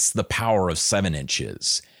that's the power of 7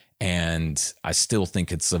 inches. And I still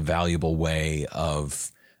think it's a valuable way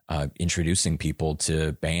of introducing people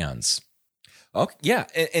to bands. Okay, yeah,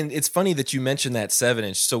 and it's funny that you mentioned that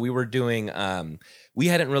 7-inch. So we were doing, we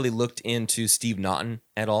hadn't really looked into Steve Naughton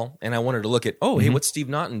at all, and I wanted to look at, hey, what's Steve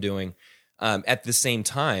Naughton doing? at the same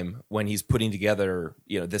time when he's putting together,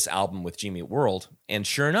 this album with Jimmy Eat World. And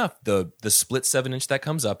sure enough, the split 7-inch that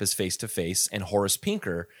comes up is Face to Face and Horace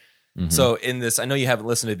Pinker. So in this, I know you haven't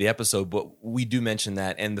listened to the episode, but we do mention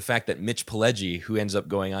that, and the fact that Mitch Pileggi, who ends up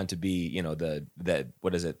going on to be, the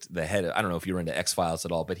head. I don't know if you were into X-Files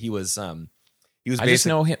at all, but he was I just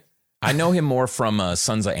know him. I know him more from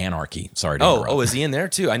Sons of Anarchy. Sorry to interrupt. Is he in there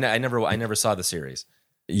too? I never saw the series.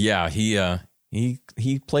 Yeah, he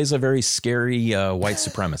plays a very scary white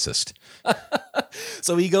supremacist.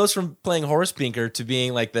 So he goes from playing Horace Pinker to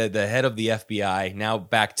being like the head of the FBI. Now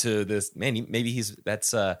back to this man. Maybe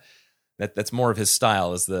that's more of his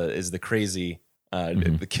style, is the crazy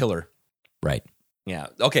the killer. Right. Yeah.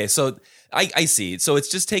 Okay. So I see. So it's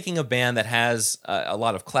just taking a band that has a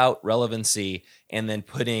lot of clout, relevancy, and then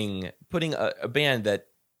putting a band that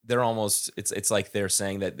they're almost, it's like they're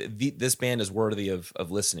saying that this band is worthy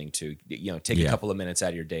of listening to. Take a couple of minutes out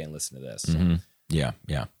of your day and listen to this. Mm-hmm. Yeah.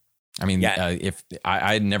 I mean, if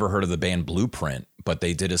I had never heard of the band Blueprint, but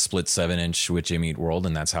they did a split 7-inch with Jimmy Eat World,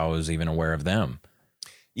 and that's how I was even aware of them.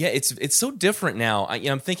 Yeah, it's so different now.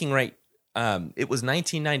 I'm thinking, right. It was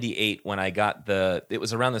 1998 when I got it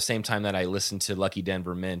was around the same time that I listened to Lucky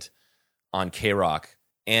Denver Mint on K-Rock.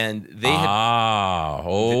 And they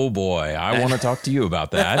boy, I want to talk to you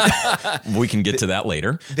about that. We can get to that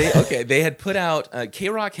later. They had put out,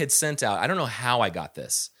 K-Rock had sent out, I don't know how I got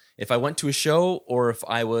this, if I went to a show or if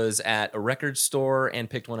I was at a record store and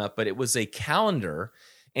picked one up, but it was a calendar,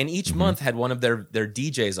 and each month had one of their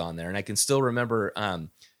DJs on there. And I can still remember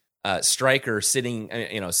Stryker sitting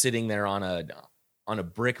there on a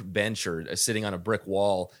brick bench or sitting on a brick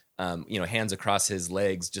wall, hands across his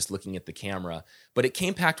legs, just looking at the camera. But it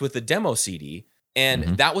came packed with a demo CD,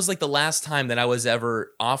 and that was like the last time that I was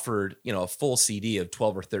ever offered, a full CD of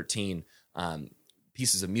 12 or 13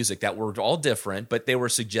 pieces of music that were all different, but they were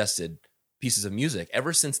suggested pieces of music.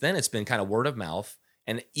 Ever since then, it's been kind of word of mouth.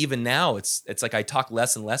 And even now, it's like I talk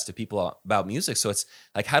less and less to people about music. So it's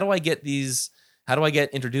like, how do I get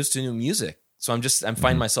introduced to new music? So I'm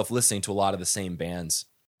finding myself listening to a lot of the same bands.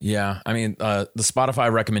 Yeah, I mean, the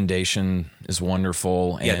Spotify recommendation is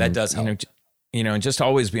wonderful. Yeah, that does help. And just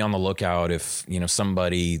always be on the lookout if,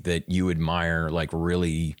 somebody that you admire, like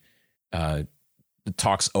really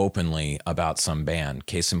talks openly about some band.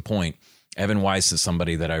 Case in point, Evan Weiss is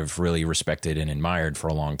somebody that I've really respected and admired for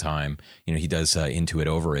a long time. He does Into It,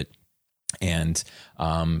 Over It. And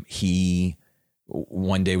he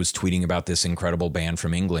one day was tweeting about this incredible band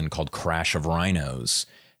from England called Crash of Rhinos.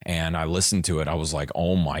 And I listened to it. I was like,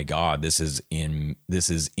 oh my God, this is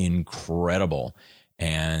incredible.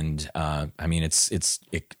 And I mean,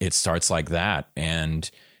 it starts like that. And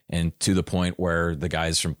to the point where the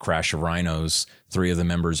guys from Crash of Rhinos, 3 of the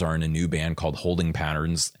members are in a new band called Holding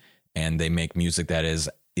Patterns, and they make music that is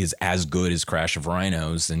as good as Crash of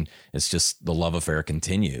Rhinos, and it's just the love affair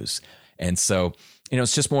continues. And so,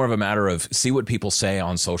 it's just more of a matter of see what people say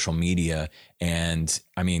on social media. And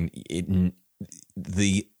I mean,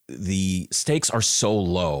 the stakes are so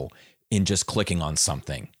low in just clicking on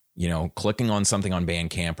something. Clicking on something on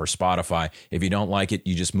Bandcamp or Spotify. If you don't like it,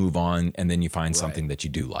 you just move on, and then you find something that you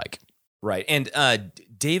do like. Right. And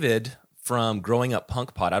David from Growing Up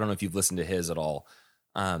Punk Pod, I don't know if you've listened to his at all.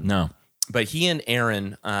 No. But he and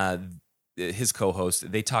Aaron, his co-host,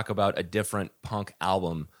 they talk about a different punk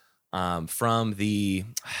album from the,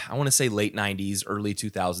 I want to say late 90s, early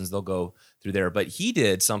 2000s. They'll go through there. But he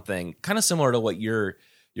did something kind of similar to what you're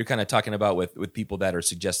kind of talking about with people that are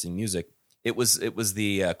suggesting music. It was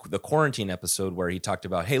the quarantine episode where he talked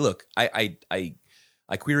about, hey, look, I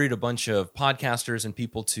queried a bunch of podcasters and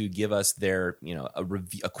people to give us their,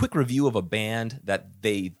 a quick review of a band that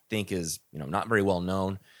they think is, not very well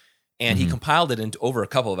known. And he compiled it into over a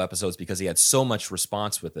couple of episodes because he had so much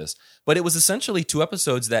response with this. But it was essentially 2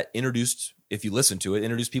 episodes that introduced, if you listen to it,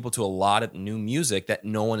 introduced people to a lot of new music that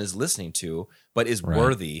no one is listening to, but is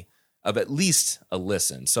worthy of at least a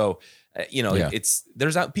listen. So,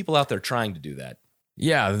 there's people out there trying to do that.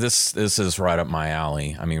 Yeah, this is right up my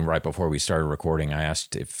alley. I mean, right before we started recording, I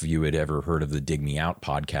asked if you had ever heard of the Dig Me Out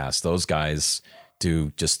podcast. Those guys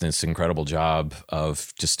do just this incredible job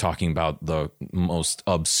of just talking about the most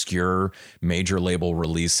obscure major label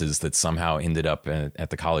releases that somehow ended up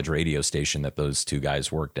at the college radio station that those 2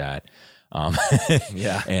 guys worked at.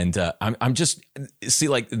 Yeah. And I'm just, see,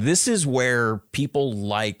 like, this is where people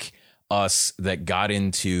like us that got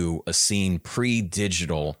into a scene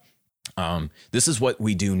pre-digital. This is what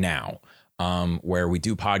we do now, where we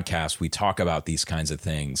do podcasts, we talk about these kinds of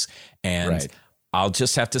things. And I'll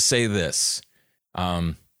just have to say this.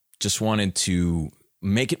 Just wanted to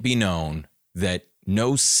make it be known that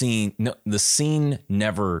the scene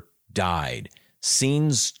never died.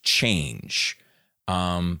 Scenes change.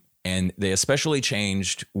 And they especially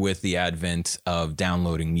changed with the advent of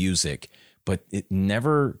downloading music, but it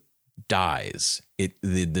never dies.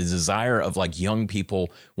 The desire of like young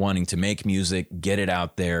people wanting to make music, get it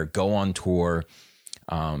out there, go on tour,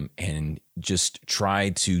 and just try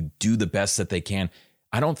to do the best that they can.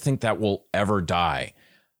 I don't think that will ever die,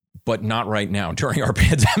 but not right now during our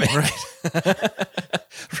pandemic.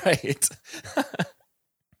 Right.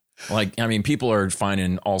 Like, I mean, people are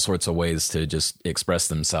finding all sorts of ways to just express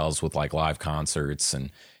themselves with like live concerts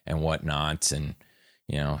and whatnot. And,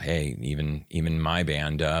 you know, hey, even my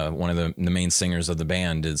band, one of the main singers of the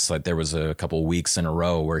band, is like, there was a couple of weeks in a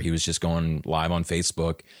row where he was just going live on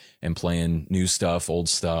Facebook and playing new stuff, old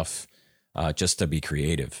stuff, just to be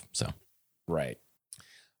creative. So, Right.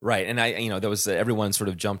 And there was everyone sort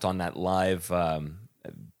of jumped on that live,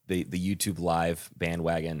 the YouTube live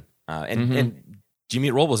bandwagon, and Jimmy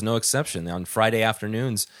Eat World was no exception. On Friday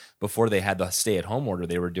afternoons, before they had the stay-at-home order,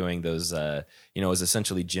 they were doing those. It was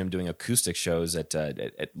essentially Jim doing acoustic shows at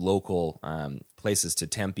local places to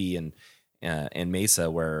Tempe and Mesa,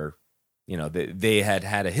 where they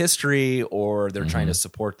had a history, or they're trying to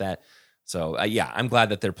support that. So I'm glad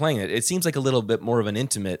that they're playing it. It seems like a little bit more of an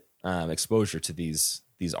intimate exposure to these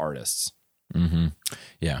artists. Mm-hmm.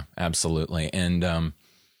 Yeah, absolutely. And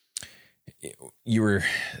you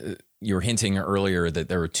were hinting earlier that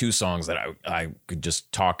there were two songs that I could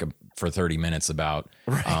just talk for 30 minutes about.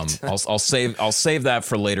 Right. I'll save that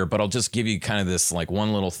for later, but I'll just give you kind of this like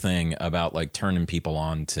one little thing about like turning people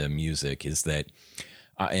on to music is that,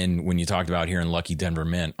 and when you talked about hearing Lucky Denver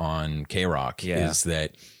Mint on K-Rock, is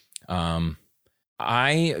that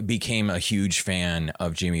I became a huge fan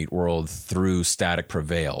of Jimmy Eat World through Static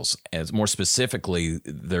Prevails, as more specifically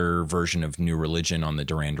their version of New Religion on the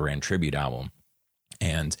Duran Duran tribute album.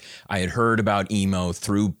 And I had heard about emo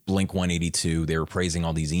through Blink-182. They were praising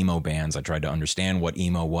all these emo bands. I tried to understand what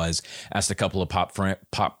emo was. Asked a couple of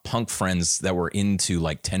pop punk friends that were into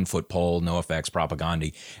like 10 Foot Pole, NoFX,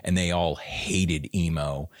 Propaganda, and they all hated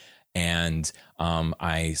emo. And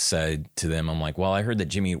I said to them, I'm like, well, I heard that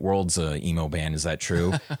Jimmy Eat World's a emo band. Is that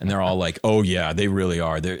true? And they're all like, oh, yeah, they really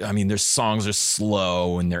are. Their songs are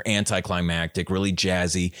slow and they're anticlimactic, really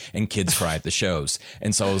jazzy, and kids cry at the shows.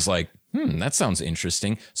 And so I was like, that sounds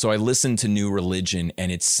interesting. So I listened to New Religion,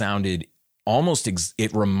 and it sounded almost,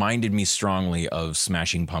 it reminded me strongly of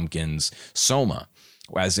Smashing Pumpkins' Soma,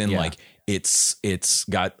 as in like it's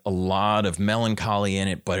got a lot of melancholy in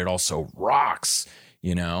it, but it also rocks,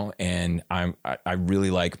 and I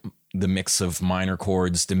really like the mix of minor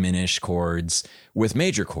chords, diminished chords with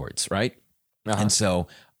major chords, right? And so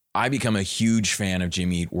I become a huge fan of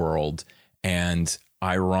Jimmy Eat World, and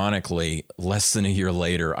ironically, less than a year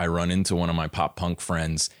later, I run into one of my pop punk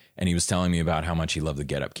friends, and he was telling me about how much he loved the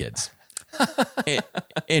Get Up Kids.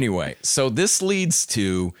 Anyway, so this leads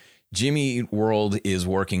to Jimmy Eat World is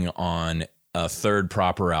working on a third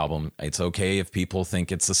proper album. It's okay if people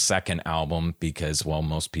think it's a second album because, well,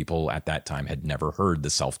 most people at that time had never heard the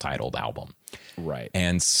self-titled album. Right.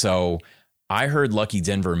 And so I heard Lucky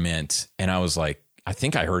Denver Mint, and I was like, I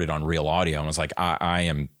think I heard it on Real Audio, and I was like, I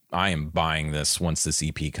am buying this once this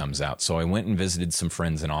EP comes out. So I went and visited some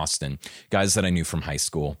friends in Austin, guys that I knew from high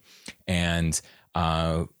school. And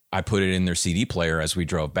I put it in their CD player as we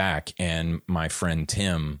drove back. And my friend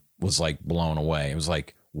Tim was like blown away. It was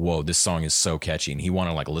like, whoa, this song is so catchy. And he wanted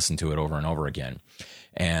to like listen to it over and over again.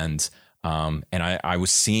 And I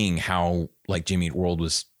was seeing how like Jimmy Eat World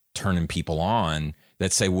was turning people on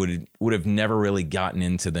that say would have never really gotten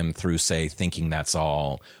into them through, say, Thinking That's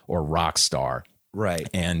All or Rockstar. Right.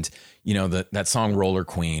 And, that song Roller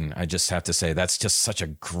Queen, I just have to say that's just such a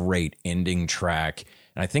great ending track.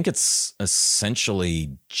 And I think it's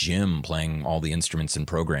essentially Jim playing all the instruments and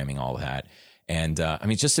programming all that. And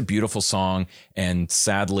it's just a beautiful song. And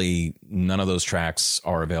sadly, none of those tracks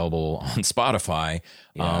are available on Spotify.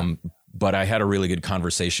 Yeah. But I had a really good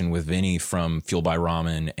conversation with Vinny from Fueled by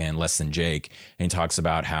Ramen and Less Than Jake. And he talks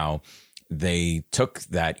about how they took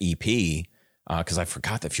that EP, because I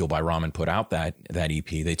forgot that Fueled by Ramen put out that EP.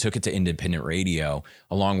 They took it to independent radio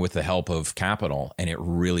along with the help of Capitol, and it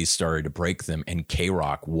really started to break them. And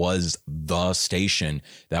K-Rock was the station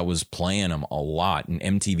that was playing them a lot. And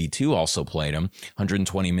MTV2 also played them.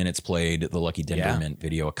 120 Minutes played the Lucky Denver Mint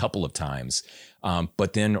video a couple of times.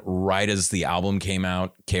 But then right as the album came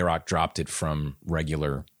out, K-Rock dropped it from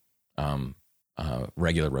regular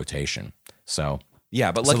rotation. So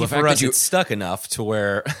yeah, but lucky for us, it's stuck enough to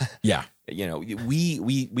where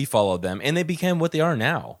we followed them, and they became what they are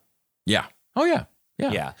now. Yeah. Oh yeah.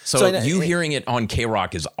 Yeah. So, I- you hearing it on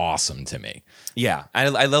K-Rock is awesome to me. Yeah, I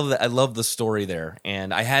love that. I love the story there,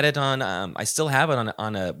 and I had it on. I still have it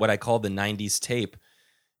on a what I call the '90s tape,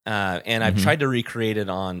 and I've tried to recreate it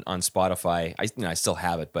on Spotify. I still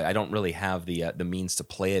have it, but I don't really have the means to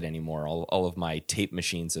play it anymore. All of my tape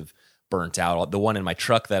machines have burnt out. The one in my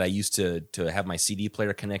truck that I used to have my CD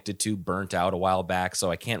player connected to burnt out a while back,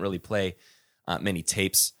 so I can't really play many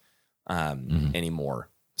tapes anymore.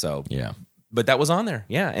 So Yeah. but that was on there,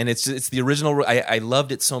 yeah, and it's the original. I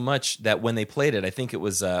loved it so much that when they played it, I think it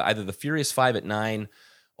was either the Furious 5 at 9,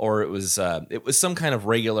 or it was some kind of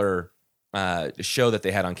regular show that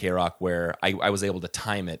they had on K-Rock where I was able to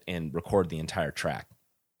time it and record the entire track.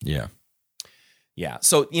 Yeah. Yeah,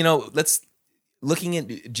 so looking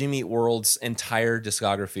at Jimmy Eat World's entire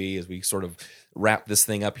discography as we sort of wrap this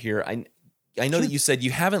thing up here. I know that you said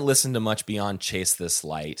you haven't listened to much beyond Chase This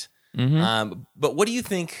Light, but what do you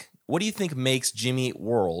think? What do you think makes Jimmy Eat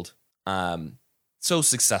World so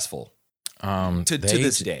successful to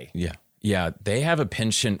this day? Yeah. Yeah. They have a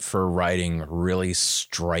penchant for writing really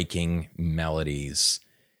striking melodies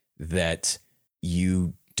that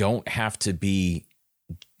you don't have to be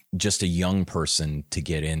just a young person to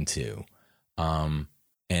get into. And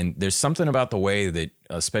there's something about the way that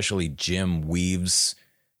especially Jim weaves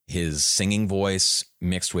his singing voice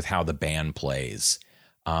mixed with how the band plays,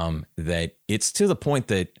 that it's to the point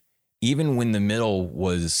that even when the middle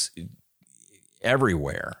was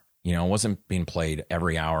everywhere, it wasn't being played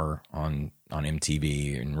every hour on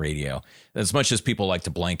MTV and radio. As much as people like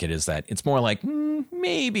to blanket is that it's more like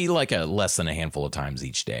maybe like a less than a handful of times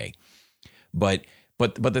each day. But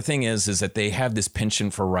the thing is that they have this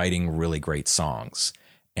penchant for writing really great songs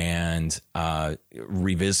and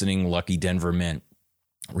revisiting Lucky Denver Mint,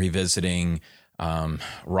 revisiting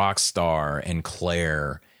Rockstar and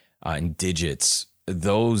Claire and Digits.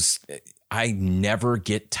 Those, I never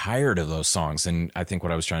get tired of those songs. And I think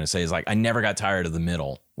what I was trying to say is I never got tired of the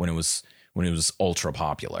middle when it was ultra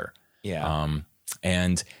popular. Yeah.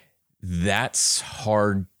 And that's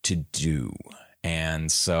hard to do. And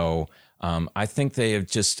so I think they have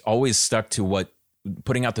just always stuck to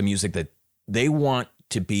putting out the music that they want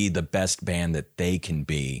to be the best band that they can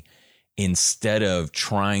be, instead of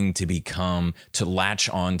trying to latch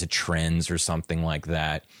on to trends or something like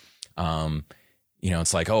that.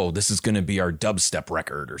 It's like, oh, this is going to be our dubstep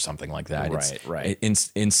record or something like that.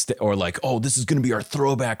 Right. Or like, oh, this is going to be our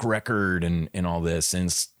throwback record and all this.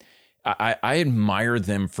 And I admire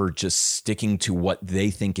them for just sticking to what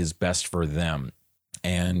they think is best for them.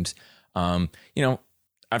 And,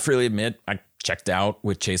 I freely admit I checked out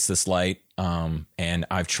with Chase This Light. And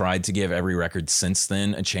I've tried to give every record since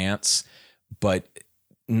then a chance, but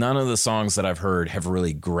none of the songs that I've heard have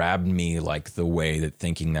really grabbed me like the way that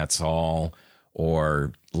Thinking That's All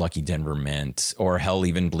or Lucky Denver Mint or hell,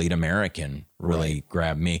 even Bleed American really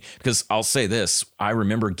grabbed me. Because I'll say this, I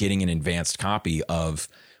remember getting an advanced copy of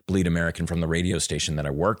Bleed American from the radio station that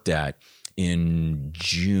I worked at in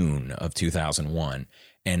June of 2001.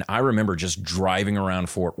 And I remember just driving around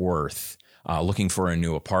Fort Worth looking for a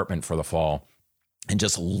new apartment for the fall and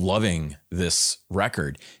just loving this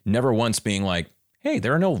record. Never once being like, hey,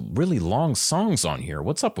 there are no really long songs on here.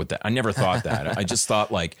 What's up with that? I never thought that. I just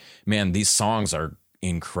thought like, man, these songs are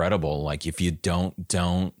incredible. Like if you don't,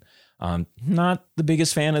 not the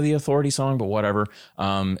biggest fan of the Authority song, but whatever.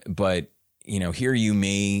 But Hear You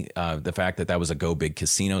Me, the fact that was a Go Big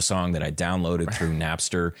Casino song that I downloaded through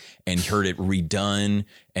Napster and heard it redone,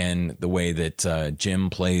 and the way that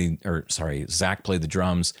Zach played the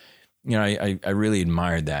drums, I really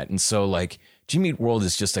admired that. And so like Jimmy Eat World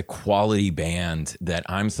is just a quality band that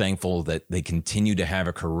I'm thankful that they continue to have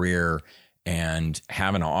a career and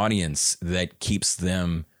have an audience that keeps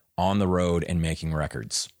them on the road and making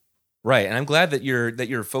records. Right, and I'm glad that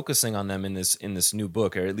you're focusing on them in this new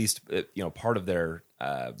book, or at least part of their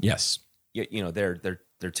yes,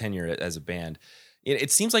 their tenure as a band. It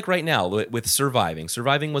seems like right now with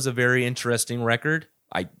Surviving was a very interesting record.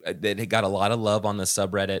 It got a lot of love on the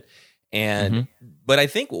subreddit, and but I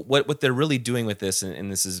think what they're really doing with this,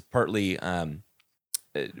 and this is partly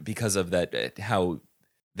because of that how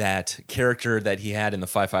that character that he had in the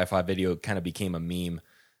 555 video kind of became a meme.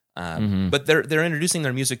 But they're introducing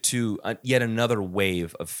their music to yet another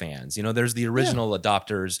wave of fans. There's the original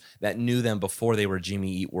adopters that knew them before they were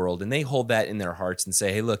Jimmy Eat World, and they hold that in their hearts and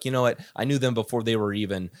say, hey, look, you know what? I knew them before they were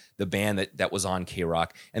even the band that was on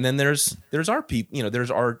K-Rock. And then there's our people,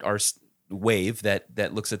 there's our wave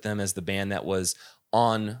that looks at them as the band that was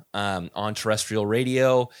on terrestrial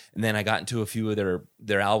radio, and then I got into a few of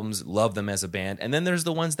their albums, love them as a band. And then there's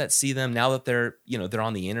the ones that see them now that they're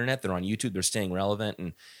on the internet, they're on YouTube, they're staying relevant,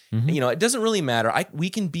 and it doesn't really matter. We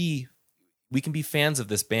can be fans of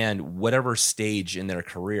this band whatever stage in their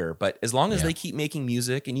career, but as long as they keep making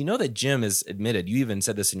music, and that Jim has admitted, you even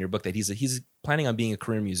said this in your book, that he's planning on being a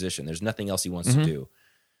career musician. There's nothing else he wants to do.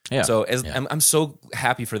 Yeah. So I'm so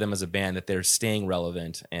happy for them as a band that they're staying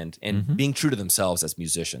relevant and being true to themselves as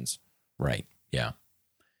musicians. Right. Yeah.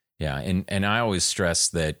 Yeah. And I always stress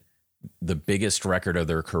that the biggest record of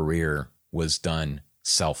their career was done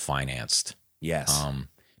self-financed. Yes.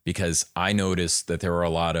 Because I noticed that there were a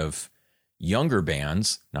lot of younger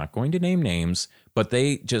bands, not going to name names, but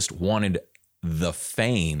they just wanted the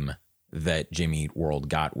fame that Jimmy Eat World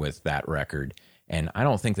got with that record. And I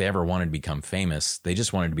don't think they ever wanted to become famous. They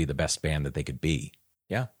just wanted to be the best band that they could be.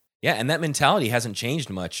 Yeah. Yeah. And that mentality hasn't changed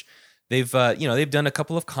much. They've done a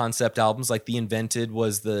couple of concept albums, like The Invented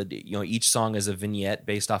was each song is a vignette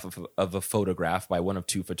based off of a photograph by one of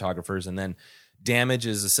two photographers. And then Damage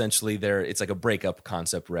is essentially it's like a breakup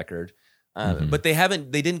concept record. But they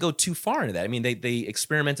didn't go too far into that. I mean, they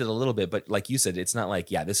experimented a little bit, but like you said, it's not like,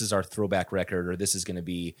 this is our throwback record, or this is going to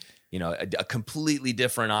be, a completely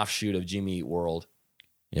different offshoot of Jimmy Eat World.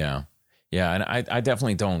 Yeah. Yeah. And I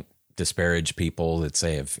definitely don't disparage people that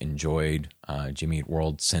say have enjoyed Jimmy Eat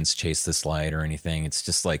World since Chase This Light or anything. It's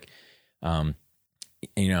just like, they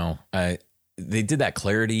did that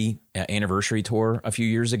Clarity anniversary tour a few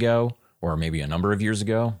years ago, or maybe a number of years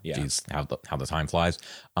ago. Yeah. Jeez, how the time flies.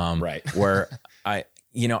 Right. Where I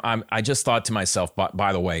just thought to myself,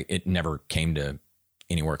 by the way, it never came to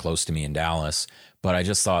anywhere close to me in Dallas, but I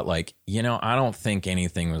just thought, like, I don't think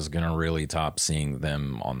anything was going to really top seeing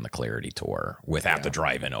them on the Clarity tour without the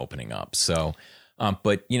drive-in opening up. So,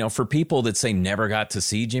 but for people that say never got to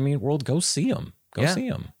see Jimmy Eat World, go see them. Go see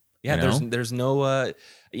them. Yeah. There's no,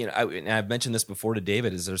 I've mentioned this before to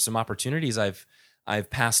David, is there's some opportunities I've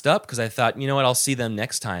passed up because I thought, I'll see them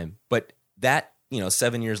next time. But that,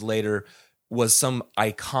 7 years later was some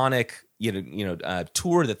iconic,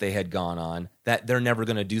 tour that they had gone on that they're never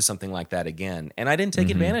going to do something like that again. And I didn't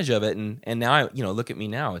take advantage of it. And now look at me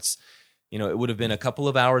now. It's, it would have been a couple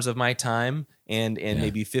of hours of my time and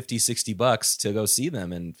maybe $50-$60 to go see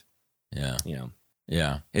them. And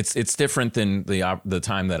yeah, it's different than the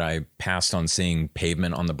time that I passed on seeing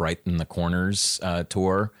Pavement on the Brighten the Corners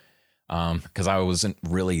tour. Because I wasn't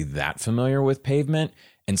really that familiar with Pavement.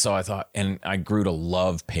 And so I thought, and I grew to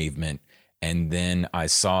love Pavement. And then I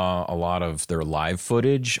saw a lot of their live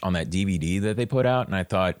footage on that DVD that they put out. And I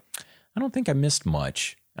thought, I don't think I missed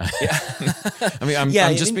much. I mean, I'm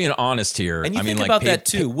just being honest here. And you think about that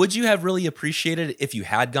too. Would you have really appreciated it if you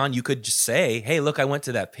had gone? You could just say, hey, look, I went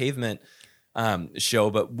to that Pavement show,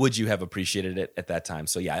 but would you have appreciated it at that time?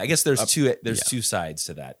 So yeah, I guess there's two sides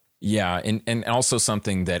to that. Yeah, and also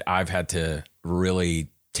something that I've had to really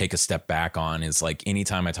take a step back on is, like,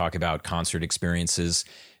 anytime I talk about concert experiences,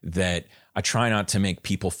 that I try not to make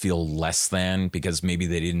people feel less than because maybe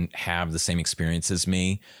they didn't have the same experience as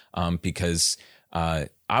me. Because I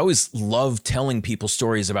always love telling people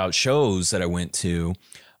stories about shows that I went to,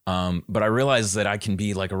 but I realize that I can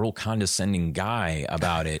be like a real condescending guy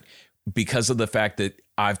about it because of the fact that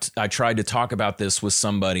I tried to talk about this with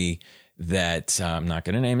somebody that I'm not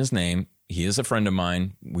going to name his name. He is a friend of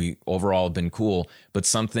mine. We overall have been cool, but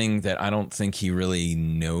something that I don't think he really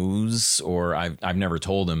knows, or I've never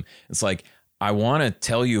told him. It's like, I want to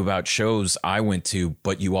tell you about shows I went to,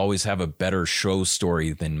 but you always have a better show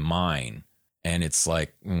story than mine. And it's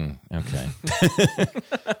like, okay.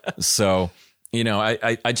 So,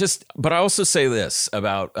 but I also say this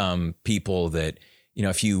about people that,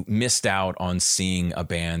 if you missed out on seeing a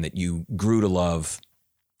band that you grew to love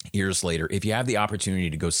years later, if you have the opportunity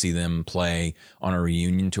to go see them play on a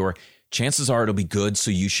reunion tour, chances are it'll be good, so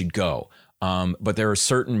you should go. But there are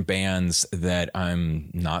certain bands that I'm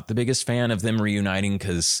not the biggest fan of them reuniting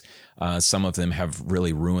because some of them have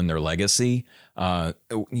really ruined their legacy.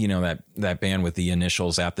 That band with the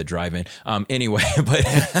initials at the drive-in. Anyway,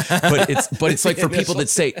 but it's like for people that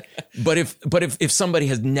say, but if somebody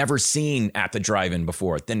has never seen At the Drive-In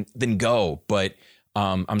before, then go. But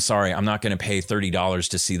I'm sorry, I'm not going to pay $30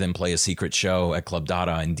 to see them play a secret show at Club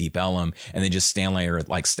Dada in Deep Ellum and they just stand there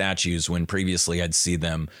like statues when previously I'd see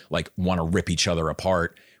them like want to rip each other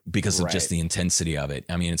apart because of just the intensity of it.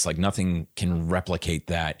 I mean, it's like nothing can replicate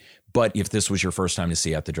that. But if this was your first time to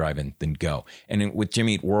see At the Drive-In, then go. And with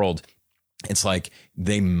Jimmy Eat World, it's like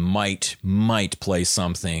they might play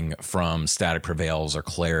something from Static Prevails or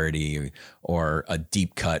Clarity or a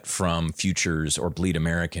deep cut from Futures or Bleed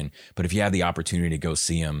American. But if you have the opportunity to go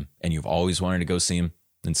see them and you've always wanted to go see them,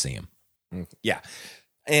 then see them. Yeah.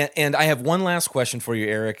 And I have one last question for you,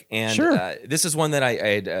 Eric. And Sure. This is one that I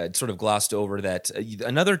had sort of glossed over, that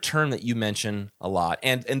another term that you mention a lot.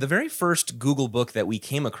 And the very first Google book that we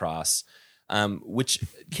came across, which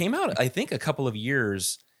came out, I think, a couple of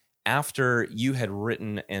years after you had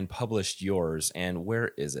written and published yours. And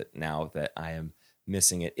where is it now that I am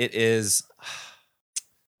missing it? It is,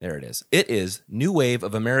 there it is. It is New Wave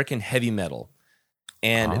of American Heavy Metal.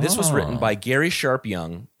 And this was written by Gary Sharp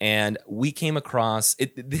Young, and we came across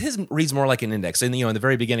it. His reads more like an index. And in the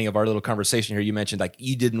very beginning of our little conversation here, you mentioned like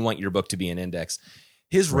you didn't want your book to be an index.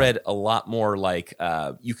 His read a lot more like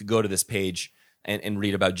you could go to this page and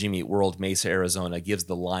read about Jimmy Eat World, Mesa, Arizona, gives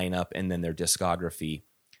the lineup and then their discography.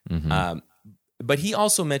 But he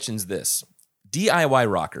also mentions this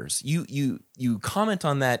DIY rockers. You comment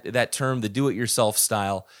on that term, the do-it-yourself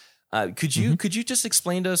style. Could you just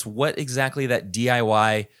explain to us what exactly that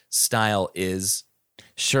DIY style is?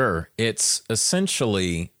 Sure. It's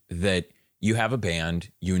essentially that you have a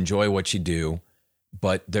band, you enjoy what you do,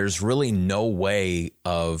 but there's really no way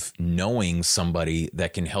of knowing somebody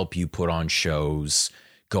that can help you put on shows,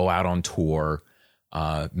 go out on tour,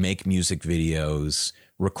 make music videos,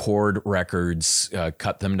 record records,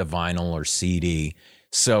 cut them to vinyl or CD.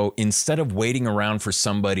 So instead of waiting around for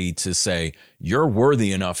somebody to say, you're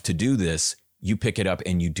worthy enough to do this, you pick it up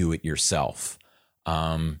and you do it yourself.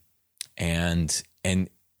 And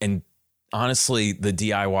honestly, the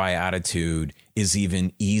DIY attitude is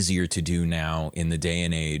even easier to do now in the day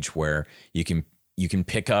and age where you can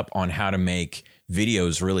pick up on how to make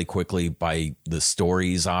videos really quickly by the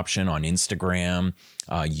stories option on Instagram,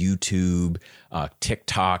 YouTube,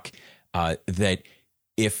 TikTok, that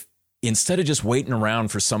if instead of just waiting around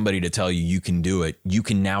for somebody to tell you you can do it, you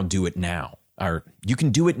can now do it now, or you can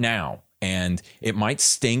do it now. And it might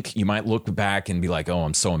stink. You might look back and be like, oh,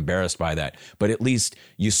 I'm so embarrassed by that. But at least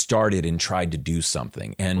you started and tried to do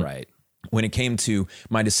something. And when it came to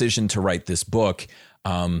my decision to write this book,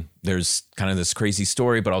 there's kind of this crazy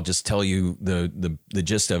story, but I'll just tell you the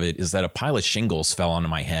gist of it is that a pile of shingles fell onto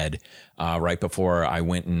my head right before I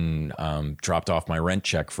went and dropped off my rent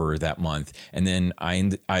check for that month. And then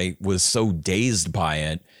I was so dazed by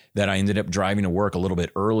it that I ended up driving to work a little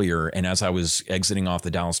bit earlier. And as I was exiting off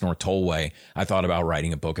the Dallas North Tollway, I thought about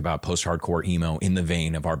writing a book about post-hardcore emo in the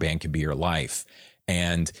vein of Our Band Could Be Your Life.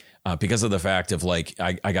 And because of the fact of like,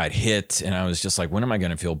 I got hit and I was just like, when am I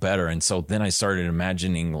going to feel better? And so then I started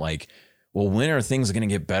imagining like, well, when are things going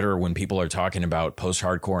to get better when people are talking about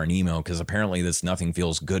post-hardcore and emo? Because apparently this Nothing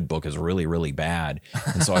Feels Good book is really, really bad.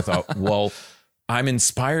 And so I thought, well, I'm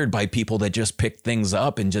inspired by people that just picked things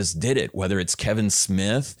up and just did it, whether it's Kevin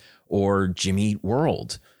Smith or Jimmy Eat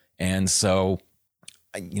World. And so,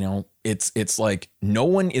 it's like no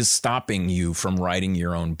one is stopping you from writing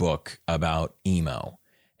your own book about emo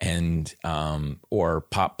and or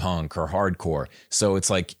pop punk or hardcore. So it's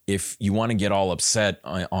like if you want to get all upset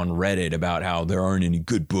on Reddit about how there aren't any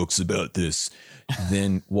good books about this,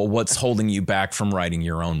 then well, what's holding you back from writing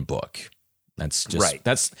your own book? That's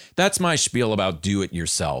just that's my spiel about do it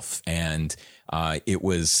yourself. And it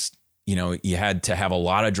was, you had to have a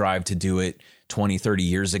lot of drive to do it 20, 30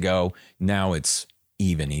 years ago. Now it's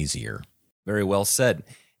even easier. Very well said.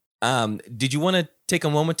 Did you want to take a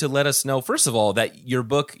moment to let us know, first of all, that your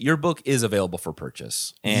book is available for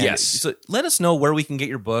purchase? And yes. So let us know where we can get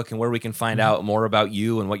your book and where we can find out more about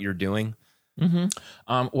you and what you're doing.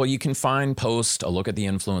 Well, you can find A Look at the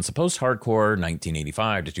Influence of Post-Hardcore,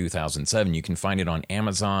 1985 to 2007. You can find it on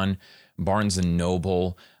Amazon, Barnes &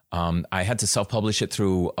 Noble. I had to self-publish it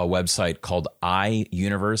through a website called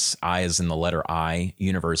iUniverse, I as in the letter I,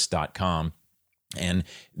 universe.com. And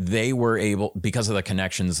they were able, because of the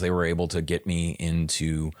connections, they were able to get me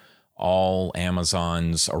into all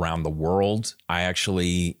Amazons around the world. I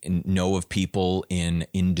actually know of people in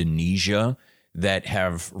Indonesia that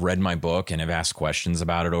have read my book and have asked questions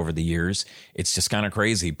about it over the years. It's just kind of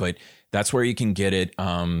crazy, but that's where you can get it.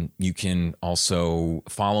 You can also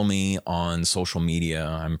follow me on social media.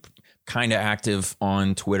 I'm kind of active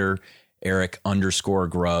on Twitter,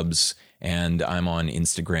 Eric_Grubbs, and I'm on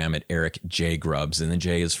Instagram at Eric J. Grubbs, and the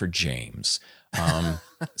J is for James. And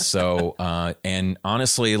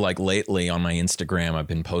honestly, like lately on my Instagram, I've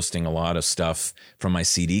been posting a lot of stuff from my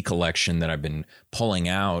CD collection that I've been pulling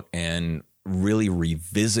out and really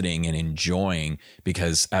revisiting and enjoying,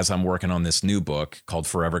 because as I'm working on this new book called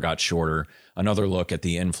Forever Got Shorter, another look at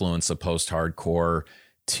the influence of post-hardcore,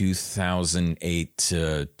 2008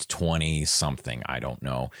 to 20 something. I don't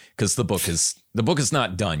know, because the book is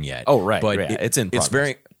not done yet. Oh, right, but right. It's in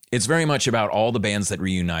progress. It's very much about all the bands that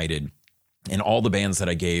reunited, and all the bands that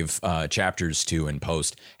I gave chapters to in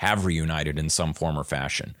post have reunited in some form or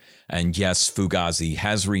fashion. And yes, Fugazi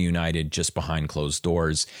has reunited just behind closed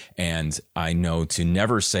doors. And I know to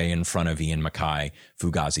never say in front of Ian Mackay,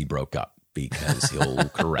 Fugazi broke up, because he'll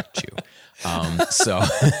correct you.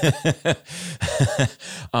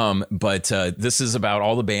 But this is about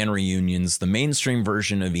all the band reunions, the mainstream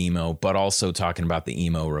version of emo, but also talking about the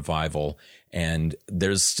emo revival. And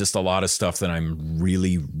there's just a lot of stuff that I'm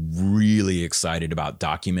really, really excited about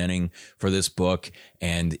documenting for this book.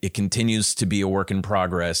 And it continues to be a work in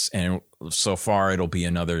progress. And so far, it'll be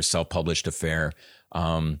another self-published affair.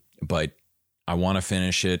 But I want to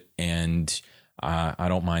finish it, and I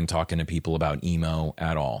don't mind talking to people about emo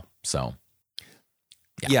at all. So,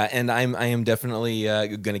 yeah, and I am definitely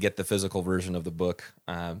going to get the physical version of the book,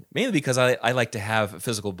 mainly because I like to have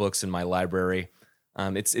physical books in my library.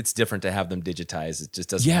 It's different to have them digitized. It just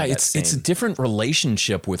doesn't. Yeah, have that it's a same- different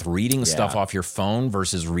relationship with reading stuff off your phone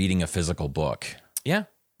versus reading a physical book. Yeah.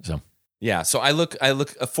 So. Yeah, so I look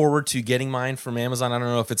forward to getting mine from Amazon. I don't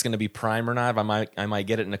know if it's going to be Prime or not. I might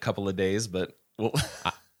get it in a couple of days, but well,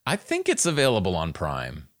 I think it's available on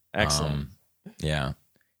Prime. Excellent. Yeah.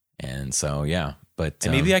 And so, yeah, but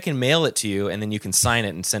and maybe I can mail it to you, and then you can sign it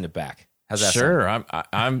and send it back. How's that sure. sound?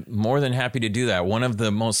 I'm more than happy to do that. One of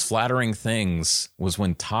the most flattering things was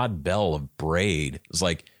when Todd Bell of Braid was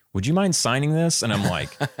like, "Would you mind signing this?" And I'm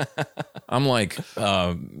like,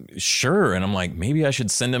 sure. And I'm like, maybe I should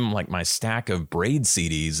send him like my stack of Braid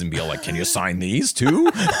CDs and be like, "Can you sign these too?"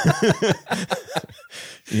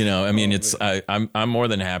 You know, I mean, I'm more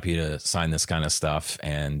than happy to sign this kind of stuff.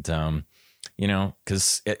 And, you know,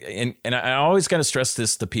 because, and I always got to stress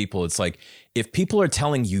this to people. It's like, if people are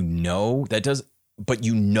telling you no, but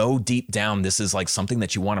you know deep down this is like something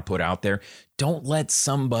that you want to put out there, don't let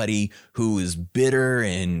somebody who is bitter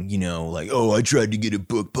and, you know, like, oh, I tried to get a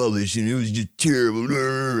book published and it was just terrible.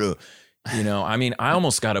 You know, I mean, I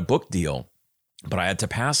almost got a book deal, but I had to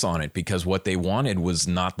pass on it because what they wanted was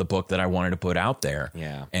not the book that I wanted to put out there.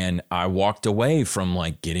 Yeah. And I walked away from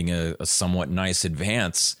like getting a somewhat nice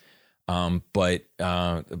advance. But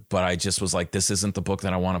I just was like, this isn't the book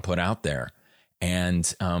that I want to put out there.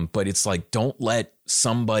 And, but it's like, don't let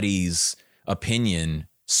somebody's opinion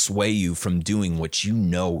sway you from doing what you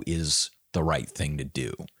know is the right thing to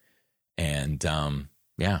do. And,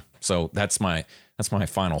 yeah, so that's my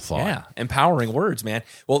final thought. Yeah, empowering words, man.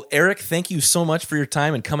 Well, Eric, thank you so much for your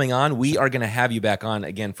time and coming on. We are going to have you back on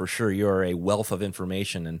again for sure. You are a wealth of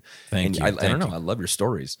information, and Thank you. I don't know. I love your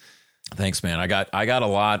stories. Thanks, man. I got a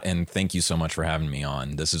lot, and thank you so much for having me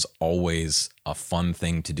on. This is always a fun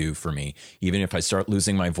thing to do for me, even if I start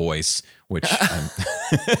losing my voice, which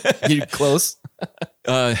You close?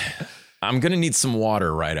 I'm going to need some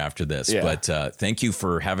water right after this. Yeah. But thank you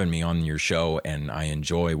for having me on your show, and I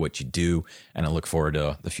enjoy what you do, and I look forward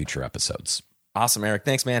to the future episodes. Awesome, Eric.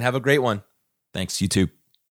 Thanks, man. Have a great one. Thanks. You too.